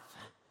life.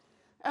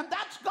 And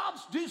that's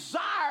God's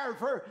desire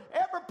for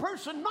every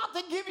person, not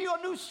to give you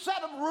a new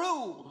set of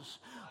rules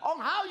on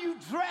how you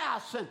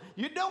dress, and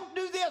you don't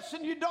do this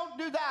and you don't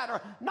do that,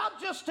 or not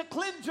just to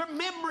cleanse your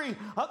memory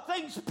of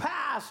things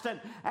past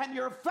and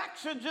your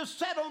affection just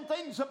set on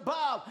things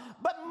above,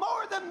 but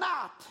more than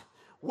that,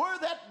 where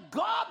that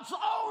God's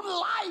own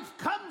life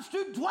comes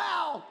to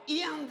dwell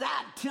in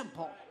that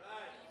temple.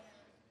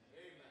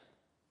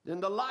 Then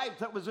the life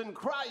that was in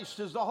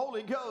Christ is the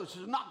Holy Ghost.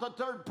 It's not the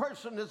third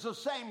person, it's the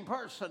same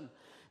person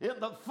in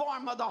the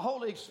form of the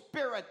Holy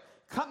Spirit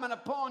coming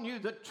upon you,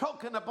 the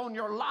token upon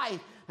your life,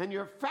 and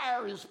your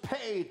fare is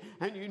paid,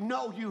 and you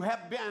know you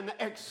have been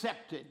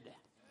accepted.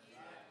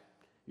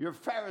 Your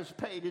fare is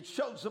paid. It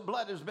shows the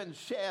blood has been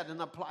shed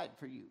and applied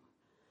for you.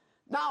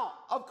 Now,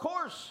 of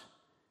course,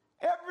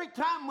 every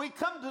time we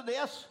come to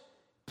this,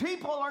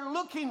 people are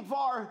looking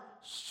for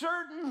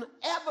certain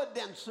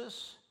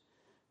evidences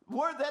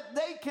where that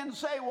they can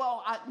say,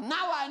 well,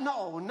 now I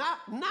know,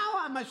 now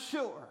I'm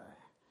assured.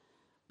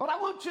 But I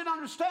want you to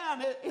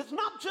understand, it's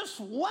not just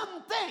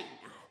one thing.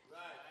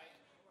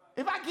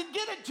 If I could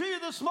get it to you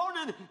this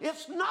morning,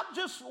 it's not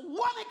just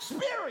one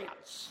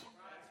experience.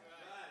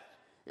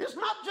 It's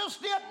not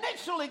just the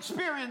initial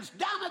experience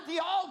down at the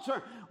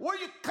altar where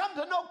you come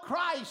to know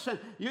Christ and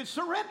you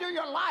surrender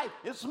your life.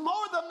 It's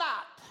more than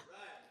that.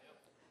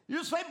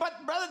 You say,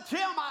 but Brother Tim,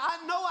 I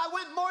know I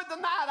went more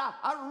than that.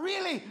 I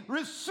really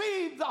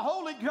received the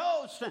Holy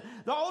Ghost and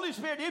the Holy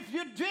Spirit. If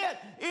you did,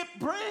 it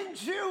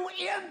brings you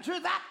into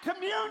that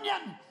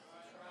communion,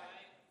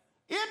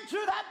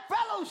 into that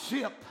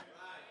fellowship,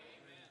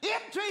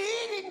 into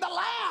eating the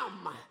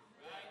lamb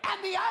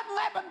and the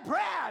unleavened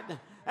bread,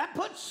 and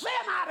put sin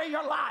out of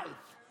your life.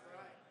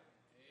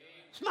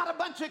 It's not a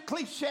bunch of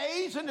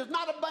cliches, and it's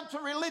not a bunch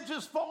of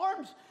religious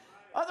forms.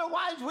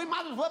 Otherwise, we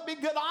might as well be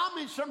good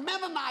Amish or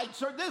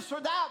Mennonites or this or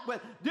that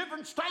with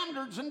different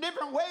standards and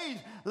different ways.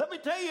 Let me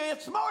tell you,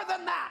 it's more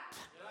than that.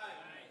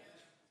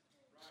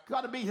 It's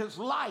got to be his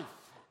life.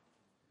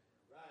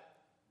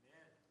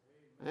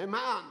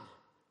 Amen.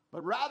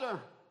 But rather,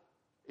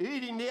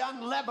 eating the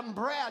unleavened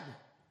bread.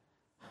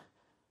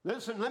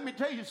 Listen, let me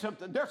tell you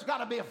something. There's got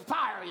to be a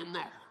fire in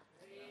there.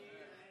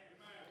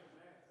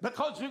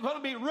 Because you're going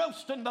to be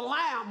roasting the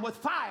lamb with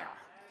fire.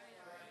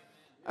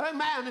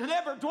 Amen. In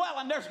every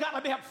dwelling, there's got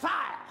to be a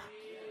fire.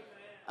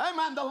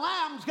 Amen. The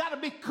lamb's got to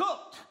be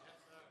cooked.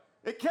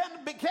 It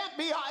can't be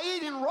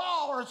eaten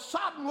raw or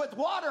sodden with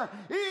water.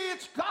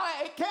 It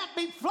can't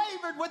be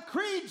flavored with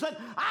creeds and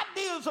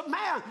ideas of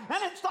man.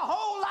 And it's the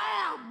whole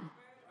lamb.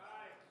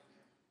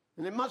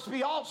 And it must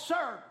be all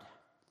served.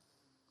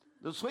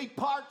 The sweet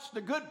parts,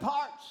 the good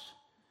parts,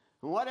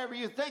 and whatever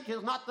you think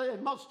is not the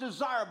most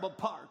desirable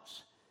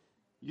parts.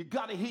 You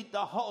got to eat the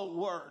whole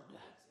word.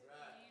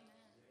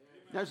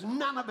 There's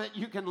none of it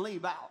you can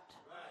leave out.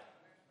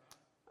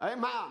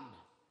 Amen.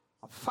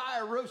 A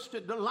fire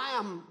roasted the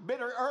lamb,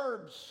 bitter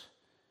herbs.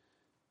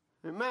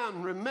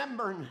 Amen.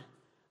 Remembering,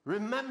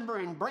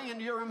 bringing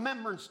to your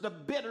remembrance the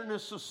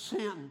bitterness of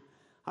sin.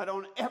 I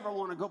don't ever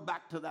want to go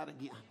back to that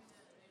again.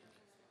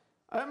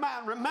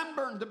 Amen.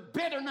 Remembering the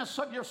bitterness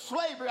of your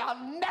slavery.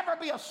 I'll never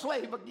be a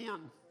slave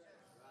again.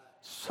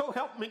 So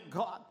help me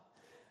God.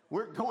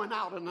 We're going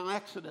out in an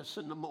exodus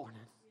in the morning.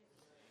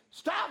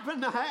 Staff in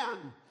the hand.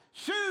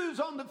 Shoes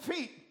on the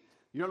feet.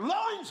 Your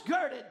loins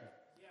girded.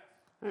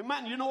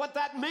 Amen. You know what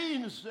that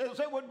means? Is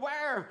they would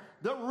wear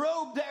the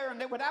robe there and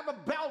they would have a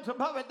belt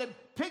above it. They'd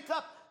pick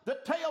up the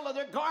tail of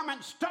their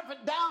garment, stuff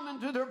it down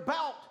into their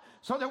belt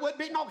so there would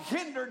be no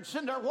hindrance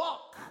in their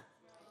walk.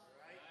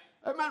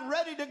 Amen.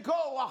 Ready to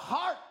go. A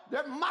heart.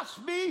 There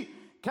must be,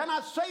 can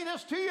I say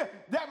this to you?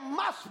 There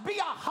must be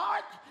a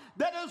heart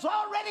that has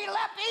already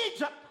left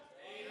Egypt.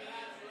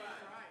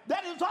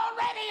 That is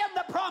already in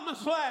the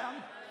promised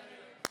land.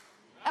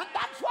 And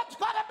that's what's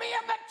going to be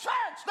in the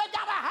church. They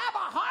got to have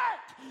a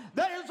heart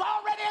that has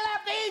already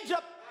left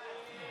Egypt.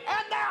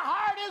 And their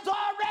heart is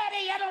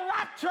already in a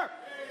rapture.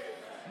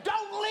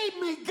 Don't leave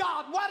me,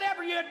 God.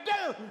 Whatever you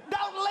do,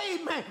 don't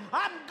leave me.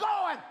 I'm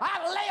going.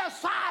 I lay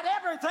aside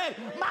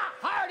everything. My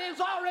heart is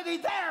already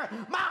there.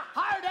 My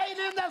heart ain't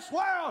in this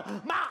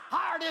world. My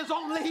heart is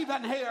on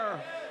leaving here.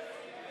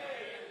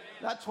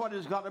 That's what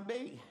it's got to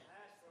be.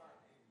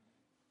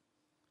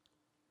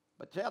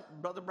 But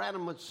yet, Brother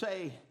Branham would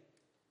say,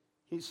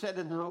 he said,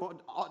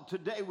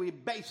 today we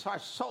base our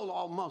soul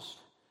almost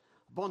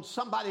upon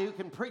somebody who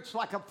can preach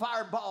like a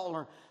fireball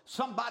or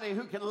somebody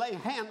who can lay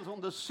hands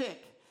on the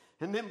sick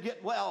and them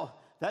get well.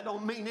 That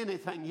don't mean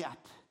anything yet.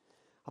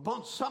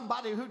 Upon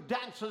somebody who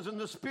dances in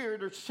the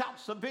spirit or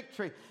shouts the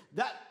victory.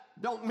 That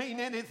don't mean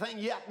anything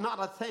yet, not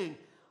a thing.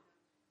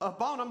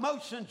 Upon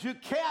emotions, you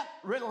can't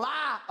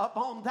rely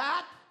upon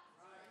that.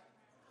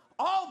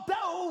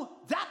 Although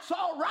that's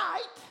all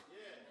right.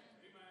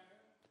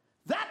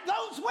 That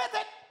goes with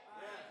it.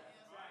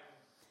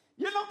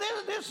 You know,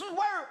 this is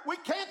where we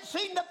can't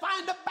seem to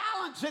find a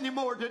balance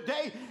anymore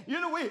today. You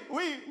know,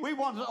 we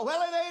want to,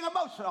 well, it ain't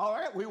emotion. All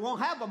right, we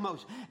won't have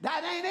emotion.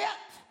 That ain't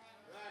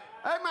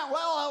it. Amen.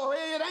 Well,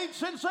 it ain't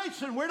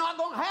sensation. We're not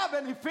going to have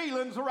any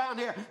feelings around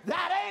here.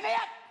 That ain't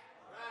it.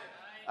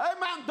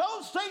 Amen.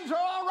 Those things are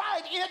all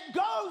right. It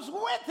goes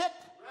with it.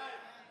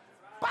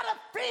 But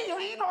a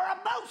feeling or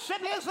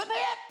emotion isn't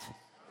it.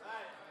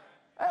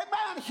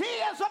 Amen. He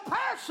is a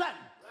person.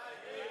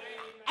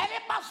 And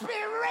it must be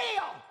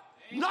real.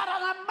 Not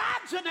an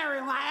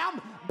imaginary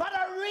lamb, but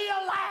a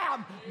real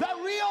lamb. The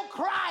real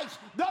Christ.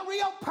 The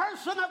real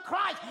person of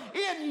Christ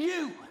in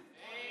you. Amen.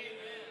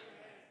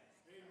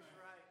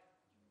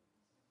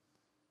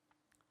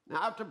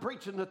 Now, after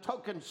preaching the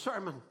token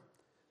sermon,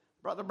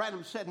 Brother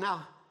Branham said,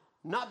 now,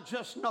 not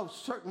just no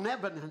certain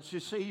evidence. You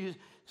see, you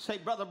say,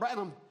 Brother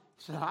Branham,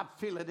 he said, I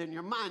feel it in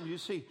your mind. You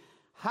see,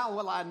 how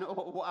will I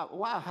know?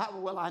 How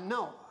will I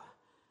know?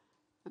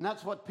 And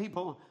that's what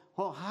people,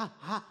 well,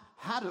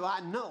 how do I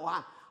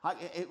know?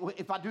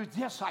 If I do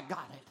this, I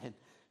got it. And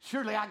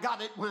surely I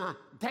got it when I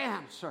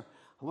dance or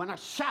when I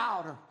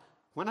shout or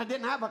when I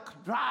didn't have a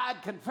dry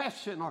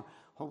confession or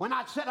when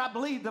I said I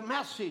believed the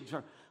message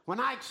or when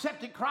I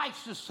accepted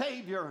Christ as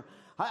Savior.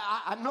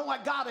 I know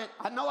I got it.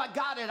 I know I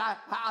got it.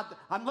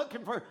 I'm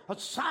looking for a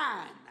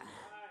sign.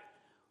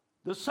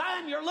 The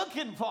sign you're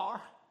looking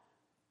for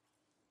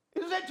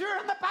is that you're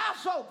in the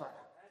Passover.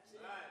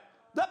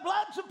 The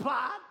blood's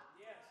applied.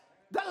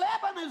 The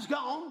leaven is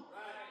gone.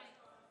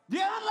 The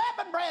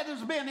unleavened bread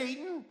has been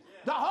eaten.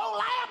 The whole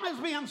lamb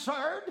is being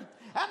served.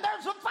 And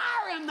there's a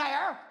fire in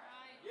there.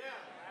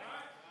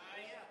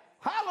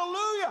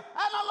 Hallelujah.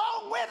 And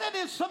along with it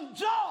is some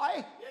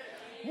joy.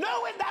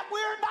 Knowing that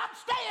we're not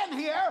staying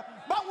here,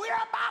 but we're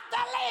about to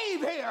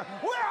leave here.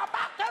 We're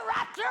about to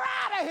rapture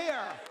out of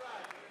here.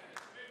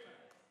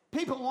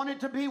 People want it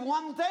to be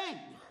one thing.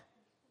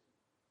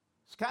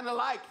 It's kind of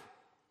like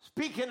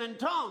speaking in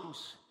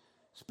tongues.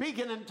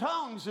 Speaking in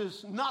tongues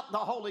is not the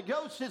Holy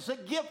Ghost. It's a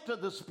gift of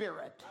the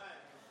Spirit.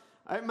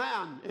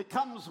 Amen. It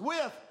comes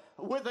with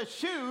with a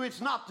shoe,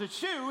 it's not the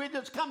shoe, it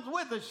just comes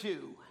with the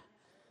shoe.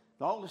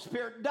 The Holy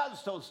Spirit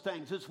does those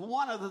things. It's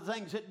one of the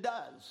things it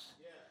does.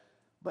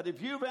 But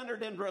if you've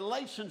entered into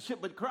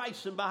relationship with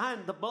Christ and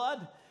behind the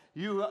blood,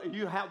 you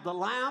have the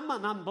Lamb,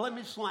 an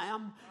unblemished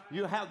Lamb.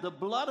 You have the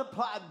blood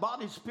applied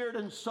body, spirit,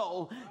 and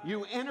soul.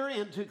 You enter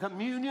into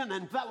communion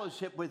and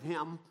fellowship with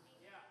Him.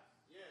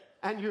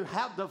 And you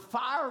have the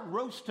fire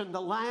roasting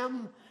the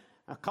lamb.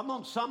 Come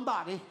on,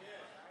 somebody.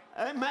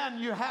 Amen.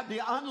 You have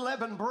the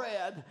unleavened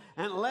bread,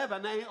 and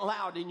leaven ain't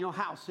allowed in your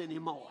house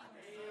anymore.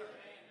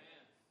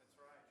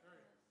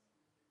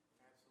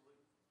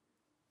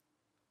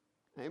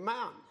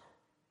 Amen.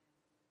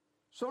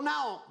 So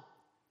now,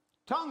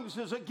 tongues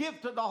is a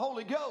gift of the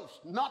Holy Ghost,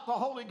 not the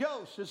Holy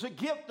Ghost. It's a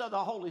gift of the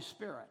Holy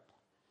Spirit.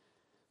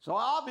 So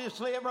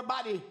obviously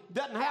everybody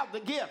doesn't have the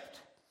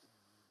gift.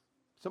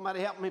 Somebody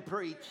help me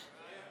preach.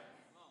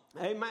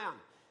 Amen.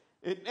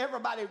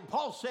 Everybody,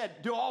 Paul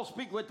said, do all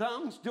speak with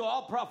tongues? Do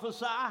all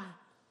prophesy?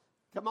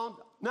 Come on.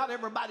 Not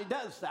everybody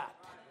does that.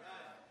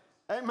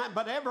 Amen.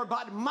 But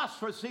everybody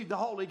must receive the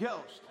Holy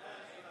Ghost.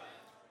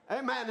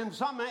 Amen. In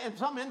some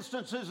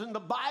instances in the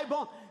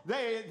Bible,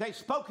 they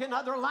spoke in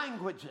other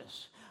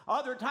languages.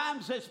 Other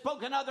times they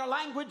spoke in other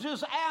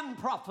languages and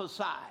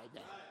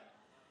prophesied.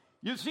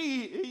 You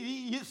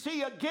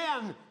see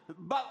again,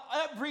 but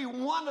every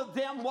one of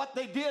them, what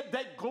they did,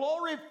 they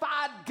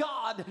glorified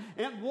God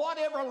in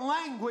whatever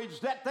language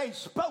that they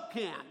spoke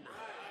in.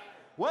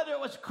 Whether it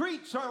was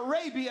Cretes or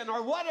Arabian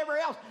or whatever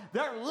else,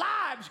 their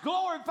lives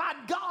glorified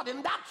God,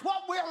 and that's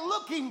what we're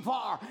looking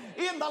for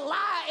in our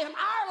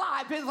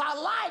life is a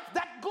life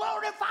that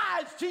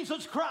glorifies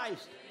Jesus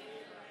Christ.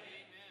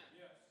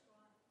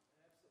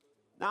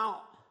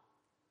 Now,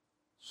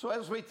 so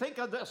as we think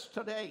of this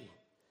today,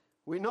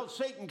 we know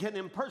Satan can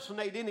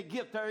impersonate any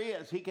gift there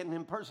is. He can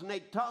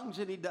impersonate tongues,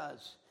 and he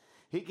does.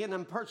 He can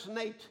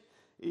impersonate,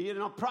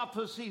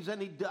 prophecies,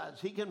 and he does.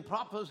 He can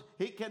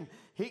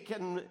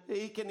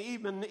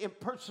even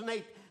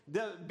impersonate,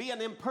 be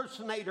an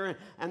impersonator,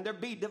 and there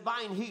be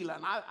divine healing.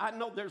 I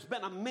know there's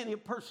been a many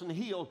person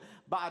healed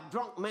by a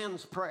drunk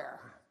man's prayer.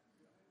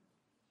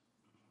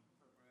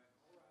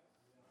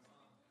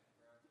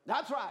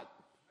 That's right.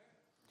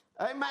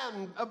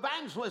 Amen.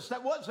 Evangelist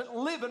that wasn't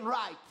living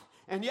right,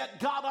 and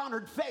yet God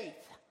honored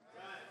faith.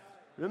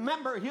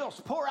 Remember, He'll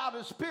pour out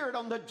His Spirit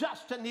on the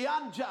just and the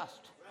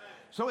unjust.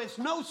 So it's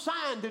no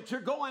sign that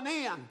you're going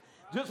in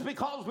just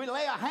because we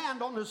lay a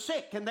hand on the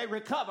sick and they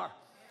recover.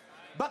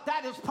 But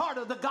that is part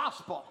of the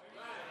gospel.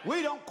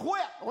 We don't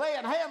quit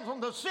laying hands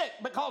on the sick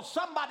because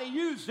somebody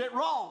used it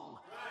wrong.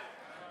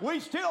 We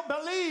still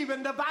believe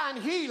in divine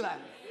healing.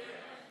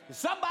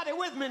 Somebody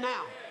with me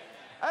now?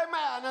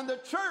 Amen. And the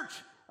church,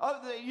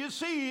 you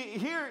see,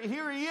 here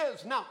he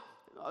is. Now,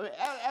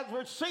 as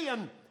we're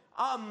seeing,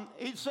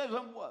 he said,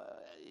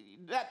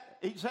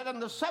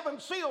 and the seven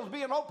seals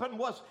being opened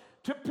was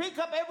to pick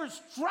up every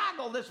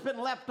straggle that's been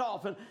left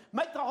off and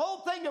make the whole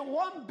thing in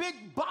one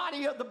big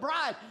body of the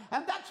bride.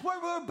 And that's where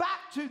we're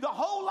back to, the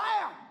whole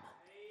lamb.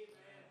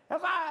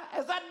 As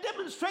I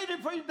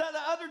demonstrated for you the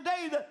other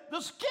day, the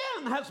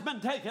skin has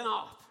been taken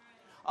off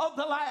of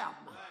the lamb.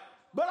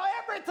 But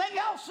everything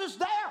else is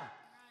there.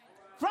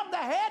 From the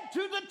head to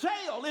the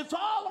tail, it's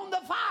all on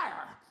the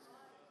fire.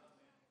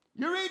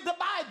 You read the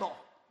Bible.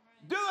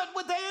 Do it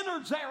with the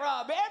innards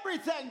thereof.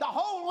 Everything, the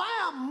whole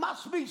lamb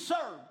must be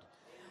served.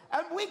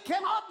 And we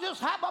cannot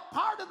just have a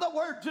part of the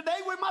word today.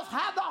 We must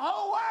have the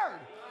whole word.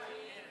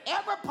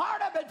 Every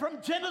part of it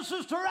from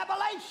Genesis to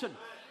Revelation.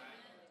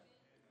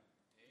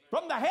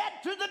 From the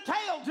head to the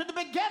tail, to the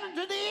beginning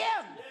to the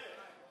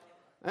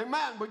end.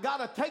 Amen. We got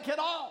to take it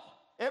all.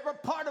 Every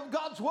part of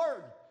God's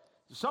word.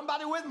 Is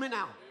somebody with me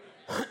now?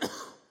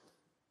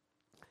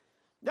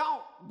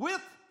 Now,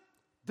 with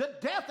the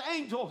death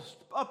angels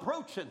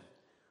approaching,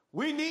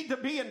 we need to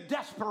be in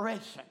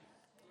desperation.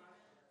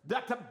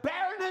 That the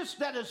barrenness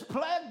that has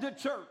plagued the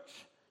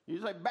church.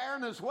 You say,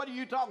 barrenness, what are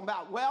you talking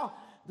about? Well,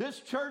 this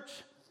church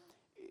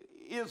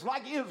is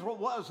like Israel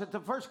was at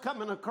the first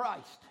coming of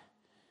Christ.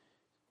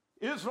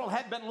 Israel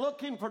had been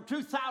looking for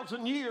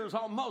 2,000 years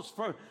almost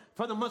for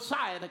the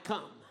Messiah to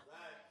come.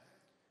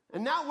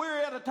 And now we're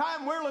at a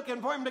time we're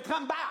looking for him to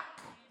come back.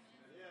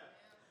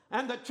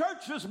 And the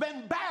church has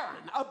been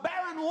barren, a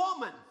barren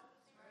woman.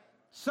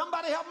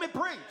 Somebody help me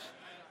preach.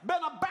 Been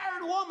a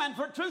barren woman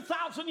for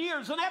 2,000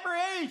 years, and every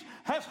age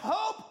has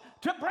hoped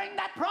to bring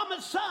that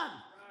promised son.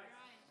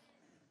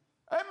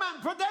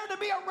 Amen. For there to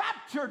be a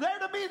rapture, there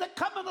to be the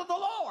coming of the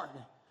Lord.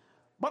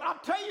 But I'll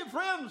tell you,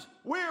 friends,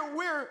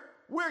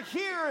 we're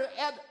here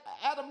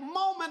at a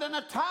moment in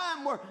a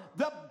time where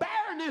the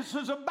barrenness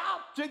is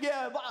about to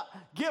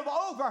give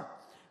over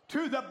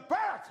to the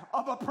birth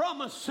of a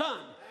promised son.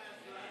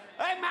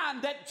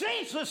 Amen. That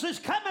Jesus is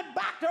coming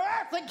back to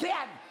earth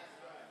again.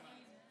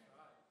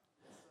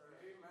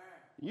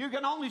 You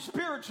can only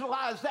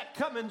spiritualize that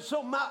coming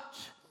so much.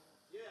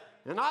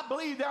 And I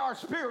believe there are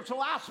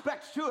spiritual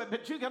aspects to it,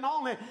 but you can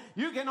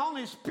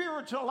only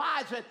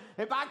spiritualize it,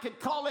 if I could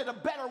call it a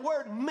better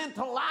word,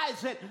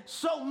 mentalize it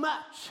so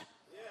much.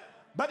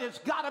 But it's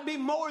got to be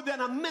more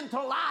than a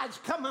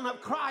mentalized coming of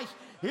Christ.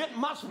 It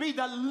must be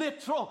the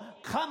literal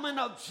coming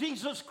of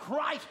Jesus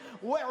Christ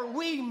where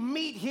we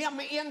meet him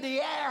in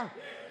the air.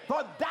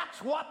 For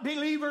that's what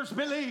believers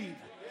believe.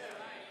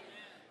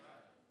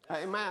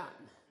 Amen.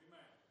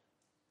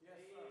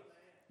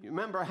 You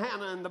remember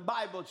Hannah in the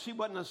Bible, she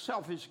wasn't a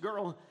selfish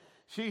girl.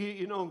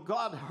 She,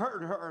 God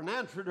heard her and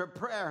answered her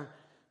prayer,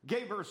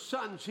 gave her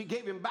son, she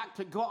gave him back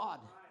to God.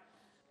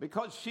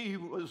 Because she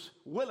was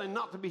willing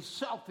not to be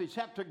selfish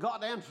after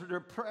God answered her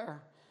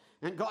prayer.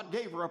 And God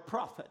gave her a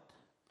prophet.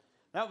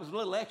 That was a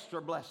little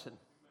extra blessing.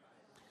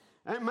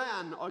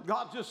 Amen.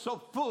 God's just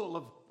so full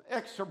of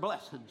extra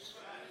blessings.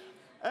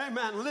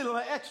 Amen. Little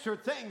extra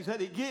things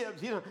that he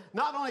gives.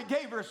 Not only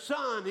gave her a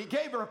son, he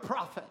gave her a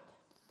prophet.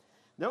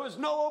 There was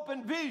no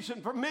open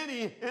vision for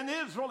many in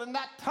Israel in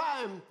that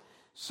time.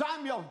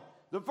 Samuel,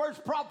 the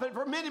first prophet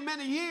for many,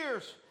 many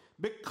years,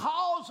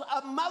 because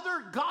a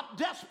mother got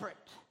desperate.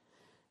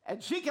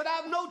 And she could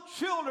have no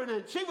children,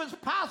 and she was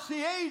past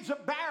the age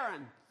of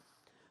barren.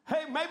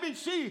 Hey, maybe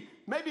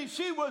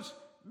she was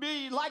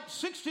like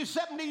 60,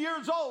 70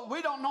 years old.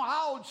 We don't know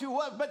how old she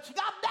was, but she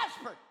got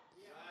desperate.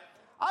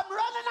 I'm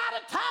running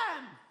out of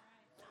time.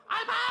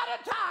 I'm out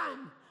of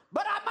time,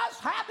 but I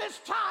must have this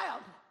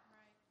child.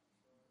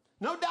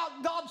 No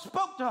doubt God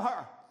spoke to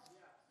her.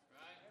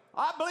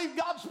 I believe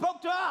God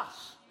spoke to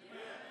us.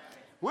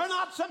 We're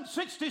not some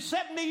 60,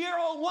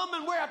 70-year-old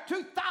woman. We're a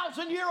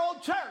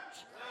 2,000-year-old church.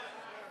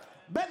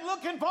 Been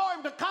looking for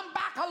him to come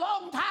back a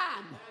long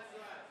time.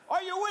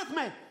 Are you with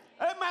me?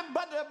 Amen.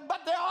 But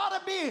there ought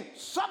to be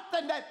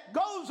something that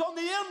goes on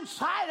the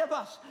inside of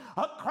us,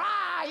 a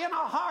cry in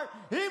our heart.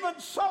 Even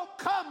so,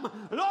 come,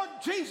 Lord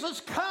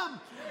Jesus,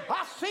 come.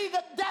 I see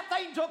the death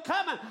angel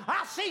coming.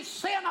 I see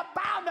sin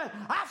abounding.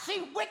 I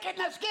see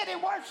wickedness getting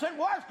worse and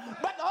worse.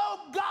 But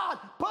oh God,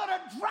 put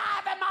a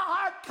drive in my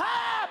heart.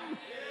 Come,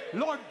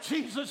 Lord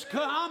Jesus,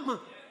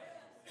 come.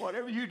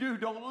 Whatever you do,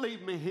 don't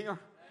leave me here.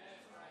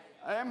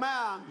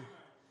 Amen.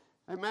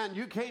 Amen.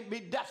 You can't be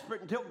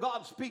desperate until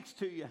God speaks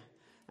to you.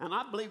 And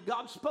I believe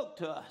God spoke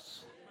to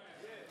us.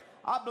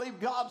 I believe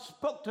God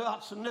spoke to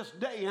us in this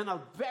day in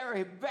a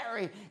very,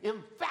 very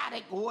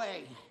emphatic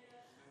way.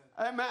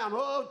 Amen.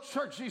 Oh,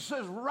 church, he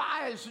says,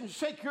 rise and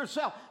shake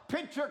yourself.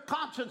 Pinch your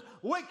conscience.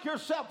 Wake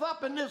yourself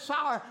up in this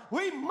hour.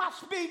 We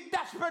must be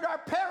desperate or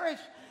perish.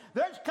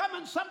 There's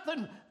coming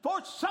something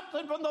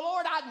from the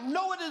Lord. I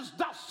know it is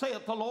thus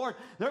saith the Lord.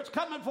 There's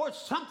coming forth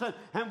something,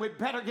 and we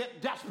better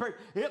get desperate.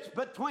 It's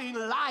between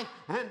life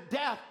and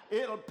death.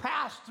 It'll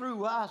pass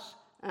through us,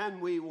 and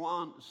we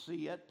won't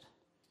see it.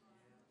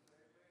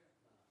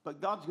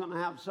 But God's going to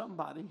have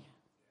somebody.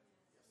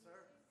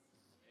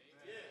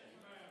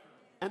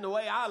 And the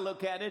way I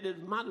look at it,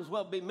 it might as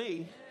well be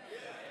me.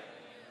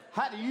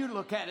 How do you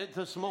look at it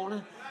this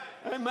morning?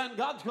 Amen.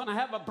 God's going to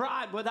have a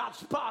bride without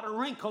spot or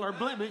wrinkle or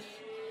blemish.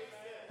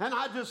 And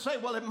I just say,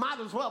 well, it might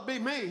as well be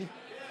me.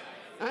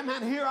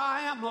 Amen. Here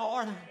I am,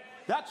 Lord.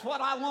 That's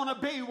what I want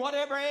to be.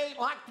 Whatever ain't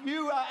like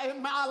you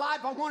in my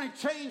life, I want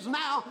to change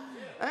now.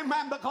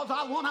 Amen. Because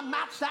I want to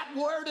match that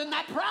word and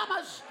that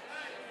promise.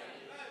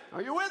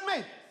 Are you with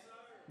me?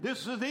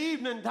 This is the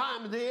evening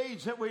time of the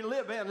age that we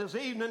live in. It's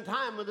the evening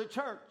time of the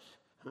church.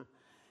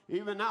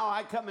 Even now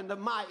I come into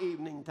my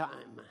evening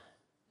time.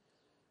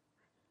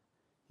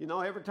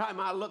 Every time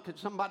I look at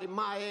somebody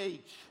my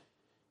age,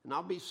 and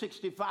I'll be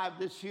 65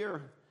 this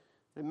year,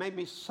 they made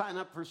me sign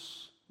up for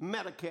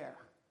Medicare.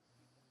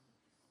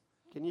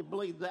 Can you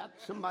believe that?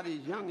 Somebody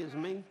as young as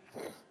me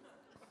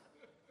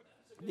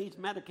needs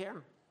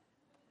Medicare.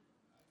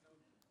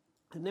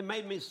 And they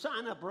made me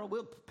sign up or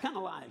we'll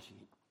penalize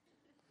you.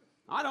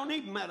 I don't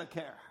need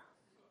Medicare.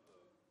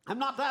 I'm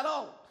not that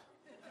old.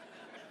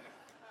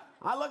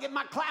 I look at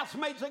my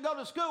classmates I go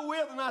to school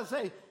with and I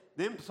say,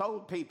 them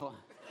old people.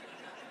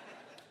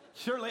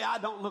 Surely I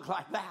don't look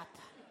like that.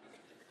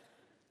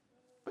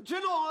 But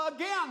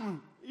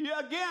again,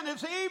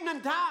 it's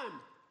evening time.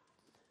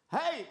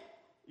 Hey,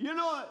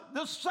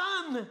 the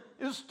sun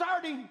is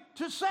starting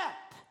to set.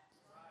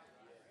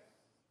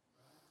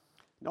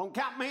 Don't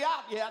count me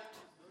out yet.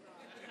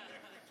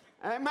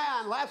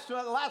 Amen.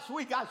 Last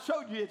week I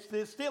showed you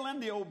it's still in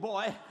the old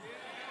boy.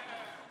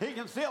 He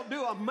can still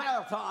do a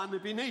marathon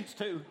if he needs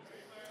to.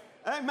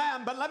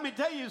 Amen. But let me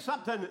tell you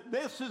something.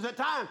 This is the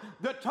time.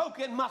 The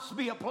token must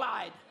be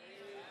applied.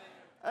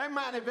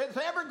 Amen. If it's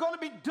ever going to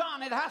be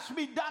done, it has to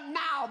be done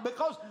now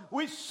because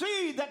we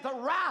see that the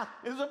wrath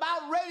is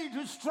about ready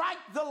to strike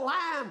the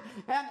land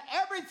and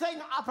everything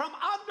from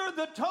under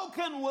the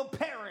token will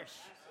perish.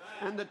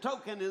 And the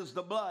token is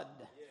the blood.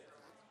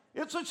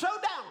 It's a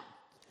showdown.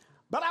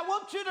 But I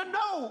want you to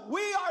know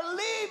we are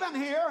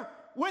leaving here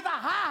with a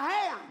high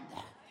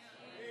hand.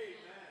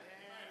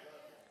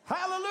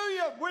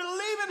 Hallelujah. We're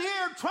leaving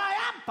here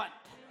triumphant.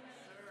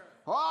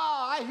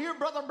 Oh, I hear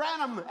Brother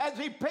Branham as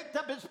he picked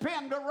up his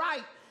pen to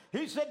write.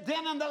 He said,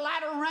 then in the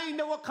latter rain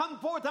there will come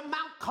forth a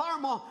Mount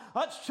Carmel,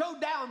 a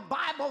showdown,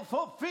 Bible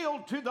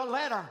fulfilled to the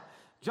letter.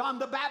 John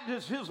the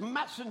Baptist, his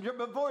messenger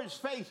before his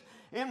face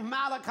in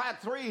Malachi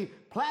 3,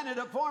 planted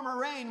a former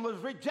reign, was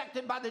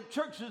rejected by the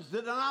churches,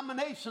 the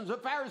denominations, the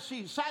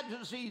Pharisees,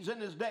 Sadducees in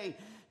his day.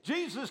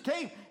 Jesus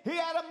came, he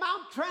had a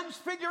Mount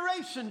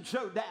Transfiguration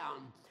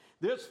showdown.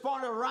 This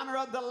forerunner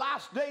of the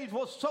last days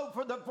will sow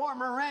for the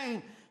former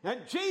rain.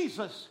 And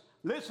Jesus,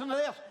 listen to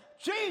this,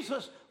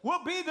 Jesus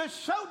will be the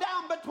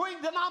showdown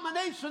between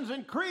denominations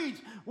and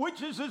creeds,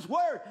 which is his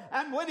word.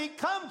 And when he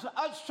comes,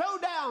 a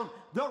showdown,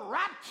 the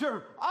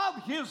rapture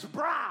of his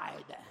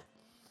bride.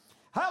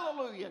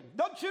 Hallelujah.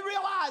 Don't you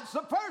realize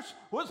the first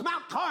was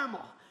Mount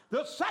Carmel,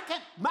 the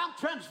second Mount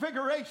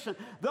Transfiguration,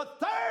 the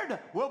third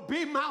will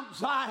be Mount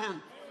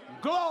Zion.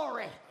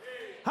 Glory.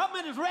 How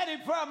many is ready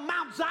for a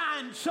Mount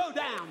Zion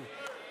showdown?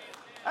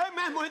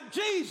 Amen. When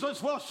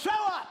Jesus will show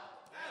up.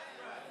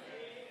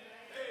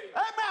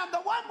 Amen. The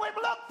one we've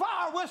looked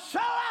for will show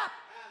up.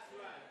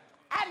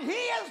 And he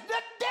is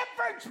the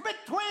difference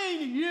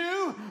between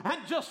you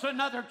and just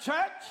another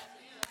church.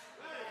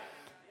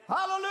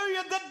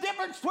 Hallelujah. The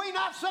difference between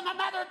us and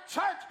another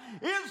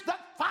church is the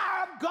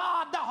fire of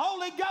God, the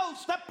Holy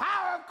Ghost, the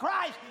power of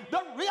Christ,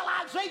 the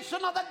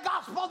realization of the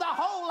gospel, the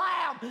whole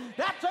Lamb.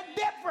 That's a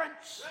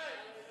difference.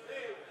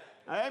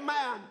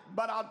 Amen.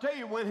 But I'll tell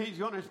you when he's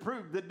going to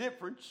prove the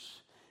difference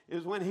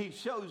is when he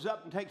shows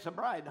up and takes a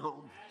bride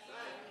home.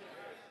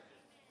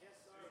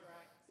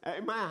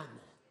 Amen.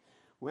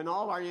 When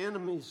all our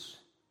enemies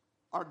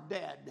are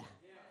dead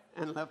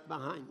and left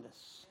behind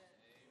us.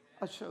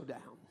 A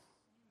showdown.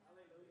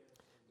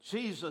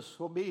 Jesus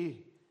will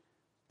be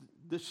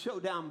the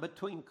showdown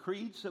between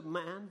creeds of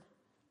man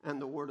and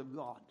the Word of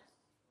God.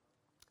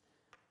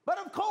 But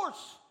of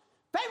course,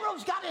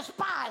 Pharaoh's got his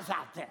spies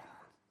out there.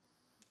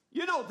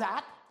 You know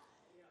that.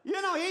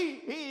 You know,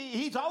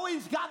 he's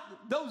always got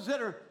those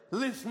that are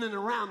listening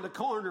around the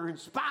corner and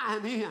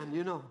spying in,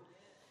 you know.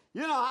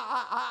 You know,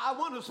 I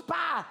want to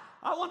spy.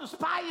 I want to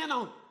spy in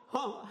on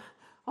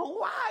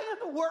why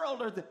in the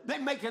world are they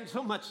making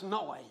so much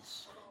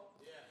noise?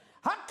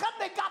 How come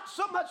they got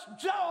so much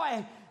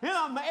joy in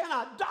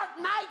a dark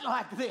night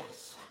like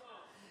this?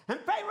 And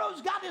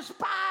Pharaoh's got his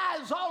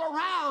spies all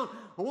around.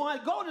 When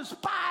they go to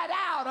spy it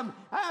out,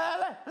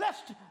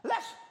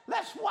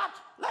 let's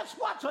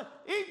watch an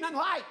evening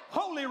light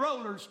holy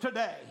rollers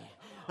today.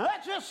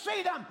 Let's just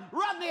see them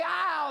run the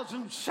aisles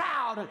and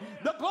shout. And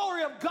the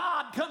glory of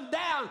God come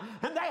down,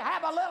 and they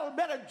have a little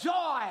bit of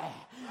joy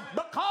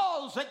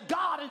because that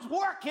God is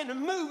working and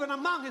moving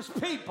among his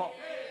people.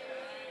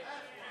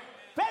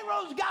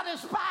 Pharaoh's got his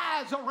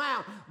spies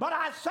around. But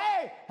I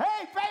say,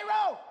 hey,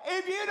 Pharaoh,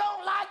 if you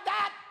don't like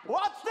that,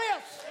 what's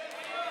this?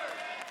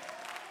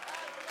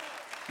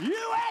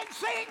 You ain't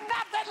seen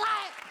nothing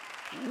like.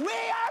 We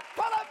are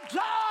full of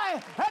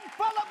joy and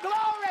full of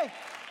glory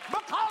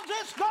because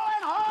it's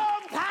going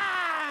home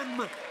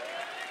time.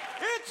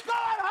 It's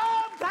going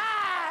home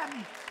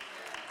time.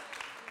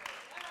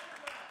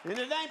 And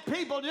it ain't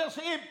people just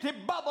empty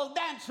bubble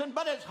dancing,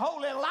 but it's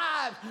holy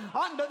lives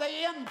under the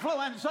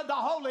influence of the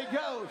Holy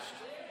Ghost.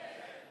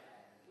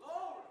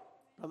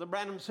 Brother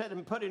Branham said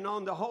in putting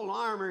on the whole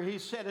armor, he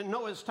said in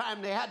Noah's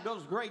time they had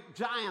those great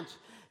giants,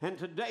 and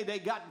today they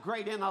got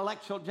great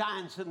intellectual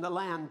giants in the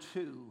land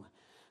too.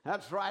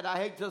 That's right. I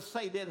hate to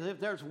say this. If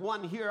there's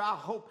one here,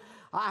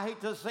 I hate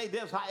to say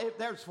this. If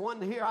there's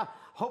one here, I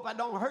hope I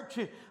don't hurt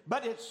you,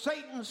 but it's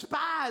Satan's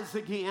spies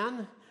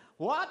again.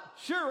 What?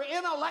 Sure,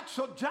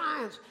 intellectual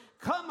giants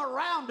come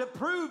around to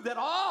prove that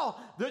all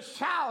the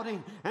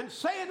shouting and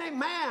saying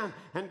amen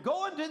and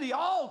going to the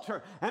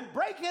altar and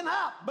breaking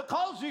up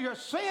because of your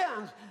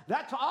sins,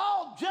 that's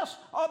all just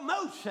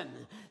emotion.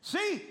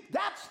 See,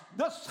 that's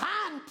the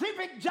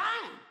scientific giant.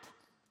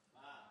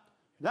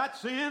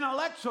 That's the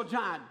intellectual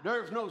giant.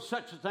 There's no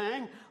such a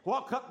thing.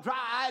 Walk up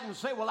dry-eyed and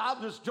say, well, I'll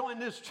just join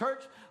this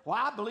church. Well,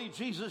 I believe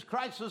Jesus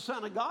Christ is the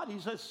Son of God. He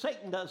says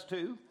Satan does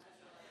too.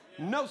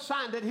 No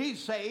sign that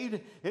he's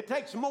saved. It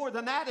takes more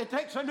than that. It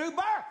takes a new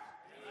birth.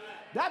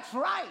 That's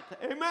right.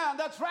 Amen.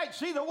 That's right.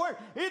 See the word.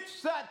 It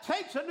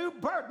takes a new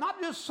birth.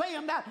 Not just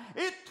saying that.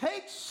 It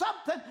takes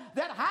something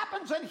that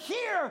happens in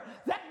here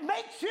that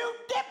makes you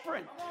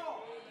different.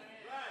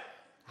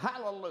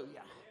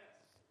 Hallelujah.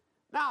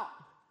 Now,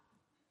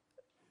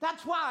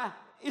 that's why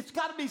it's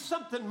got to be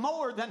something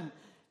more than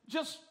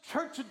just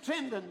church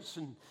attendance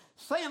and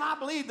saying, I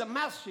believe the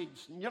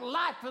message. And your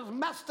life is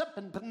messed up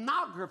in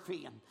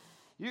pornography. And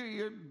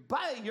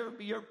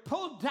you're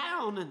pulled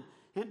down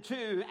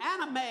into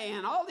anime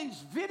and all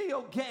these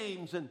video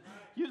games and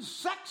your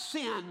sex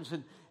sins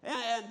and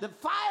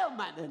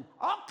defilement and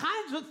all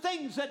kinds of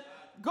things that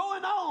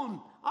going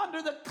on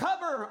under the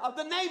cover of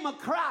the name of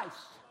Christ.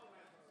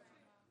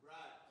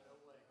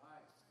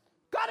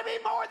 Got to be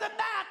more than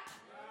that.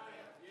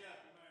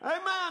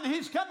 Amen.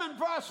 He's coming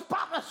for a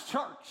spotless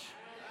church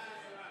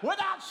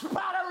without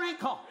spot or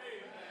wrinkle,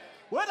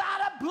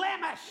 without a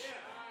blemish.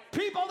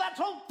 People that's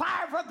on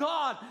fire for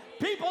God.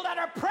 People that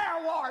are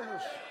prayer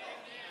warriors.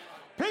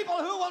 People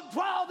who will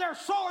draw their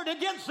sword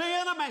against the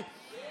enemy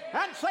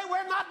and say,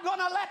 we're not going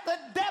to let the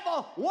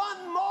devil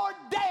one more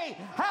day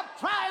have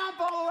triumph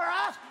over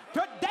us.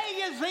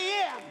 Today is the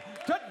end.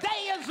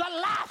 Today is the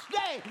last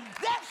day.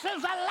 This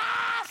is the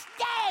last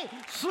day,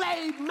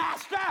 slave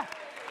master.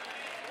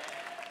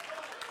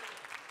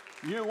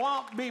 You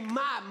won't be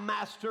my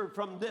master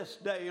from this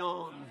day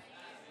on.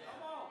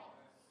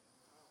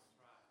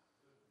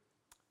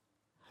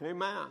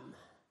 Amen.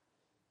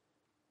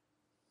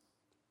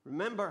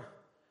 Remember,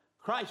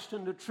 Christ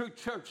and the true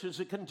church is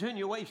a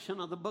continuation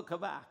of the book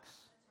of Acts.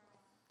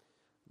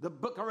 The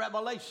book of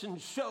Revelation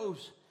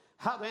shows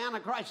how the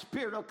Antichrist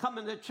spirit will come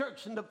in the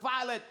church and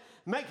defile it,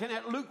 making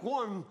it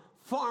lukewarm,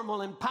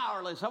 formal, and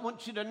powerless. I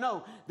want you to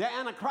know the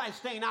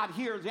Antichrist ain't out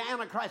here. The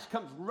Antichrist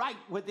comes right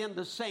within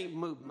the same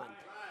movement.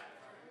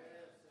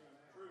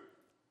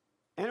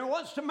 And it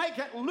wants to make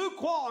it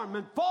lukewarm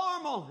and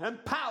formal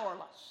and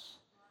powerless.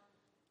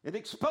 It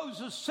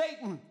exposes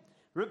Satan,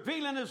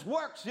 revealing his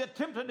works, the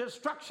attempted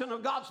destruction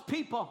of God's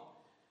people,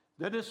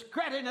 the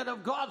discrediting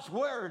of God's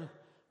word,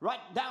 right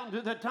down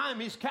to the time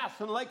he's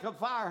cast in the lake of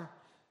fire.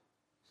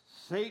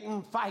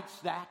 Satan fights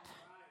that.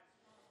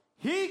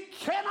 He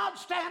cannot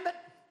stand it.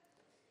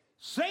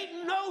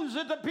 Satan knows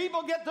that the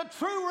people get the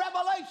true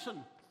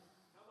revelation.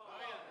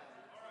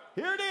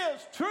 Here it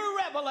is, true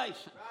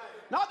revelation.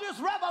 Not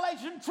just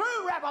revelation,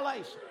 true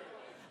revelation.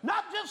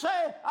 Not just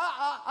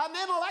an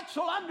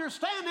intellectual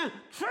understanding,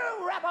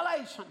 true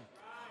revelation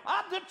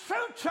of the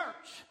true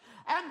church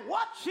and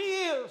what she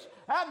is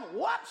and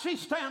what she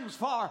stands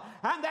for,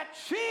 and that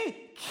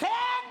she can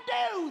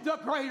do the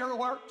greater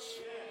works.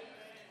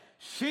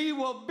 She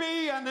will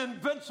be an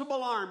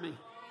invincible army.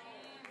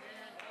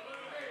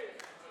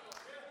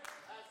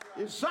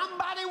 Is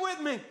somebody with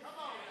me?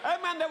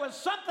 Amen. There was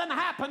something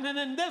happening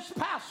in this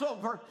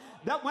Passover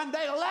that when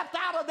they left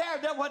out of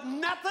there was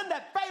nothing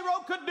that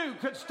Pharaoh could do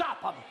could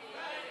stop them.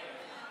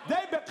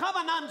 They become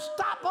an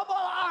unstoppable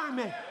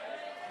army.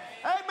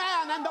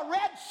 Amen. And the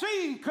Red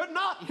Sea could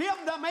not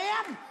hem them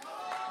in.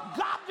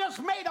 God just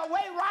made a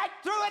way right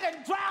through it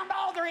and drowned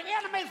all their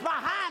enemies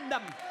behind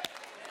them.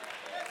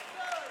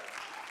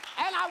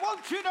 And I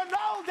want you to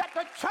know that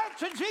the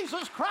church of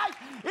Jesus Christ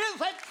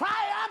is a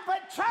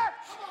triumphant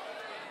church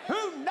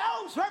who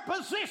knows her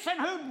position,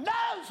 who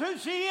knows who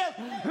she is,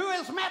 who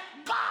has met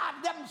God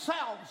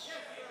themselves.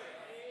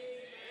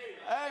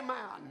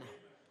 Amen.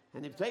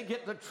 And if they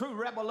get the true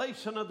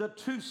revelation of the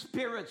two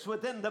spirits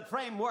within the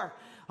framework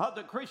of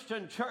the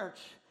Christian church,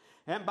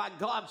 and by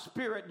God's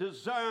Spirit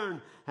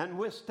discern and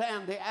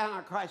withstand the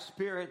Antichrist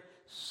spirit,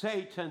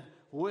 Satan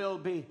will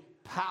be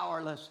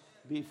powerless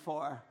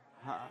before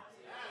her.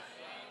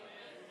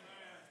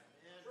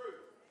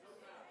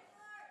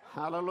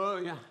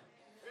 Hallelujah.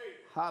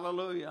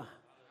 Hallelujah.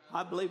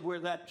 I believe we're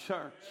that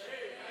church.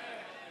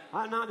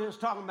 I'm not just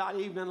talking about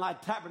Evening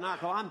Light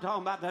Tabernacle. I'm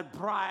talking about that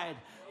bride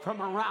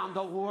from around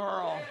the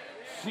world.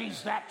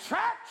 She's that church.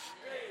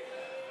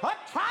 A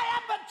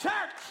triumphant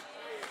church.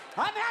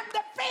 An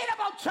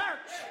undefeatable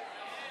church.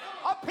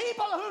 A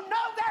people who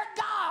know their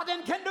God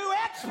and can do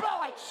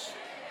exploits.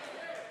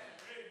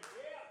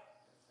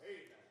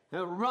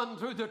 They'll run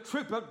through the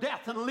troop of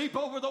death and leap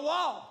over the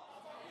wall.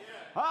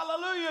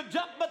 Hallelujah.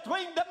 Jump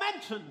between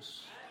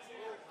dimensions.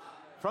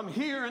 From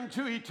here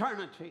into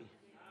eternity.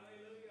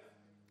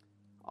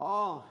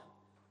 Oh,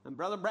 and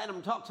Brother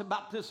Branham talks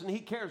about this, and he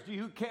cares. Do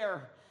you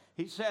care?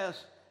 He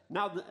says,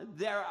 now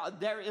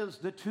there is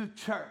the two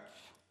churches.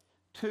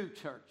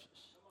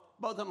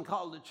 Both of them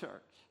called the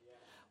church.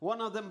 One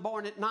of them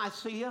born at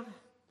Nicaea,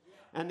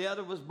 and the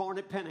other was born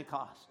at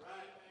Pentecost.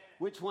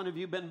 Which one have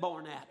you been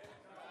born at?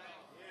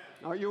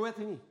 Are you with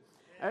me?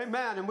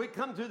 Amen. And we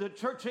come through the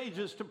church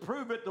ages to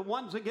prove it, the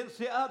one's against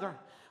the other.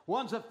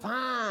 One's a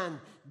fine,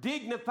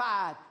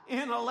 dignified,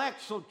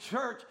 intellectual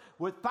church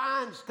with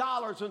fine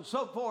scholars and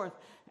so forth.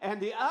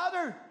 And the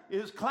other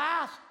is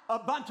class, a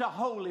bunch of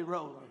holy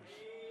rollers.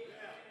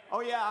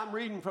 Oh, yeah, I'm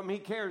reading from He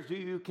Cares, Do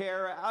You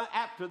Care,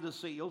 after the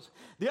seals.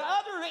 The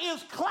other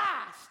is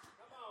classed,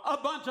 a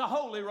bunch of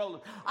holy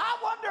rollers. I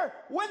wonder,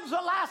 when's the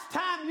last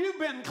time you've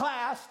been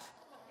classed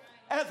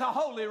as a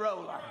holy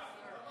roller?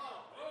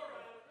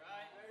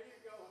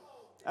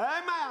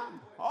 Amen.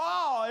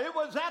 Oh, it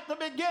was at the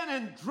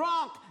beginning,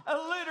 drunk,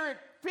 illiterate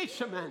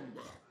fishermen.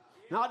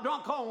 Not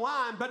drunk on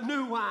wine, but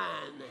new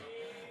wine.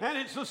 And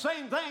it's the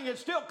same thing.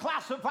 It's still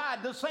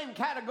classified the same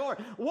category.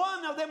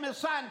 One of them is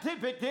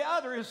scientific. The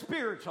other is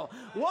spiritual.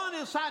 One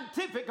is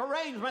scientific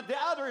arrangement. The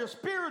other is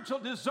spiritual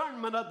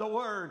discernment of the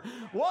word.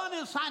 One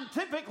is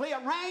scientifically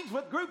arranged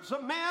with groups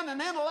of men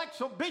and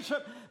intellectual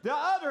bishop. The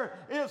other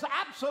is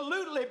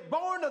absolutely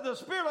born of the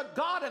Spirit of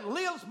God and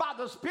lives by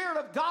the Spirit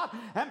of God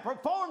and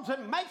performs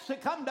and makes to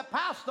come to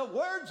pass the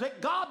words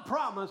that God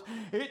promised.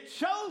 It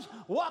shows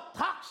what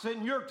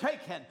toxin you're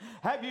taking.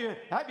 Have you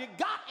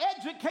got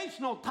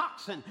educational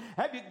toxin?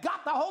 Have you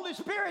got the Holy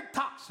Spirit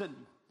toxin?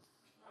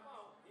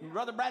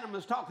 Brother Branham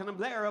was talking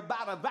there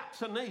about a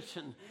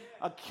vaccination,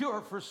 a cure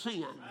for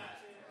sin.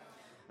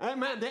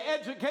 Amen. The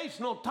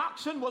educational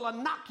toxin will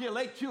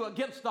inoculate you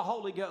against the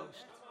Holy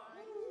Ghost.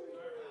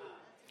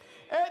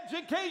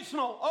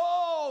 educational.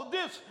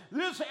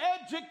 This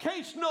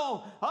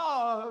educational,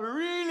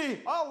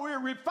 we're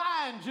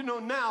refined,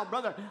 now,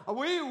 brother.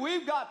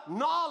 We've got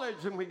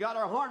knowledge, and we got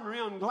our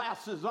horn-rimmed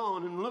glasses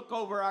on and look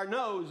over our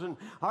nose and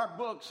our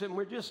books, and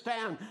we're just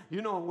stand,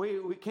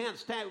 we can't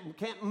stand, we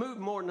can't move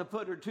more than a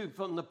foot or two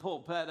from the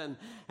pulpit. And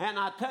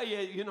I tell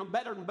you,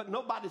 better, but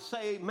nobody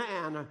say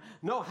amen or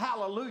no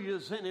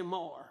hallelujahs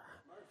anymore.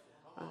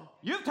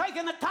 You've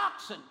taken a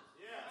toxin.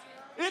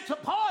 It's a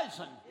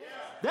poison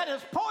that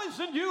has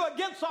poisoned you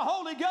against the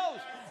Holy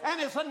Ghost and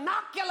has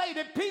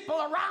inoculated people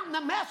around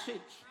the message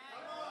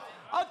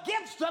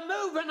against the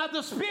moving of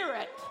the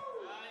Spirit.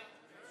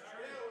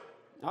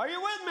 Are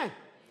you with me?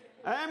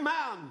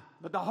 Amen.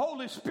 But the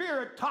Holy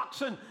Spirit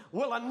toxin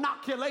will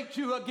inoculate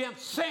you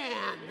against sin.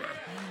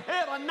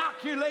 It'll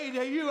inoculate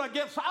you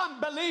against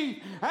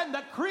unbelief and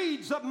the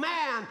creeds of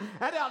man.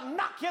 And it'll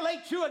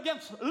inoculate you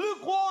against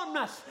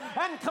lukewarmness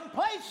and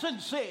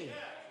complacency.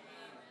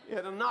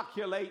 It'll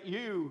inoculate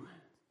you.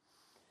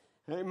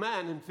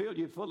 Amen. And fill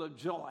you full of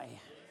joy.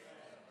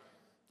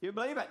 Do you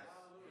believe it?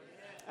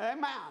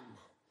 Amen.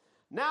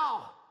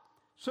 Now,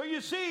 so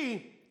you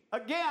see,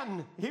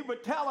 again, he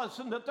would tell us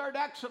in the 3rd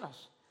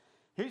Exodus.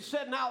 He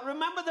said, now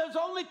remember, there's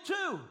only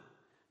 2.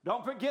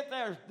 Don't forget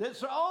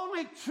there's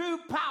only true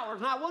powers.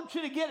 Now I want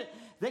you to get it.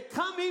 They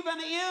come even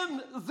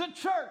in the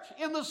church,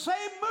 in the same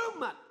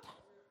movement.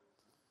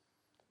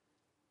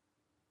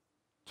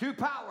 2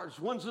 powers.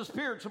 One's the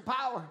spiritual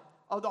power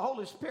of the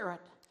Holy Spirit.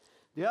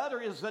 The other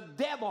is the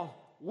devil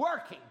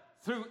working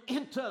through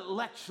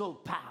intellectual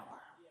power.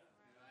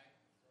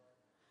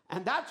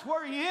 And that's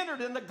where he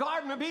entered in the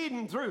Garden of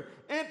Eden, through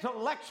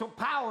intellectual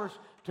powers,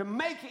 to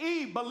make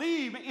Eve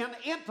believe in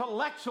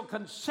intellectual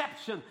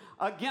conception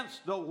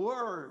against the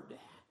Word.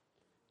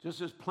 Just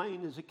as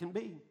plain as it can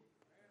be.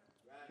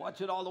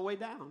 Watch it all the way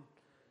down.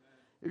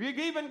 If you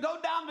even go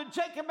down to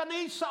Jacob and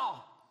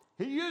Esau,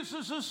 he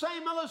uses the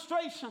same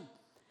illustration.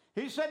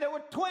 He said there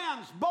were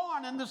twins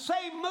born in the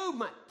same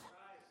movement.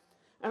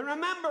 And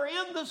remember,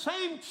 in the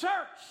same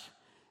church,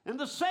 in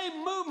the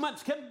same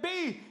movements can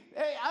be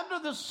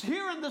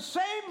hearing the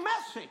same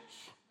message.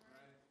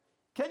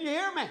 Can you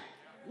hear me?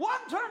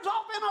 One turns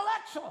off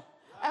intellectual,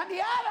 and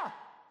the other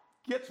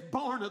gets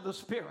born of the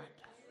Spirit.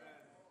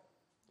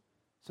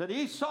 Said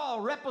Esau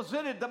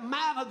represented the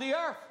man of the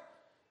earth.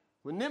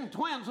 When them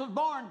twins was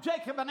born,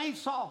 Jacob and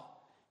Esau,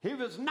 he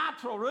was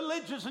natural,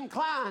 religious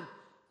inclined,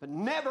 but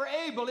never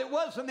able. It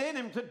wasn't in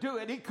him to do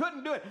it. He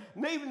couldn't do it.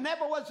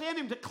 Never was in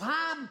him to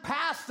climb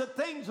past the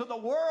things of the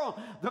world,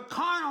 the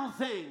carnal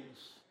things.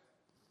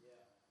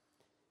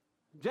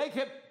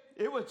 Jacob,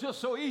 it was just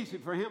so easy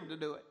for him to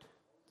do it.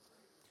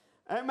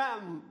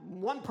 Amen.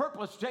 One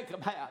purpose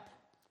Jacob had.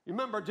 You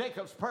remember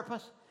Jacob's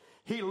purpose?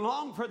 He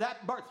longed for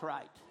that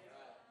birthright.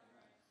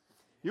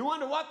 You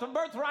wonder what the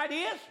birthright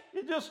is?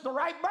 It's just the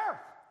right birth.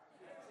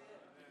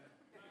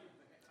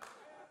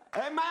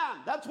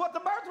 Amen. That's what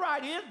the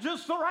birthright is,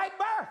 just the right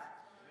birth.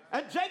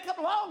 And Jacob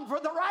longed for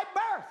the right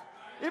birth.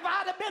 If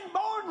I'd have been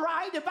born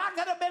right, if I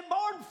could have been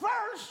born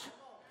first,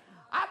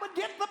 I would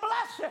get the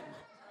blessing.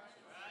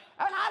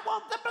 And I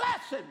want the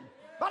blessing.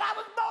 But I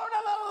was born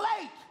a little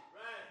late.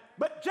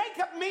 But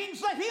Jacob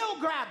means the heel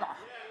grabber.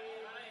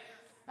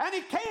 And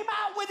he came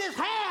out with his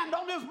hand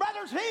on his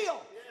brother's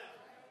heel.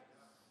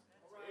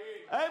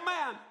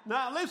 Amen.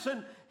 Now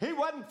listen, he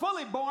wasn't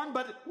fully born,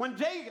 but when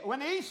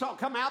Esau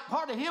come out,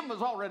 part of him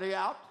was already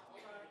out.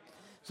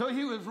 So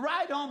he was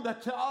right on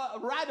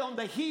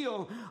the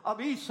heel of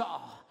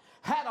Esau.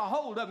 Had a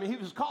hold of him. He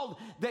was called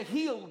the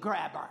heel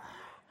grabber.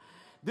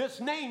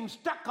 This name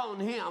stuck on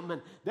him,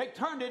 and they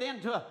turned it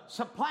into a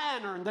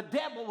supplanter, and the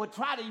devil would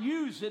try to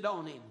use it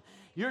on him.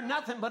 You're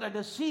nothing but a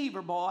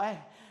deceiver, boy.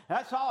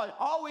 That's all.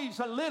 Always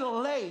a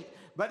little late,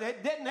 but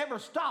it didn't ever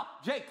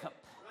stop Jacob.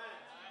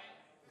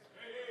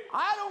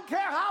 I don't care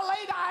how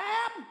late I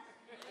am.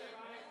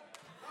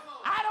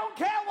 I don't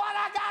care what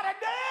I got to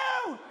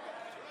do.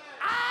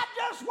 I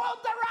just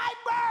want the right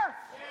birth.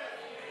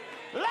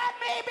 Let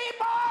me be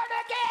born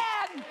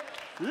again.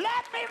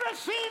 Let me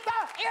receive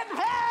the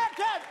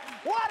inheritance,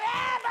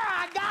 whatever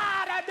I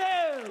got to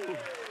do.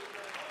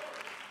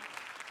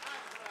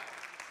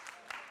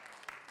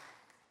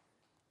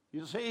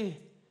 You see,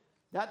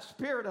 that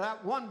spirit of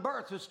that one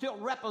birth is still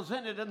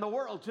represented in the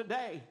world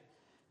today.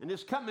 And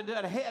it's coming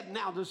to a head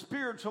now, the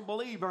spiritual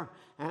believer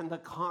and the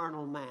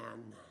carnal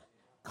man.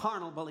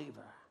 Carnal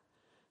believer.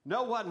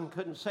 No one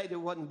couldn't say they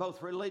wasn't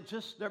both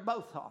religious. They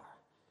both are.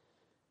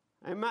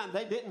 Amen.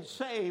 They didn't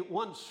say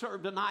one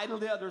served an idol,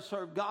 the other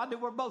served God. They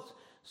were both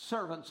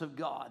servants of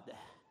God.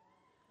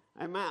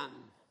 Amen.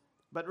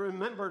 But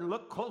remember and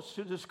look close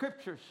to the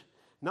scriptures.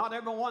 Not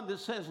everyone that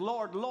says,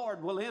 Lord,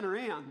 Lord, will enter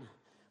in,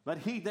 but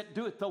he that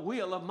doeth the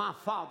will of my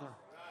Father.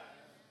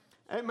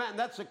 Amen.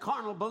 That's a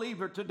carnal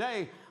believer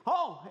today.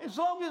 Oh, as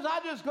long as I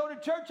just go to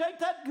church, ain't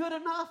that good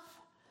enough?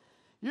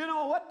 You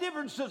know, what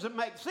difference does it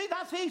make? See,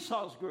 that's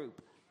Esau's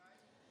group.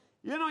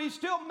 You know, he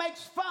still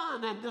makes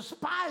fun and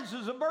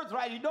despises the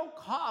birthright. He don't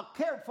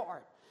care for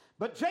it.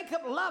 But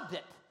Jacob loved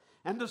it.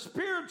 And the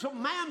spiritual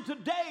man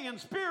today and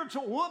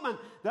spiritual woman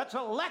that's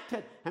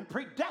elected and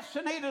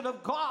predestinated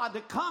of God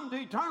to come to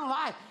eternal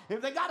life,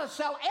 if they got to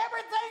sell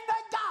everything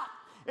they got,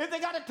 if they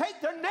got to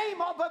take their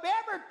name off of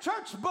every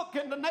church book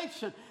in the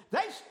nation,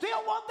 they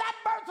still want that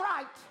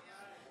birthright.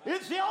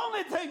 It's the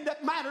only thing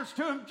that matters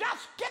to them.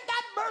 Just get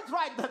that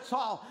birthright, that's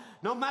all.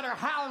 No matter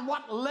how and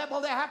what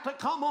level they have to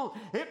come on,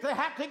 if they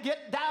have to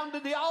get down to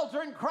the altar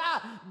and cry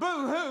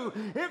boo-hoo,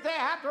 if they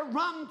have to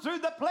run through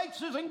the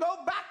places and go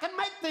back and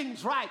make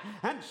things right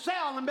and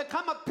sell and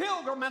become a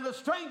pilgrim and a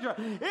stranger,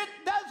 it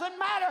doesn't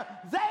matter.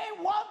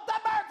 They want the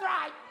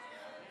birthright.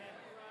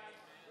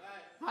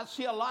 I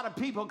see a lot of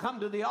people come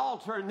to the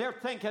altar and they're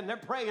thinking, they're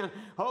praying,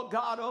 oh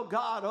God, oh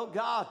God, oh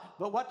God.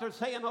 But what they're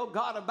saying, oh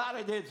God, about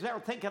it is they're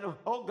thinking,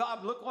 oh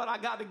God, look what I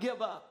got to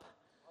give up.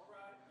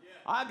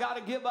 I got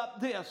to give up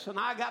this, and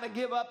I got to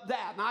give up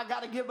that, and I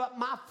got to give up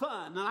my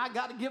fun, and I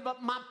got to give up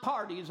my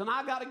parties, and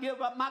I got to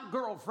give up my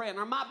girlfriend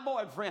or my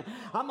boyfriend.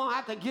 I'm going to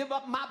have to give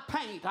up my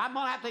paint. I'm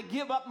going to have to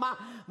give up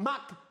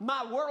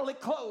my worldly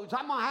clothes.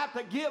 I'm going to have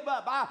to give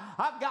up.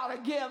 I've got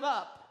to give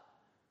up.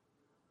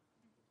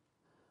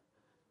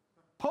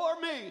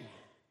 Poor me.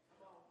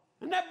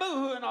 And they're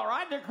boo-hooing, all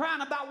right? They're crying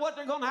about what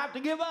they're going to have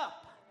to give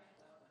up.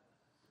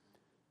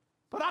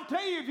 But I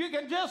tell you, if you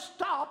can just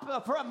stop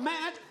for a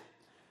minute,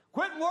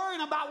 quit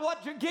worrying about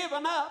what you're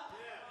giving up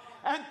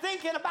and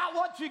thinking about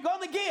what you're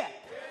going to get.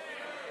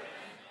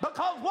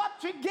 Because what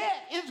you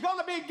get is going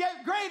to be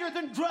greater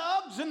than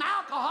drugs and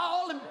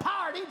alcohol and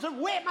parties and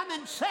women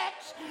and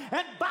sex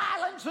and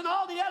violence and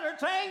all the other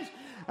things.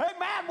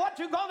 Amen. What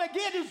you're going to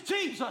get is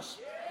Jesus.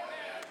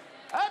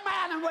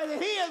 Amen. And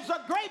when He is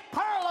a great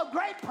pearl of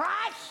great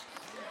price,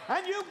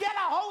 and you get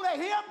a hold of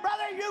Him,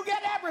 brother, you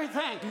get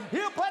everything.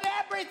 You put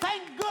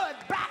everything good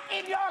back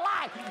in your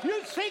life.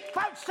 You seek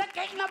first the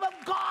kingdom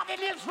of God and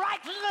His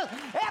righteousness.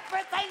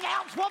 Everything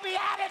else will be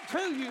added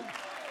to you.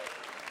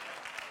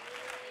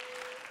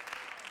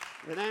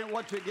 It ain't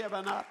what you're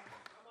giving up.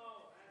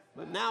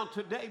 But now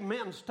today,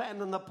 men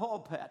stand in the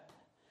pulpit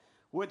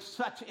with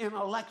such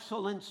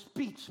intellectual and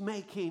speech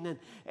making and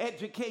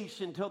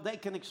education till they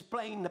can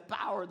explain the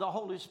power of the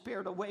Holy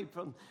Spirit away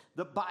from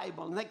the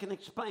Bible, and they can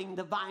explain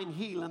divine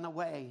healing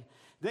away.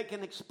 They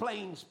can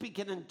explain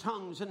speaking in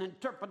tongues and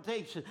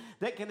interpretation.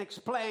 They can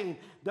explain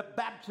the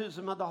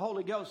baptism of the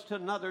Holy Ghost to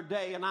another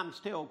day, and I'm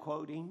still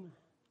quoting.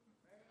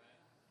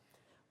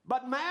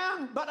 But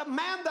a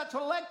man that's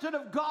elected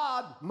of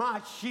God,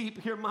 my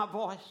sheep hear my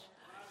voice.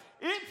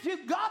 If you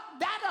got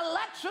that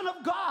election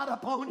of God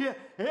upon you,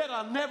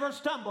 it'll never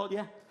stumble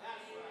you.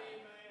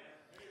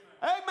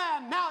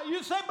 Amen. Now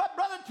you say, but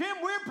Brother Tim,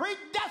 we're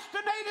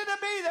predestinated to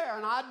be there.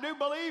 And I do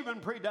believe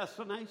in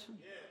predestination.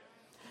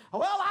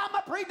 Well, I'm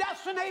a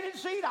predestinated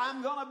seed.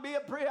 I'm going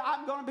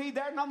to be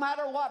there no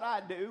matter what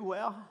I do.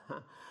 Well,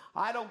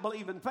 I don't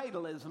believe in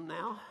fatalism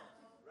now.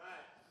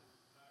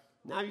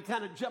 Now, you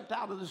kind of jumped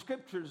out of the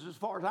scriptures as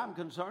far as I'm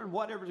concerned.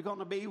 Whatever's going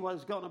to be,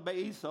 what's going to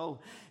be. So,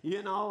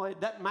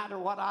 it doesn't matter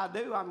what I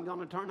do. I'm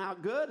going to turn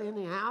out good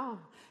anyhow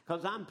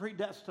because I'm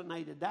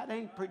predestinated. That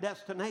ain't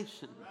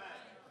predestination.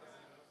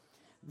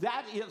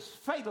 That is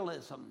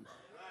fatalism.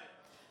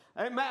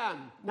 Amen.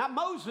 Now,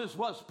 Moses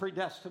was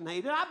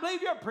predestinated. I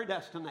believe you're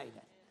predestinated.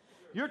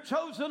 You're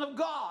chosen of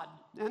God.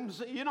 And,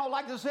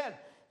 like I said,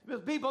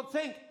 people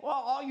think, well,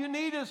 all you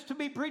need is to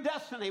be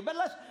predestinated. But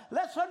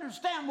let's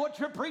understand what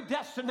you're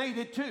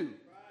predestinated to.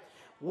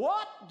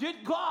 What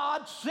did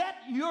God set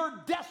your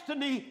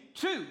destiny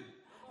to?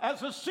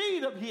 As a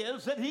seed of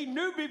His that He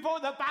knew before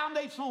the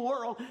foundation of the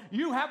world,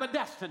 you have a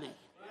destiny.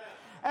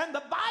 And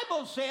the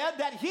Bible said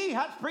that He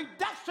has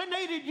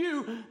predestinated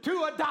you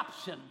to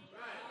adoption.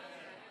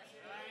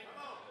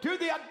 To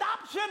the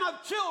adoption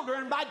of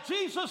children by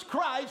Jesus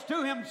Christ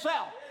to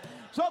Himself.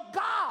 So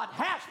God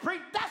has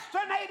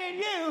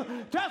predestinated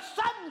you to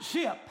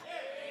sonship.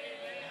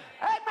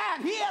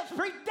 Amen. He has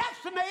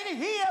predestinated,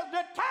 He has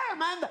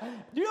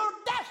determined your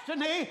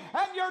destiny,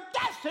 and your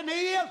destiny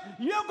is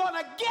you're going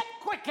to get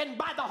quickened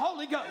by the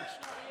Holy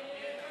Ghost.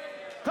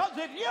 Because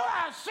if you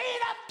are a seed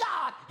of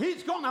God,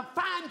 He's going to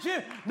find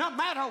you no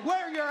matter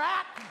where you're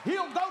at.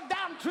 He'll go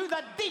down to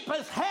the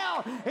deepest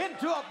hell,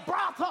 into a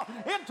brothel,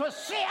 into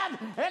sin,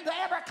 into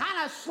every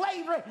kind of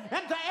slavery,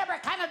 into every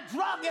kind of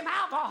drug and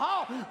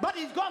alcohol. But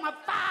He's going to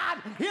find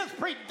His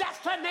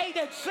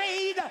predestinated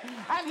seed,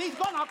 and He's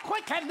going to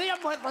quicken them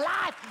with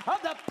life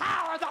of the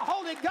power of the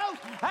Holy Ghost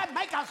and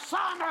make a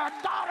son or a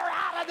daughter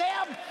out of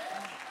them.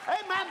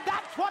 Amen.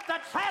 That's what the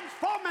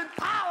transforming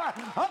power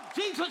of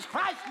Jesus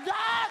Christ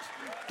does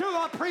to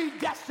a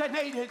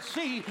predestinated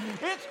seed.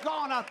 It's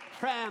going to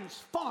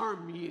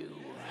transform you.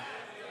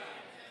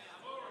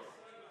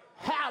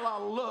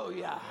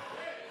 Hallelujah.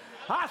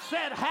 I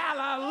said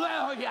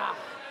hallelujah.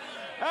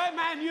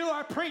 Amen. You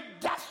are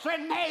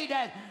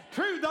predestinated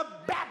through the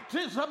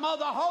baptism of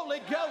the Holy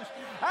Ghost.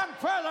 And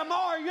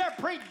furthermore, you're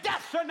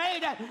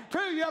predestinated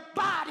through your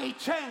body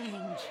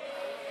change.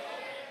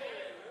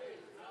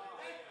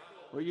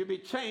 Will you be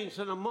changed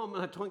in a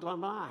moment, a twinkling of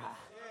an eye?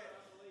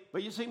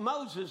 But you see,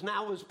 Moses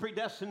now was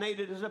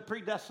predestinated as a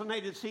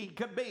predestinated seed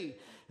could be.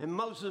 And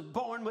Moses,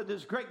 born with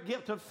this great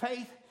gift of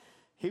faith,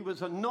 he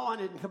was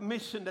anointed and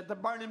commissioned at the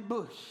burning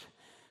bush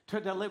to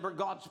deliver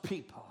God's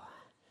people.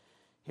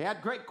 He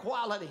had great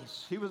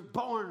qualities. He was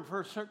born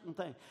for a certain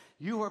thing.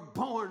 You were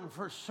born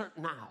for a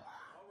certain hour.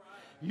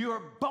 You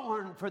were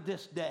born for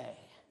this day.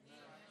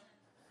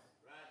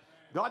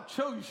 God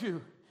chose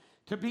you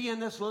to be in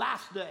this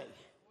last day.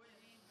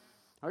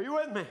 Are you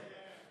with me?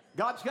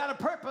 God's got a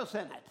purpose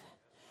in it.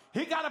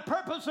 He got a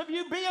purpose of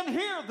you being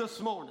here this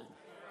morning.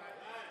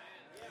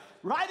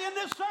 Right in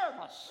this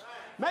service.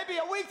 Maybe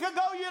a week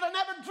ago you'd have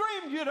never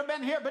dreamed you'd have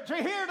been here, but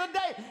you're here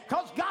today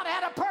because God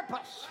had a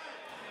purpose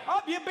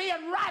of you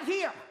being right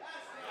here.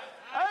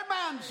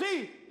 Amen.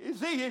 See,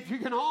 if you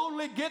can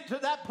only get to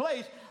that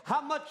place,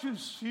 how much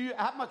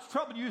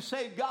trouble you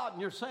save God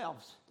and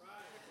yourselves.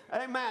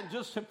 Amen.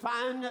 Just to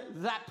find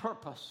that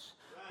purpose.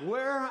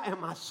 Where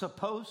am I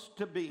supposed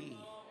to be?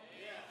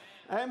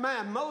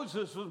 Amen.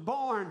 Moses was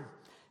born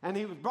and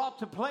he was brought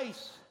to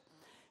place,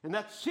 and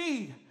that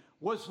seed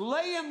was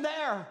laying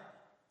there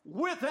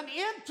with an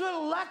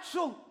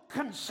intellectual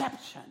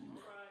conception.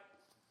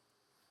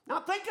 Now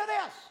think of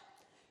this.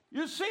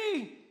 You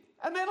see,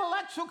 an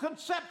intellectual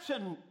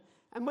conception,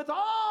 and with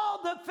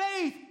all the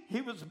faith,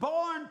 he was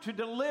born to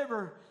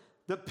deliver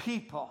the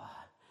people.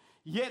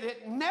 Yet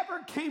it never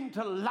came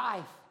to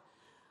life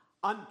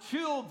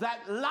until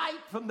that light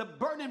from the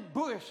burning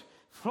bush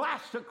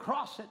flashed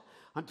across it,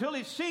 until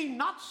he seen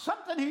not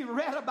something he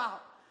read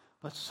about,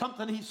 but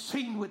something he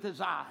seen with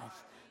his eyes,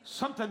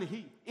 something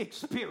he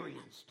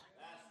experienced.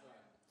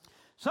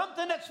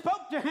 Something that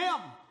spoke to him,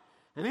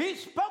 and he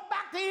spoke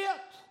back to it.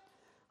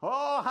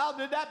 Oh, how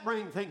did that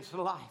bring things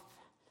to life?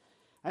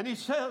 And he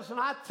says, and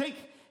I think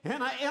in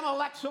an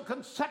intellectual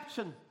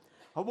conception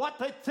of what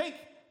they think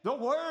the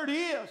word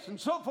is and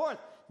so forth,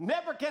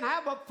 never can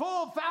have a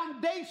full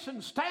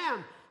foundation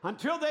stand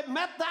until they've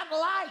met that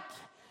light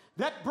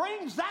that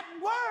brings that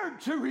word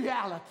to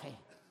reality.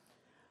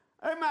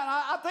 Amen.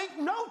 I think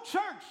no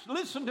church,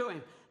 listen to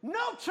him,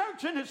 no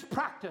church in its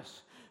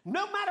practice,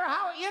 no matter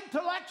how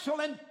intellectual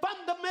and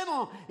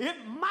fundamental it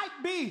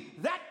might be,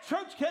 that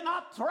church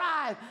cannot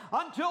thrive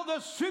until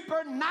the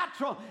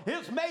supernatural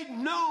is made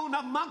known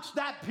amongst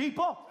that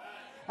people.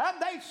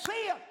 And they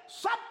see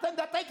something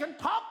that they can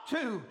talk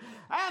to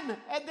and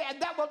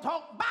that will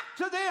talk back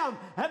to them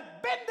and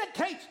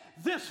vindicates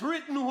this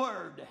written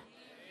word.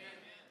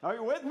 Are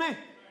you with me?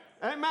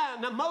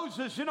 Amen. Now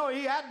Moses, you know,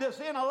 he had this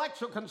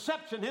intellectual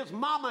conception. His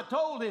mama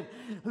told him,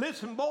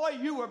 listen, boy,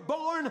 you were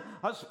born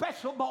a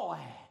special boy.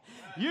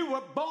 You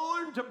were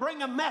born to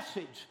bring a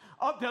message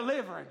of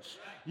deliverance.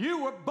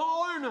 You were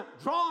born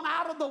drawn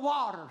out of the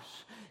waters.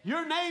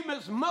 Your name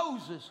is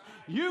Moses.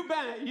 You've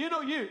been,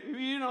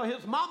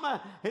 his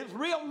mama, his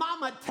real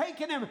mama,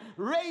 taken him,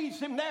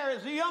 raised him there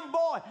as a young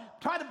boy,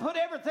 tried to put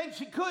everything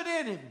she could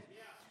in him.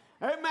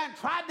 Amen.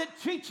 Tried to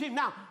teach him.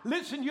 Now,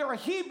 listen, you're a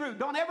Hebrew.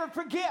 Don't ever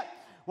forget.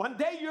 One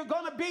day you're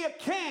going to be a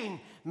king.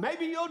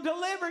 Maybe you'll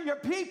deliver your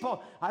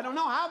people. I don't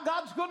know how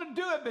God's going to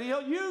do it, but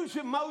he'll use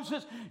you,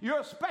 Moses. You're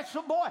a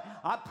special boy.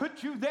 I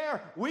put you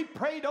there. We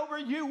prayed over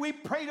you. We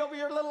prayed over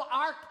your little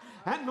ark.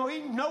 And we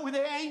know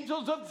the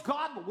angels of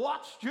God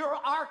watched your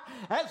ark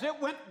as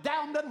it went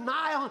down the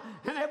Nile,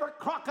 and every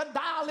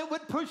crocodile it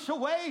would push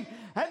away.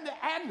 And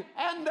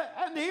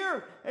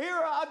here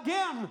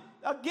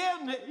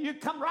again, you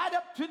come right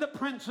up to the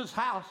prince's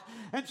house,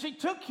 and she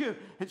took you,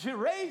 and she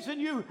raising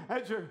you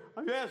as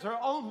her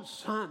own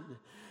son.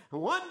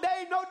 And one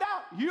day, no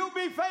doubt, you'll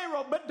be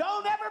Pharaoh, but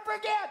don't ever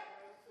forget,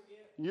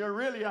 you're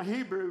really a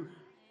Hebrew.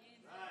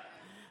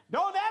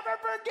 Don't ever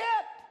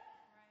forget,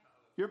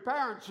 your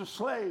parents are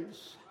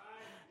slaves.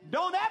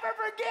 Don't ever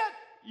forget,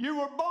 you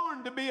were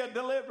born to be a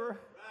deliverer.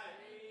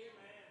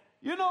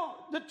 You know,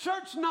 the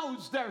church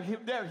knows they're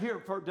here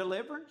for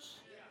deliverance.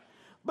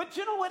 But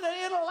you know, with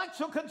an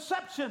intellectual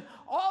conception,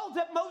 all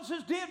that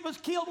Moses did was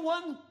killed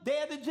one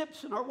dead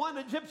Egyptian or one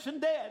Egyptian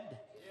dead.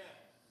 Yeah.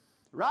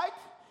 Right?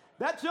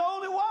 That's the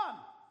only one.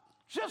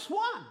 Just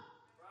one. Right.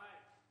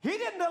 He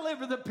didn't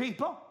deliver the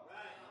people.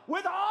 Right.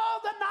 With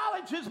all the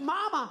knowledge his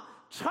mama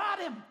taught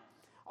him,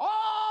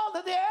 all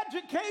of the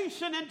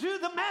education into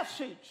the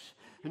message.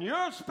 And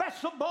you're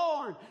special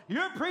born.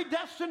 You're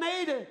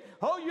predestinated.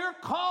 Oh, you're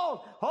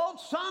called. Oh,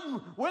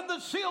 son, when the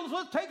seals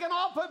was taken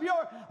off of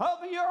your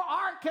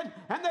ark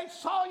and they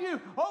saw you,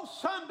 oh,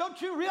 son,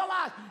 don't you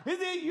realize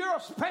you're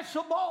a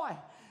special boy?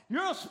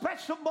 You're a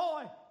special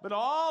boy. But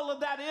all of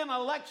that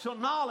intellectual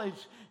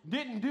knowledge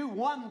didn't do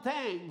one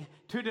thing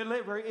to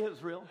deliver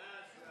Israel.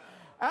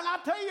 And I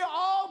tell you,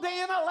 all the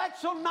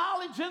intellectual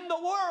knowledge in the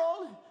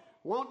world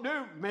won't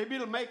do. Maybe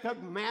it'll make a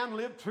man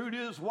live true to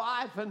his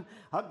wife and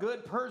a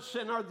good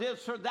person or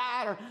this or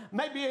that, or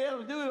maybe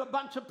it'll do a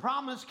bunch of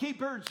promise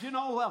keepers. You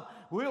know,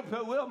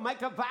 we'll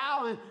make a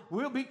vow and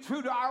we'll be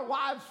true to our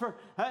wives for,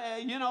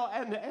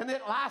 and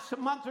it lasts a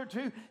month or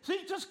two. So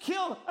you just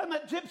kill an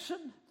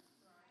Egyptian.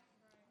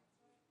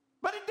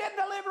 But it didn't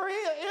deliver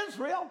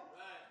Israel.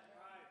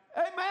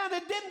 Amen.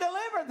 It didn't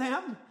deliver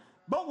them.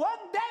 But one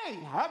day,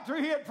 after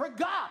he had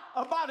forgot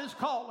about his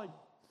calling,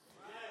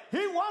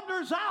 he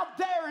wanders out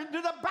there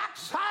into the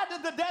backside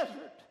of the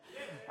desert.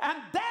 And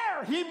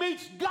there he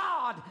meets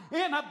God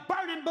in a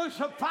burning bush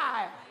of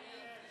fire.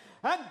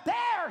 And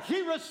there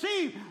he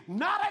received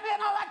not an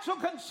intellectual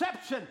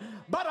conception,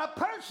 but a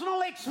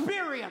personal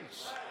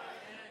experience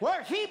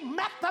where he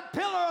met the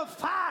pillar of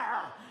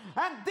fire.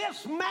 And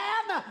this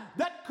man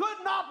that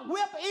could not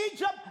whip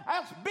Egypt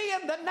as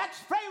being the next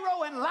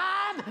Pharaoh in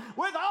line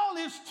with all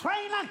his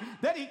training,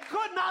 that he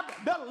could not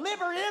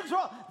deliver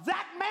Israel,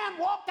 that man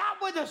walked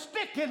out with a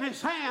stick in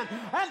his hand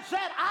and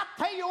said, I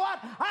tell you what,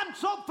 I'm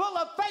so full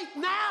of faith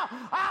now,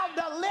 I'll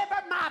deliver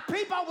my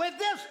people with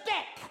this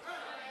stick.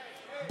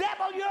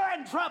 Devil, you're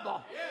in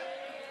trouble.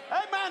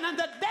 Amen. And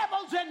the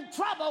devil's in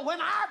trouble when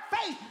our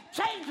faith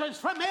changes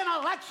from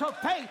intellectual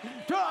faith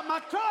to a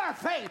mature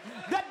faith.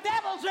 The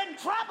devil's in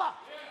trouble.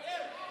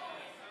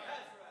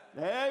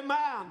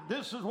 Amen.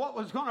 This is what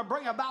was going to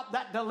bring about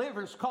that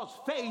deliverance, because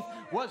faith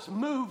was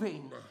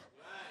moving.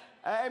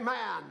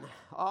 Amen.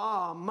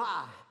 Oh,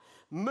 my.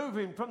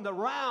 Moving from the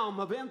realm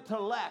of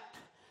intellect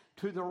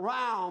to the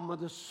realm of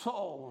the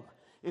soul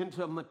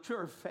into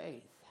mature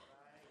faith.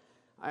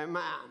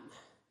 Amen.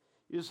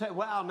 You say,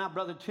 well, now,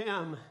 Brother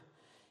Tim,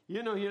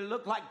 you know, you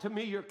look like to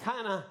me you're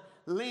kind of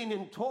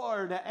leaning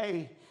toward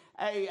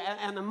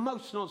an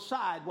emotional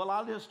side. Well,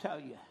 I'll just tell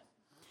you.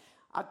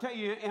 I'll tell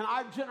you, in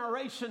our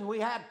generation, we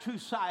had two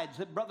sides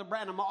that Brother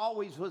Branham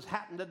always was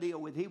having to deal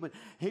with.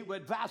 He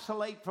would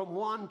vacillate from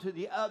one to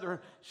the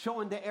other,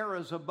 showing the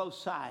errors of both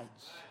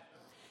sides.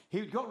 He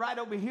would go right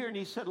over here and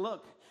he said,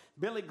 look,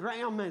 Billy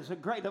Graham is a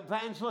great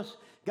evangelist,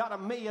 got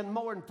 1 million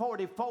more than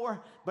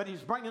 44, but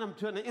he's bringing them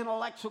to an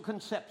intellectual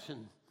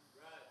conception.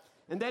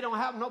 And they don't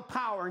have no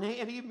power. And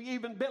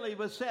even Billy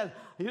was said,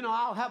 you know,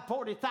 I'll have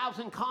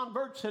 40,000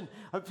 converts, and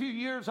a few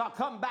years I'll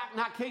come back and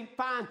I can't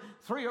find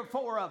 3 or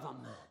 4 of them.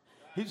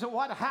 He said,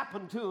 what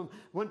happened to him?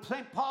 When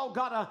St. Paul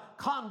got a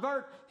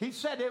convert, he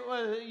said it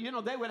was, you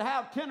know, they would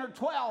have 10 or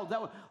 12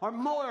 or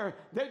more.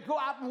 They'd go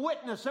out and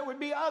witness. There would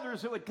be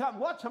others that would come.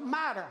 What's the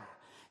matter?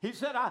 He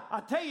said,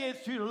 I tell you,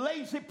 it's you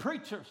lazy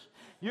preachers.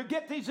 You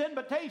get these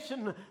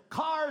invitation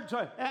cards,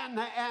 and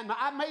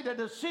I made a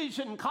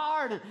decision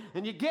card,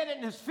 and you get it,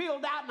 and it's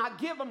filled out, and I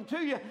give them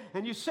to you,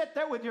 and you sit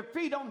there with your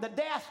feet on the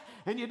desk,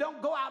 and you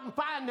don't go out and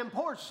find them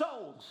poor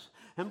souls.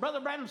 And Brother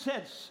Branham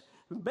says,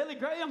 Billy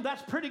Graham,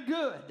 that's pretty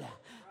good,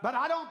 but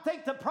I don't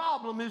think the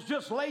problem is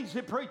just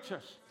lazy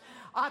preachers.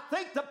 I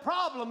think the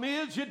problem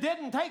is you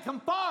didn't take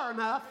them far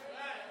enough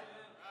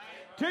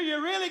till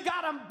you really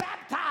got them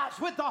baptized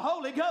with the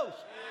Holy Ghost.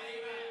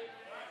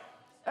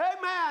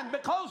 Amen.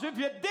 Because if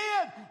you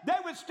did, they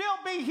would still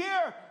be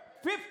here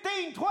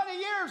 15, 20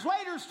 years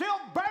later, still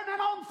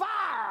burning on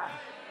fire.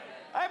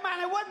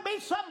 Amen. It wouldn't be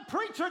some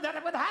preacher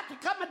that would have to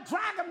come and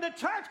drag them to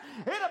church.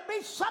 It would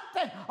be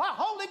something, a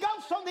Holy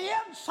Ghost on the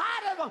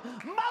inside of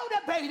them,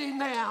 motivating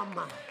them.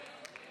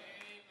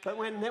 But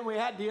then we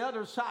had the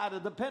other side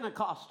of the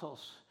Pentecostals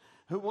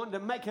who wanted to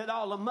make it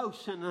all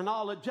emotion and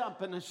all a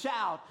jump and a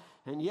shout,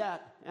 and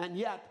yet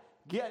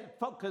get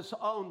focus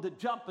on the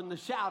jump and the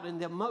shout and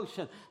the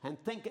emotion and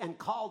think and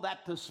call that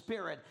the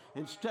Spirit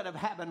instead of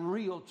having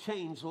real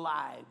changed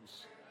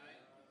lives.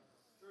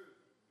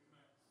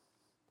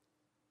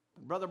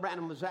 Brother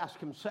Branham was asked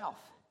himself.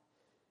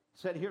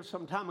 He said, here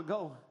some time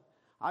ago,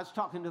 I was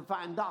talking to a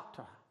fine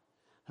doctor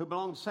who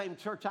belonged to the same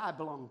church I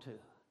belong to.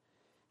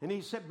 And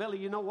he said, Billy,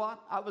 you know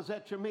what? I was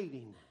at your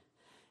meeting.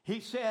 He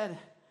said,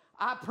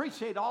 I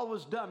appreciate all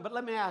was done, but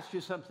let me ask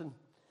you something.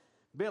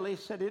 Billy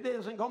said, it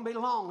isn't going to be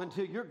long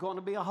until you're going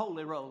to be a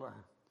holy roller.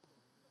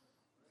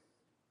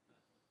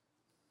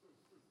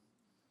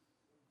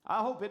 I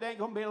hope it ain't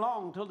going to be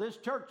long until this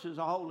church is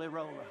a holy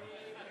roller.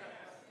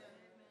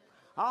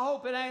 I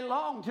hope it ain't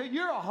long till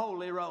you're a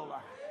holy roller.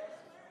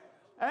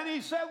 And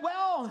he said,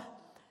 what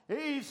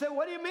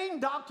do you mean,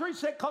 doctor? He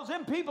said, because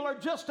them people are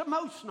just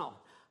emotional.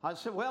 I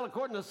said, well,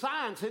 according to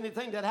science,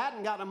 anything that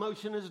hadn't got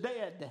emotion is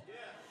dead.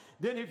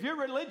 Then if your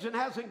religion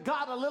hasn't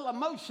got a little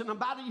emotion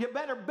about it, you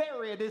better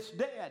bury it. It's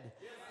dead.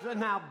 I said,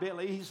 now,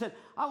 Billy, he said,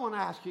 I want to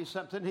ask you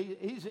something.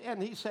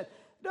 He said,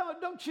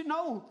 don't you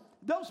know,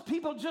 those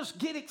people just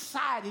get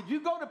excited. You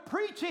go to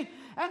preaching,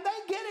 and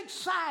they get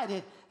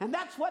excited. And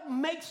that's what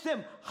makes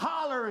them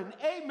holler and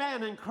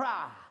amen and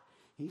cry.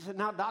 He said,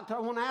 now, doctor, I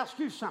want to ask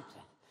you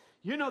something.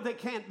 You know there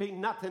can't be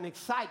nothing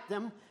excite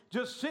them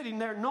just sitting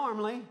there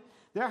normally.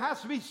 There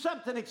has to be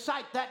something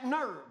excite that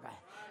nerve.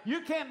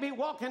 You can't be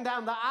walking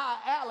down the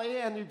alley,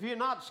 and if you're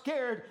not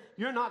scared,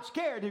 you're not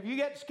scared. If you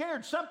get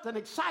scared, something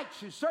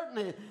excites you.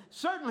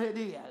 Certainly it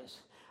is.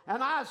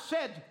 And I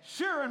said,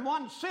 sure, in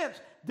one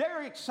sense,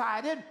 they're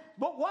excited,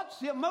 but what's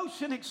the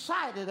emotion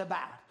excited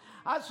about?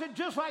 I said,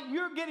 just like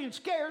you're getting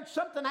scared,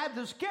 something has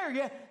to scare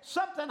you,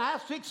 something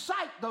has to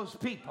excite those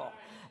people.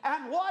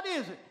 And what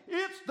is it?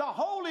 It's the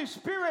Holy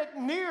Spirit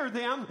near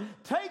them,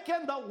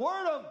 taking the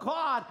Word of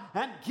God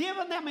and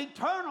giving them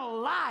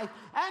eternal life,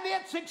 and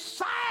it's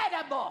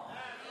excitable.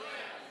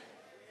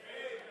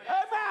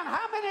 Amen.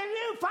 How many of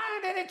you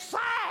find it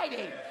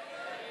exciting?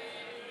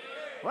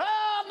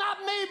 Well, not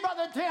Not me,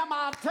 Brother Tim.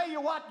 I'll tell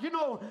you what,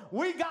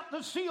 we got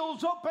the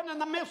seals open and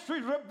the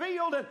mysteries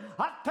revealed, and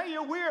I tell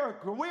you,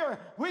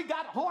 we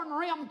got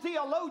horn-rimmed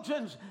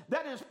theologians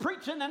that is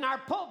preaching in our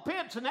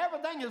pulpits, and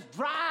everything is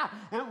dry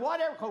and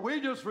whatever.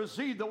 We just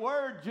receive the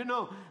word,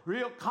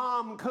 real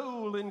calm,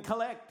 cool, and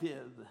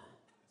collective.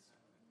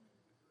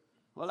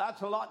 Well,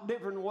 that's a lot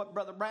different than what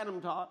Brother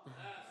Branham taught.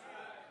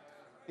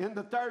 In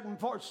the third and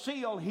fourth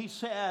seal, he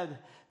said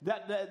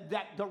that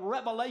the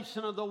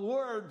revelation of the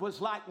word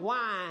was like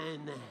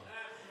wine.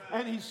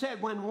 And he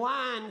said, when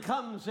wine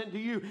comes into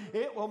you,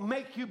 it will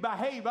make you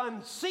behave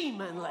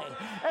unseemly.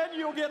 And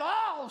you'll get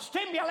all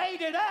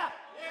stimulated up.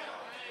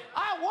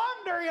 I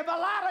wonder if a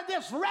lot of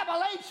this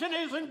revelation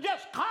isn't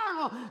just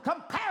carnal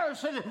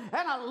comparison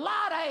and a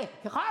lot of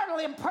carnal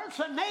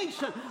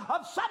impersonation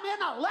of some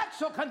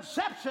intellectual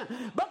conception.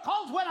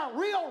 Because when a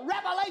real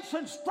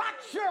revelation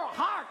strikes your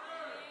heart,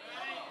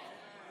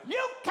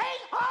 you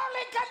can't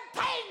hardly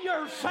contain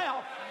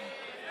yourself.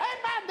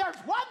 Amen.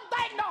 There's one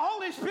thing the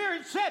Holy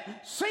Spirit said,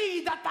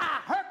 see that thou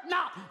hurt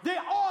not the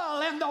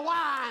oil and the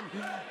wine.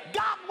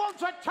 God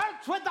wants a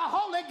church with the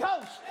Holy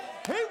Ghost.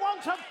 He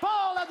wants them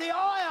full of the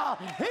oil.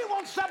 He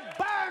wants them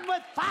burned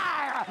with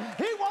fire.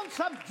 He wants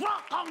them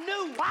drunk on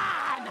new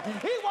wine.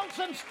 He wants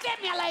them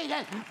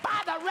stimulated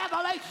by the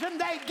revelation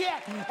they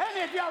get. And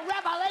if your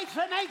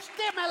revelation ain't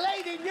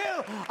stimulating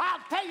you,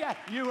 I'll tell you,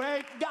 you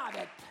ain't got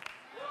it.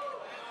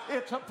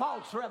 It's a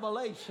false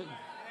revelation.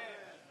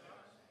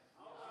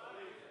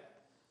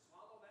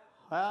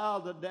 Well,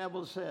 the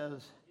devil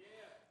says,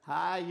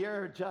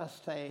 you're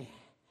just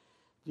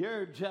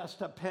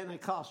a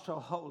Pentecostal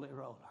holy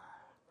roller.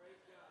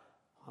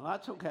 Well,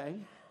 that's okay.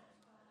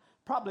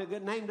 Probably a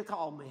good name to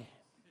call me.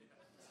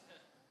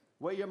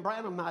 William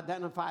Branham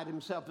identified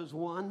himself as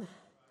one.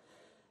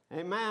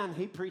 Amen.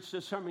 He preached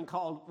a sermon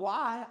called,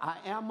 Why I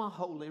Am a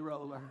Holy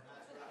Roller.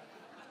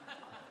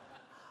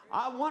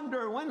 I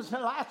wonder when's the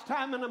last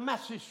time in a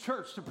message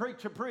church the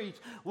preacher preached,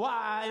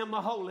 Why I Am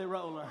a Holy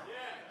Roller.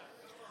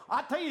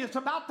 I tell you, it's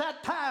about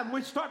that time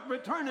we start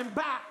returning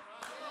back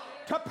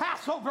to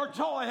Passover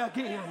joy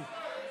again,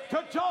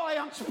 to joy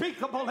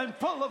unspeakable and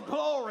full of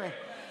glory.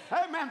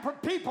 Amen. For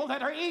people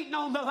that are eating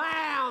on the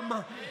Lamb,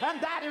 and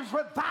that is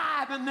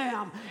reviving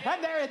them,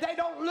 and they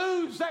don't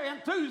lose their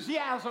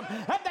enthusiasm,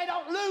 and they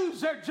don't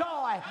lose their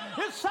joy.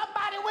 Is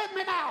somebody with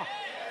me now?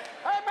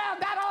 Amen.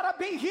 That ought to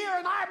be here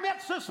in our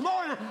midst this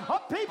morning,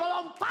 of people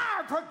on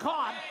fire for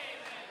God.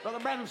 Brother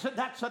Branham said,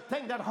 that's the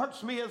thing that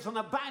hurts me as an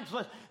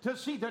evangelist, to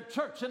see the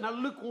church in a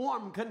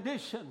lukewarm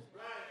condition.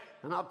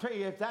 And I'll tell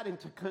you, if that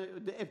ain't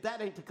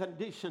the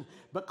condition,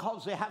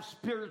 because they have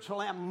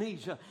spiritual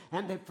amnesia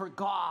and they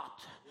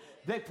forgot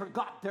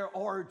their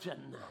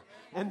origin.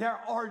 And their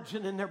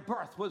origin and their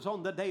birth was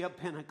on the day of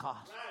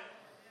Pentecost.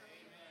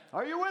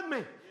 Are you with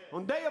me?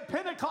 On the day of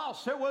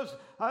Pentecost, there was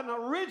an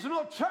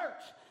original church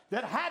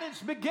that had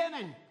its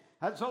beginning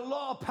as the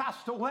law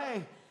passed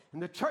away.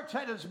 And the church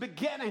had its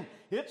beginning,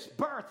 its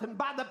birth, and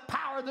by the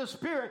power of the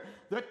Spirit,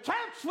 the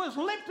church was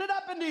lifted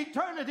up into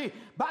eternity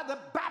by the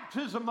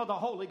baptism of the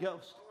Holy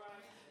Ghost.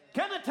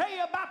 Can I tell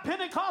you about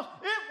Pentecost?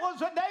 It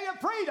was a day of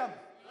freedom.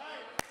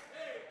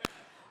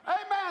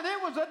 Amen.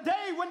 It was a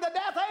day when the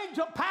death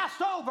angel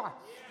passed over,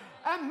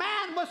 and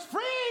man was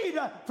freed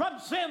from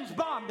sin's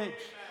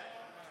bondage.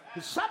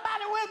 Is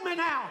somebody with me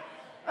now?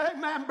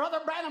 Amen. Brother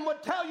Branham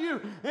would tell you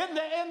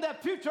in the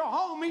future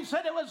home, he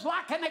said it was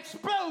like an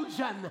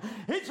explosion.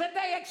 He said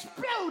they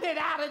exploded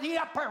out of the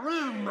upper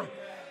room.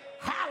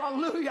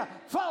 Hallelujah.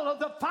 Full of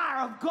the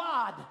fire of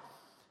God.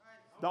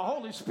 The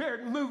Holy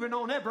Spirit moving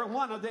on every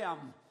one of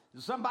them.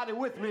 Is somebody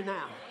with me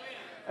now?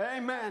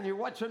 Amen. You're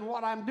watching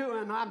what I'm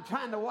doing. I'm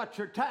trying to watch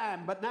your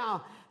time, but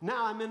now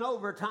I'm in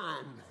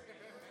overtime.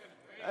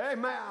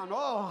 Amen.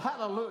 Oh,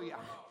 hallelujah.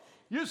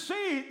 You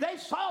see, they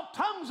saw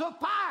tongues of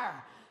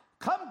fire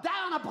come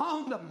down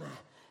upon them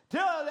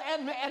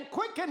and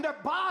quicken their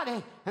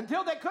body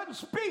until they couldn't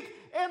speak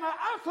in an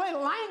earthly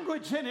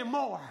language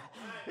anymore.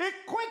 It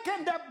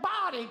quickened their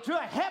body to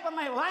a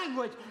heavenly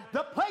language,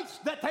 the place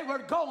that they were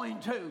going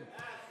to.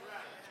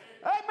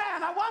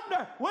 Amen. I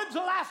wonder, when's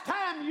the last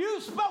time you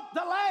spoke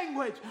the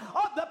language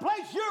of the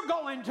place you're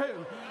going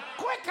to?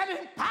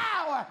 Quickening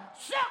power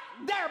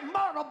shook their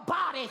mortal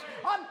bodies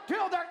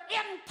until their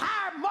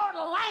entire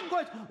mortal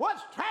language was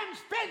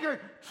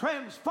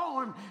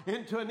transformed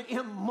into an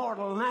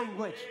immortal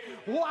language.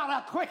 What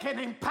a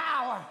quickening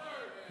power.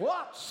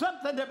 What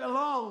something that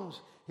belongs.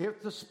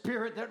 If the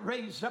Spirit that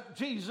raised up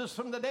Jesus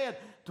from the dead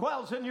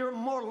dwells in your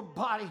mortal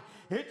body,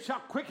 it shall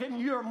quicken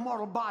your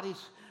mortal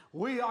bodies.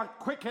 We are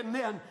quickened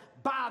then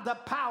by the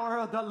power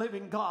of the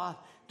living God.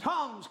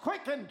 Tongues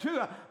quickened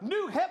to a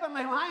new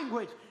heavenly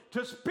language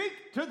to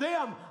speak to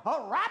them, a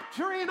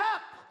rapturing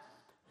up.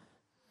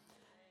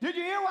 Did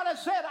you hear what I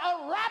said?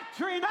 A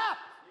rapturing up.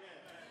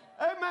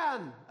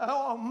 Amen.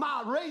 Oh,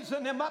 my,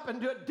 raising them up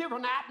into a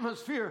different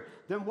atmosphere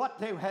than what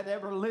they had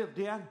ever lived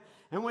in.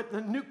 And with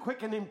the new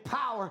quickening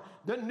power,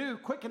 the new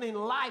quickening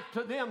life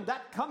to them,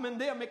 that come in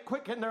them, it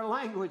quickened their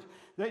language.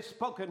 They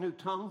spoke a new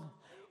tongue.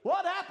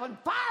 What happened?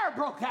 Fire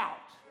broke out.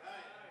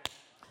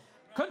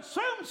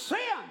 consumed sin.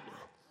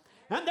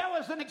 And there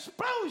was an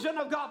explosion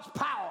of God's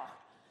power.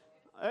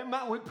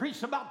 Amen. We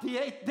preached about the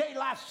 8th day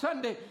last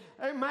Sunday.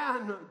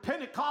 Amen.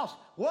 Pentecost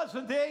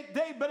wasn't the 8th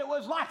day, but it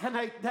was like an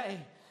 8th day.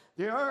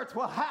 The earth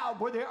will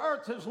have where the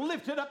earth is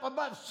lifted up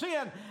above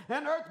sin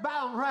and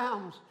earthbound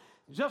realms.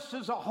 Just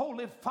as a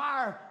holy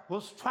fire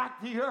will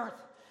strike the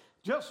earth,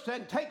 just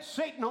and take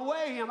Satan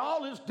away and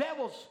all his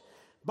devils.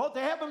 Both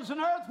the heavens and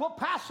earth will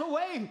pass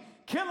away,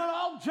 killing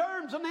all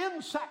germs and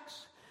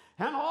insects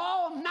and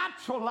all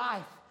natural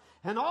life.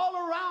 And all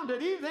around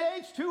it, even the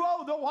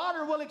H2O, the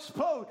water will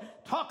explode.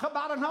 Talk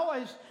about a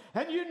noise.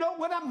 And you know,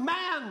 when a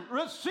man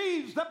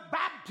receives the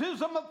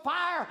baptism of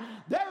fire,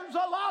 there's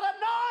a lot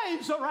of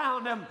noise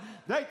around him.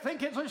 They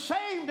think it's a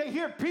shame to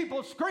hear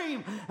people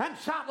scream and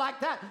shout like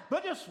that.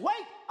 But just wait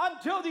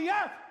until the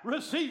earth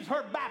receives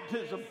her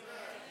baptism.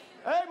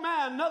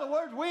 Amen. In other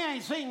words, we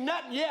ain't seen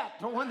nothing yet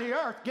till when the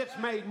earth gets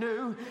made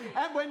new.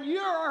 And when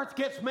your earth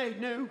gets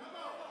made new,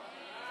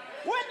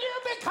 when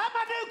you become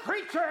a new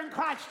creature in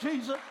Christ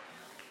Jesus,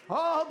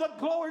 oh, the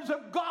glories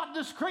of God,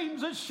 the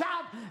screams, the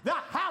shout, the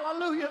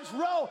hallelujahs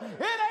roll.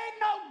 It ain't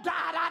no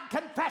died-out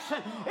confession.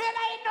 It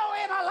ain't no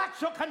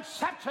intellectual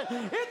conception.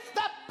 It's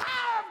the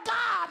power of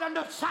God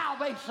unto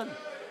salvation.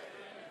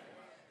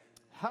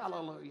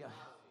 Hallelujah.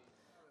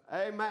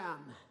 Amen.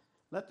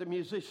 Let the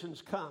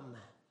musicians come.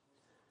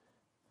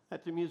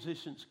 Let the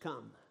musicians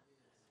come.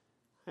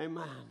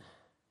 Amen.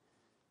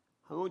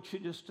 I want you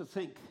just to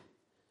think.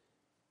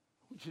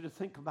 I want you to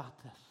think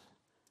about this.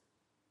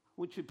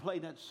 I want you to play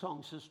that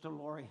song, Sister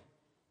Lori.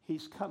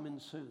 He's coming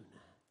soon.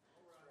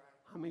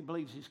 How many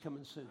believes he's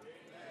coming soon?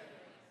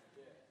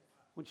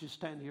 I want you to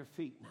stand to your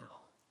feet now.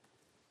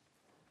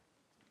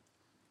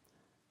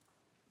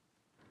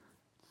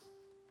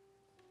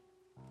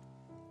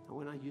 And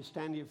when you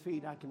stand to your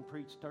feet, I can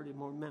preach 30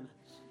 more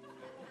minutes.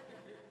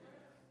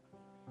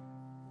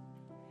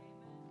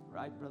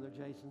 Right, Brother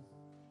Jason?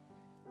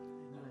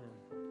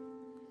 Amen.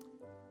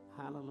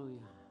 Hallelujah.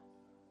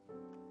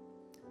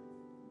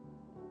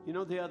 You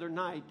know, the other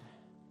night,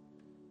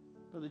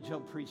 Brother Joe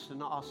preached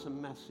an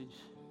awesome message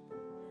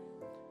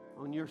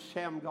on your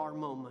Shamgar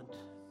moment.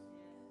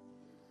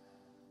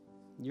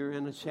 You're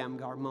in a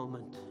Shamgar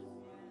moment.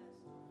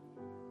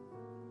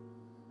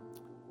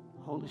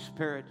 Holy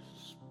Spirit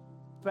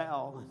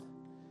fell, and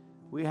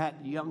we had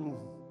young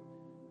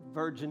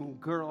virgin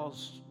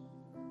girls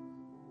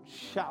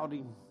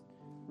shouting,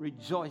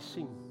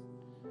 rejoicing,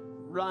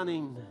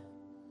 running.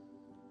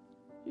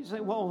 You say,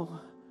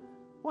 well,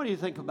 what do you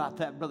think about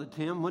that, Brother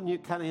Tim? Wouldn't you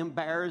kind of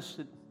embarrassed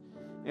that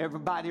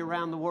everybody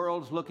around the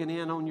world's looking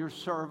in on your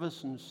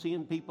service and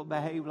seeing people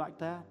behave like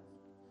that?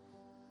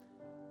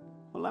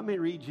 Well, let me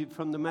read you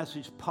from the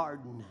message,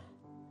 Pardon.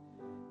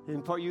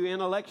 And for you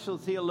intellectual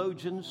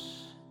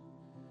theologians,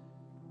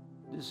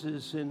 this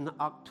is in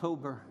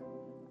October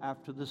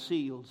after the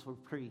seals were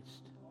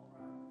preached.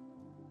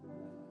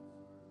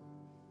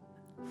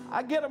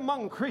 I get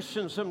among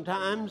Christians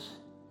sometimes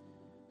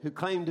who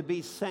claim to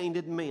be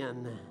sainted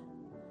men,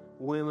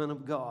 women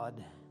of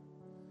God.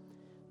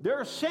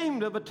 They're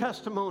ashamed of a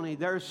testimony.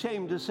 They're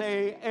ashamed to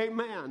say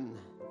amen.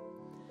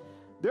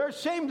 They're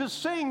ashamed to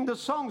sing the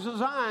songs of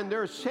Zion.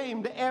 They're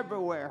ashamed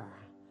everywhere.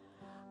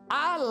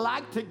 I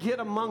like to get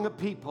among a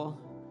people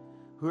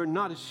who are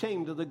not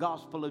ashamed of the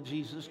gospel of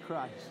Jesus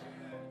Christ.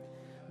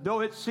 Though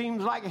it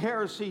seems like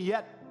heresy,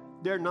 yet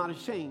they're not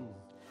ashamed.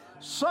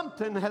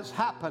 Something has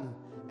happened,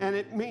 and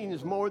it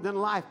means more than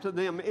life to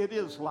them. It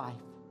is life.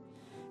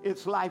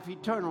 It's life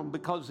eternal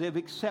because they've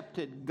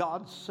accepted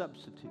God's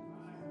substitute.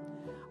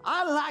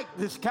 I like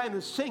this kind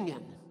of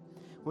singing.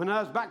 When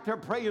I was back there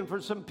praying for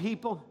some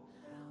people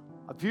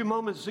a few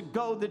moments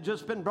ago that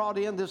just been brought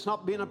in, this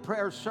not being a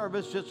prayer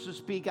service, just to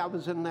speak, I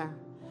was in there.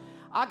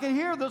 I could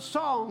hear the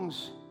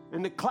songs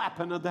and the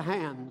clapping of the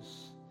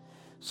hands.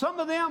 Some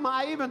of them,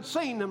 I even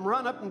seen them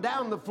run up and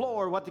down the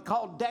floor, what they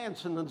call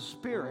dancing in the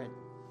spirit.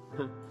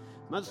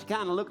 Must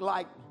kind of look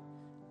like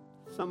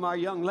some of our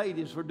young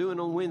ladies were doing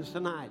on Wednesday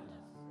night.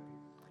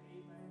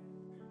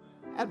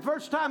 At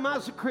first time I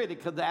was a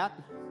critic of that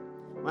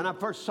when I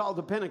first saw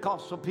the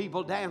Pentecostal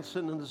people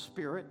dancing in the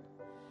spirit.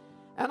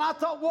 And I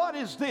thought, what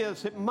is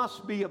this? It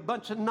must be a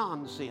bunch of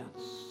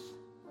nonsense.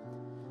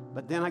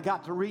 But then I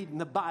got to reading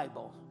the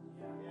Bible.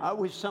 I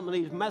wish some of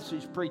these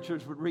message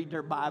preachers would read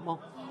their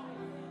Bible.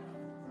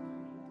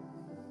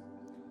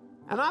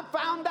 And I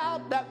found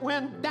out that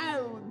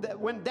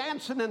when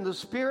dancing in the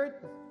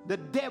spirit, the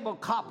devil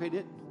copied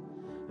it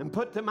and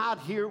put them out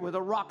here with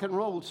the rock and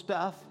roll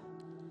stuff.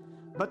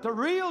 But the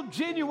real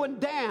genuine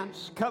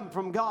dance come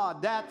from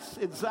God. That's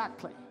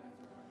exactly.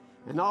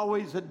 And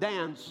always a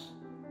dance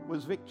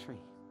was victory.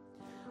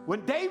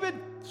 When David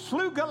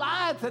slew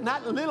Goliath and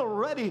that little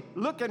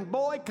ruddy-looking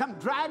boy come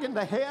dragging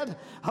the head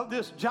of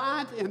this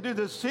giant into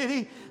the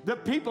city, the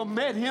people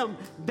met him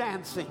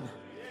dancing.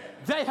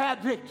 They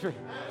had victory.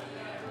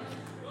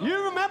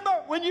 You remember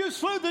when you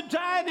slew the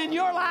giant in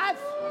your life?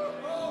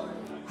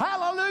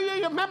 Hallelujah.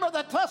 You remember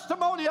the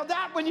testimony of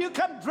that when you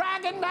come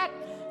dragging that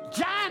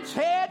giant's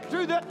head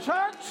through the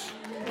church,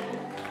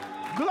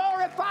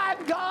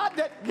 glorifying God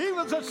that he was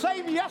was the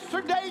same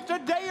yesterday,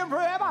 today, and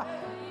forever.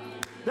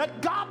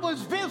 That God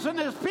was visiting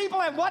his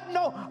people and wasn't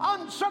no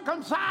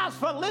uncircumcised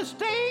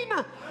Philistine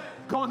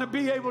going to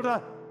be able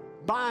to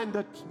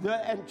bind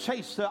and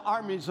chase the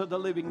armies of the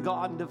living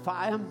God and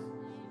defy him.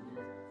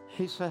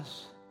 He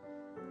says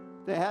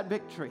they had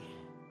victory.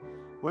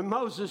 When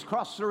Moses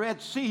crossed the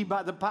Red Sea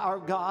by the power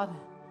of God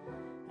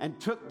and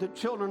took the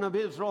children of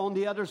Israel on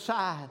the other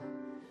side,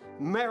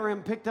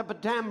 Miriam picked up a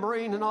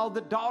tambourine, and all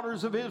the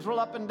daughters of Israel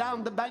up and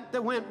down the bank they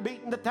went,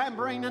 beating the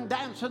tambourine and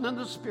dancing in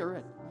the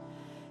Spirit.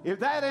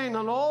 If that ain't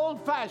an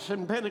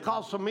old-fashioned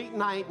Pentecostal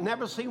meeting, I ain't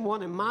never seen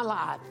one in my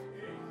life.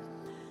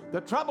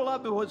 The trouble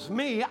of it was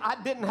me,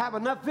 I didn't have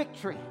enough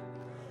victory.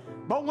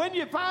 But when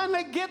you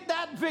finally get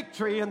that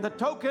victory and the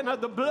token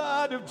of the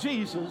blood of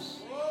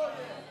Jesus,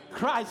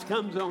 Christ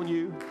comes on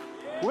you.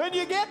 When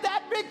you get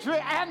that victory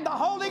and the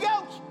Holy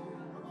Ghost,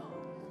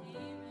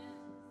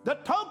 the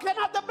token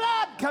of the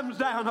blood comes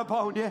down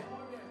upon you.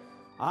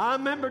 I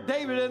remember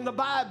David in the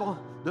Bible,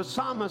 the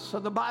psalmist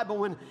of the Bible,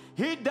 when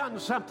he'd done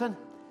something,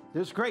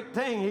 this great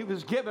thing, he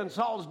was giving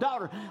Saul's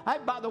daughter. Hey,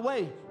 by the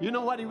way, you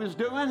know what he was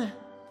doing?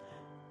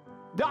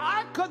 The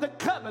Ark of the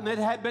Covenant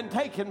had been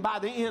taken by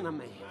the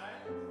enemy.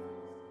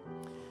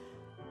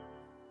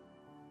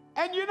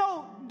 And you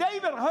know,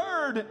 David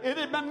heard it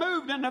had been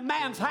moved into a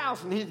man's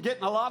house, and he's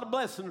getting a lot of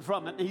blessing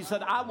from it. And he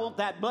said, I want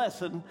that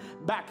blessing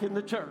back in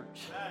the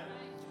church.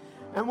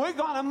 And we're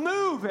going to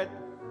move it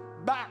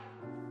back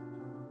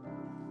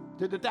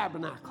to the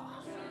tabernacle.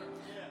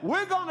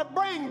 We're going to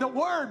bring the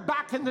word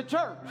back in the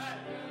church.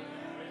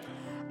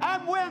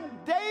 And when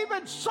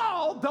David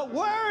saw the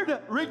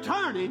word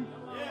returning,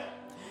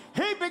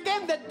 he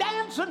began to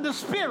dance in the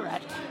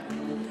Spirit.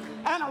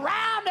 And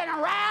around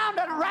and around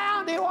and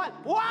around he went.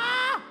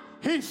 Why?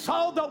 He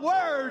saw the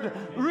word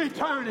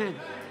returning.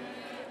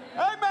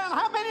 Amen.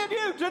 How many of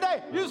you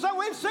today, you say,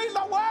 we've seen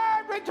the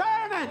word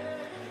returning?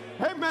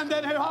 Amen.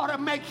 Then it ought to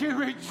make you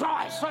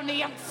rejoice on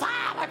the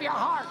inside of your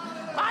heart.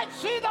 I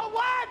see the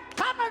word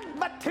coming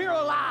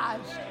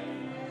materialized.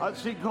 I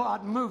see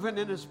God moving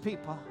in his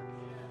people.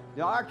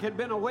 The ark had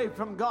been away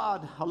from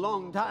God a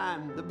long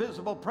time. The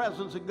visible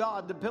presence of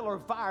God, the pillar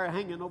of fire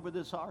hanging over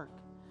this ark.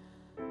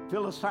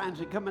 Philistines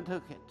had come and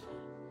took it.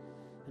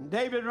 And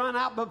David ran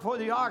out before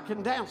the ark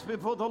and danced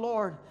before the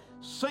Lord,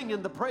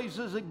 singing the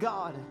praises of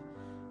God.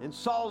 And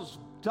Saul's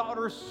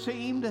daughter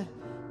seemed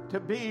to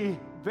be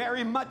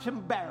very much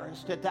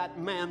embarrassed at that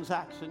man's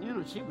action. You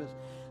know, she was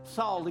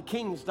Saul, the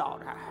king's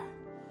daughter.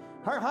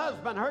 Her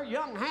husband, her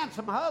young,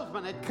 handsome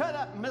husband, had cut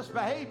up and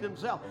misbehaved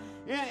himself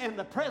in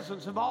the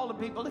presence of all the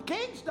people, the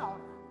king's daughter.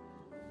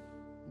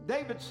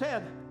 David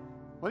said,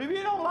 well, if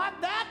you don't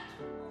like that,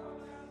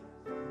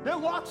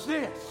 then watch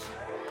this.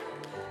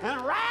 And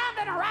around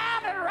and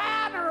around and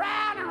around and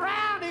around and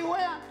around he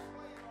went.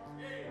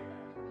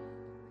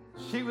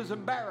 She was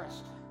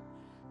embarrassed.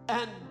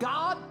 And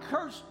God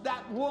cursed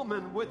that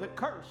woman with a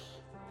curse.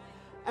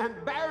 And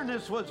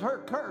barrenness was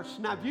her curse.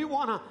 Now, if you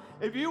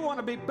want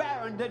to be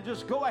barren, then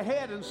just go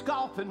ahead and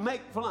scoff and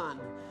make fun.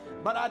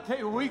 But I tell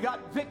you, we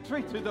got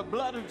victory through the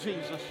blood of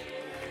Jesus.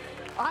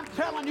 I'm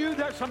telling you,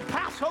 there's some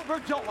Passover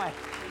joy.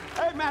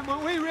 Amen.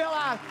 When we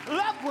realize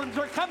loved ones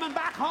are coming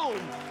back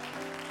home.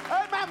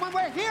 Amen. When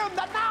we're hearing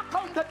the knock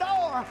on the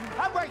door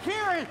and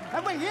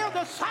we hear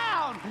the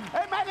sound.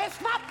 Amen.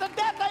 It's not the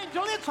death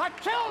angel. It's our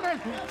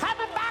children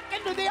coming back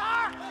into the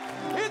ark.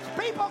 It's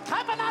people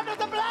coming under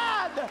the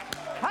blood.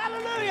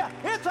 Hallelujah.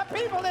 It's the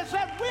people that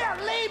said, we're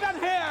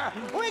leaving here.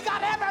 We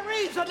got every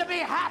reason to be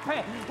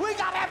happy. We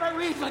got every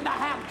reason to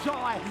have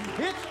joy.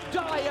 It's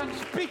joy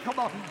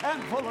unspeakable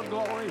and full of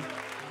glory.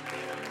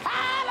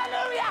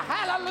 Hallelujah,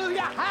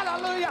 hallelujah,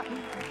 hallelujah.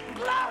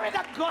 Glory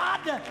to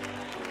God.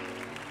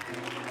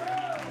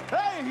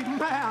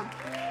 Amen.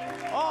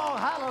 Oh,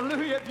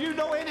 hallelujah. If you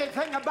know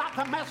anything about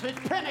the message,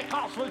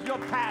 Pentecost was your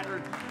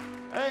pattern.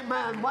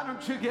 Amen. Why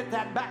don't you get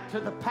that back to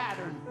the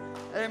pattern,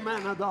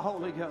 amen, of the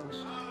Holy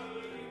Ghost?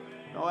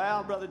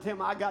 Well, Brother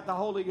Tim, I got the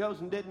Holy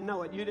Ghost and didn't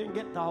know it. You didn't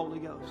get the Holy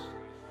Ghost.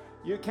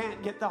 You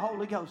can't get the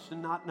Holy Ghost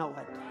and not know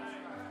it.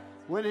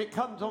 When it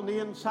comes on the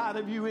inside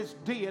of you, it's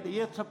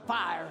deity. It's a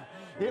fire.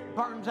 It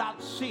burns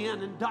out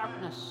sin and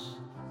darkness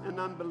and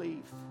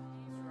unbelief.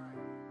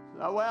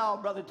 Well,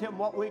 Brother Tim,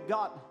 what we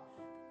got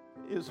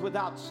is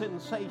without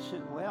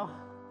sensation. Well,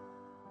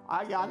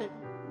 I got it.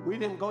 We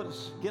didn't go to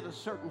get a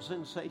certain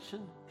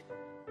sensation,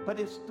 but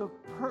it's the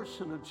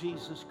person of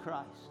Jesus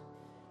Christ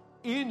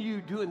in you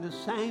doing the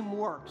same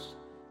works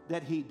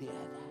that he did,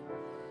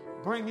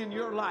 bringing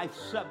your life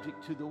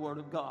subject to the Word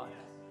of God.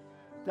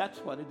 That's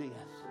what it is.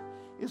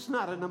 It's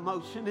not an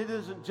emotion. It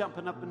isn't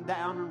jumping up and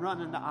down and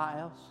running the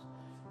aisles.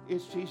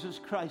 It's Jesus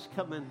Christ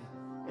coming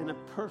in a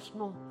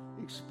personal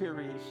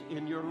experience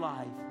in your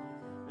life.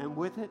 And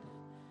with it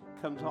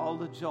comes all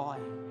the joy.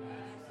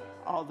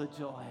 All the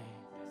joy.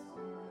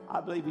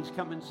 I believe he's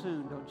coming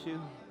soon, don't you?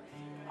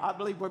 I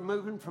believe we're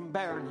moving from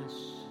barrenness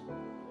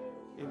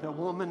into a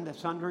woman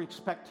that's under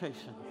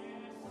expectation.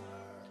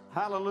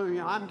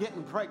 Hallelujah. I'm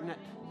getting pregnant.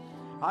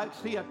 I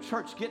see a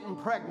church getting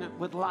pregnant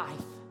with life.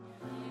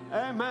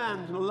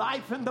 Amen.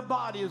 Life in the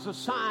body is a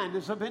sign,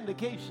 is a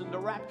vindication. The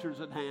rapture's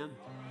at hand.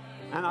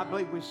 And I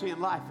believe we're seeing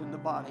life in the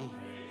body.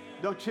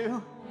 Don't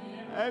you?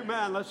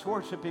 Amen. Let's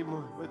worship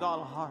him with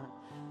all our heart.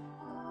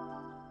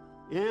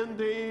 In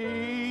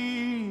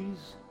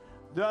these,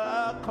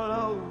 the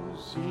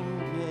closing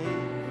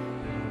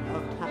days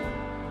of time.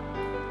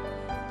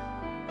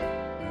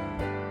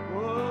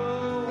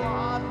 Oh,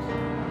 what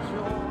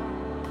joy,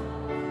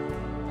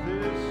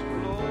 this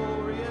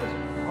glorious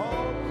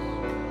hope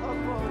of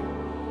hope.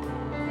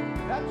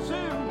 That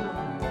soon,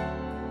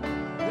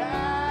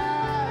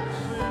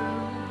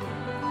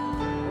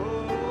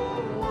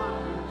 oh,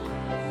 wonders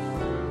and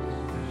truths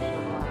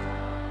sublime.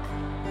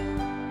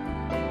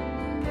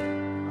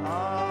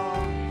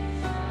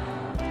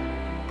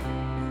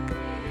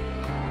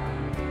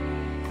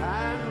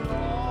 And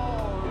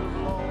Lord,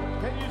 Lord,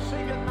 can you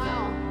sing it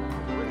now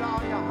with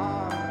all your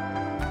heart?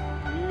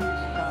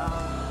 He's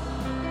coming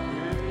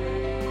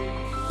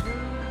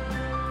soon.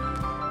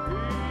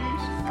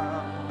 He's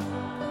coming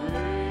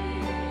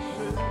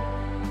soon.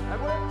 And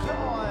with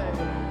joy,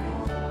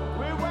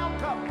 we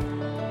welcome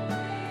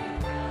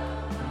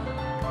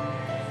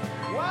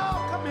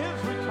his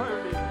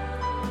returning.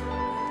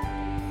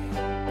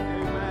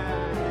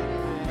 Amen.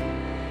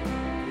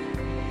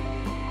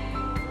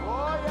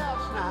 Oh,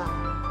 yes, now.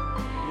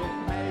 It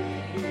may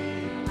be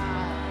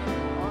night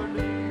or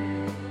day.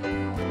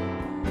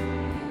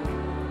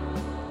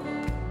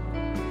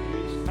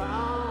 He's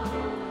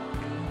coming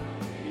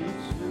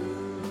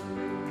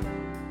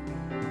soon.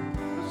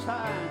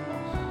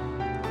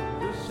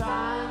 The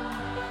signs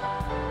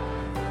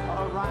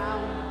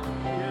around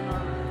in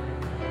earth.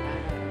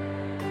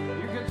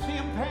 You can see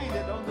them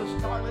painted on the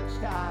starlit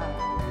sky.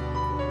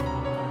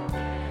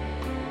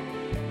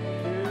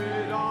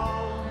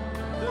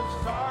 The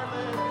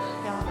starlit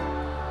sky,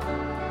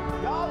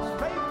 God's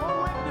faithful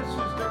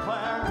witnesses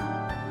declare,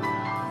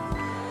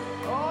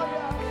 oh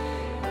yes,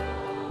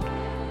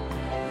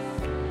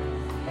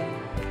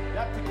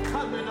 that the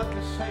coming of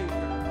the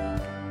Savior,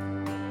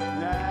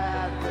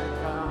 that the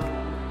coming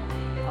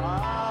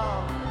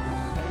of the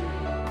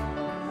Savior,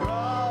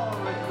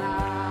 drawing nigh.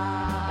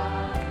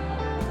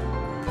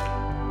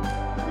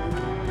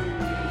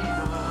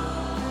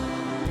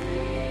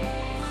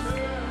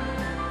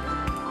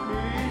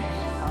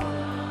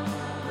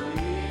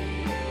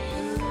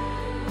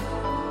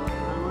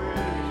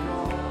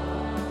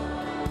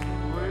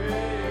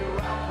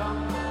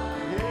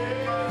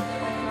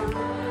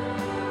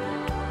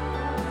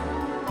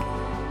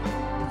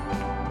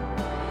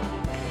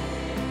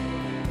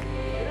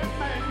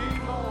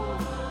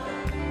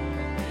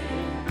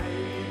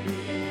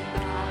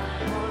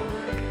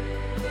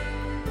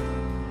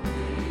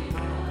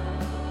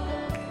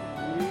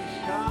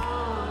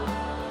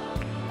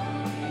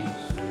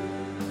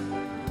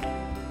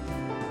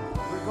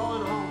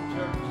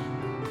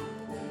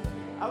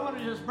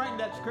 Bring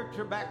that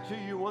scripture back to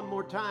you one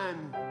more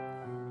time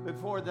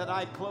before that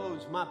I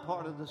close my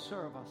part of the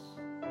service.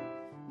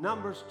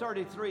 Numbers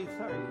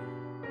 33:30.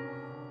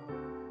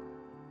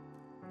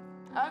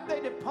 And they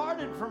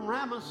departed from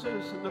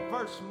Ramesses in the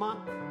first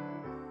month,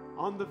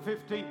 on the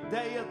 15th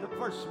day of the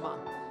first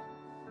month.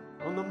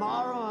 On the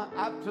morrow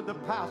after the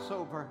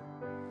Passover,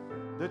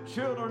 the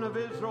children of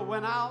Israel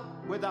went out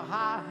with a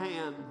high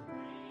hand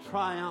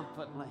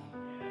triumphantly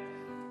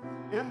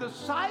in the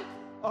sight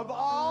of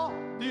all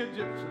the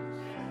Egyptians.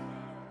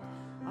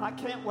 I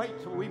can't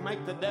wait till we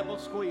make the devil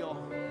squeal.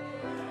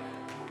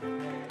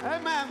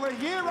 Amen. We're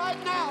here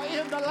right now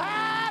in the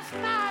last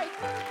night.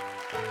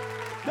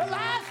 The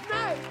last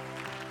night.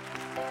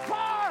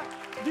 For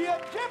the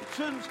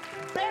Egyptians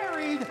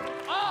buried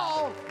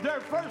all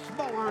their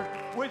firstborn,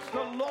 which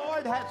the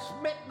Lord had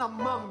smitten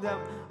among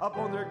them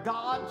upon their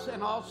gods,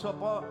 and also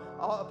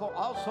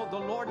the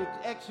Lord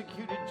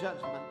executed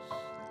judgments,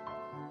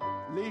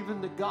 leaving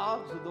the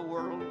gods of the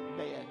world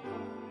dead.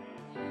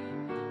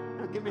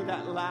 Now give me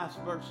that last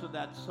verse of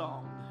that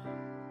song.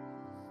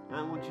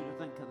 I want you to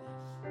think of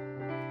this.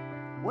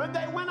 When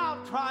they went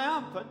out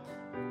triumphant,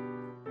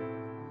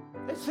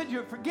 they said,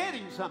 you're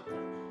forgetting something.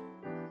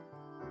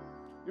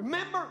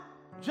 Remember,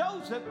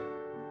 Joseph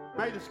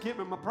made us give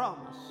him a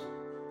promise.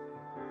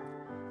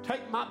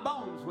 Take my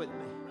bones with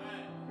me.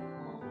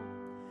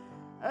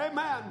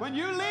 Amen. When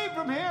you leave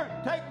from here,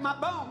 take my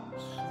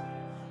bones.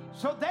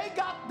 So they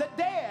got the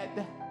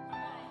dead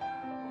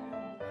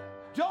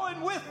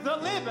joined with the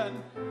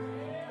living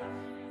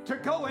to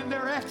go in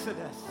their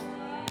exodus.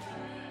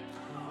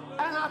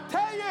 And I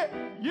tell you,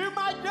 you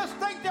might just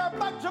think they're a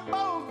bunch of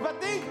bones, but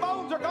these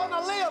bones are going to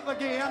live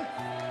again.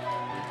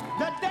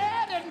 The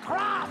dead in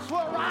Christ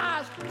will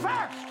rise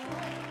first,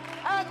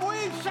 and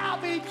we shall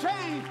be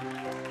changed.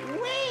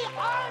 We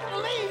aren't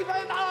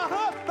leaving a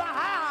hoof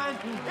behind.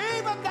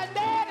 Even the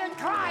dead in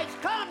Christ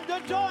come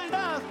to join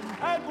us,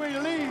 and we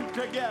leave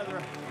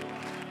together.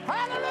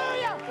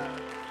 Hallelujah!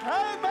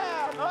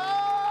 Amen.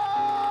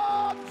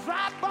 Oh,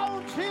 dry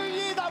bones, hear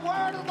ye the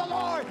word of the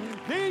Lord.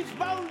 These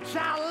bones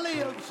shall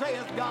live,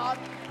 saith God.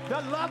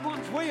 The loved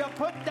ones we have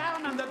put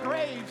down in the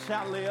grave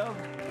shall live.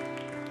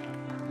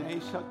 They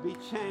shall be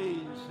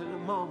changed in a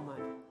moment,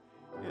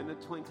 in the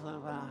twinkling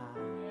of an eye.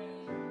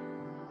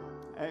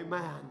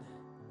 Amen.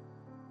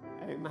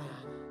 Amen.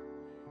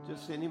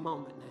 Just any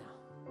moment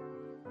now.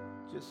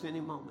 Just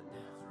any moment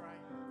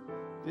now.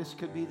 This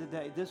could be the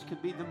day. This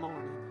could be the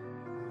morning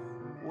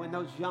when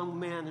those young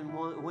men and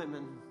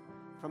women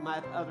from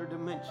that other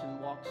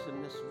dimension walks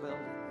in this building,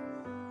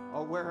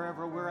 or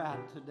wherever we're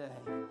at today,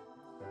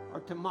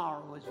 or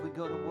tomorrow as we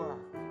go to work,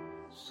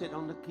 sit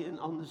on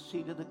the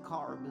seat of the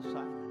car beside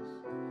us,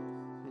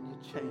 and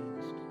you're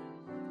changed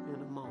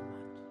in a moment.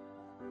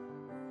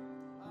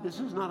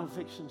 This is not a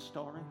fiction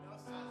story.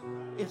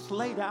 It's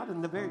laid out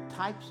in the very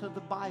types of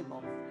the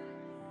Bible.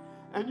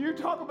 And you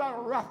talk about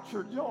a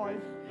rapture joy.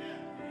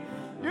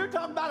 You're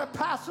talking about a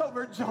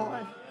Passover joy.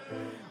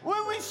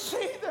 When we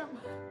see them.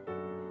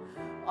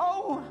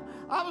 Oh,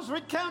 I was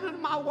recounting to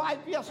my wife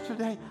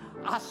yesterday.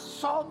 I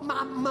saw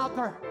my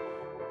mother.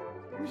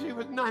 She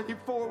was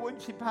 94 when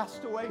she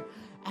passed away.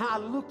 And I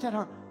looked at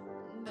her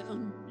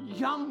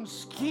young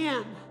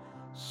skin.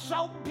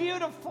 So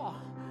beautiful.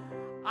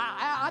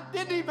 I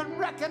didn't even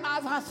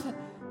recognize. I said,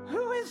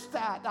 who is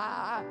that?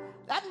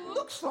 That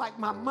looks like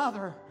my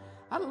mother.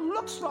 That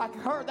looks like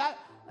her.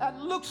 That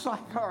looks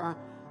like her.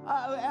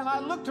 And I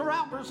looked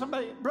around for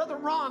somebody. Brother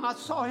Ron, I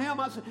saw him.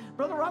 I said,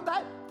 Brother Ron,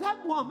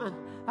 that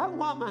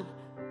woman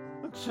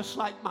looks just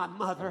like my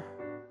mother.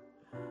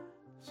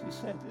 She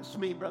said, it's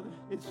me, brother.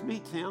 It's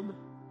me, Tim.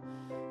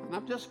 And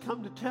I've just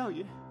come to tell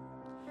you,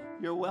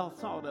 you're well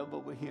thought of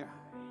over here.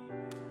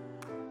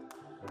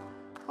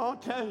 I'll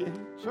tell you,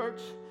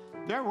 church,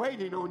 they're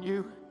waiting on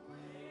you.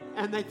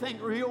 And they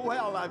think real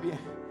well of you.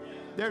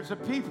 There's a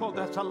people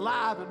that's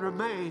alive and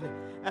remain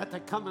at the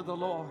coming of the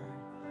Lord.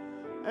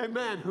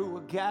 Amen. Who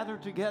will gather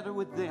together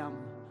with them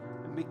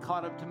and be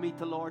caught up to meet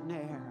the Lord in the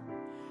air.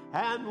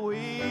 And we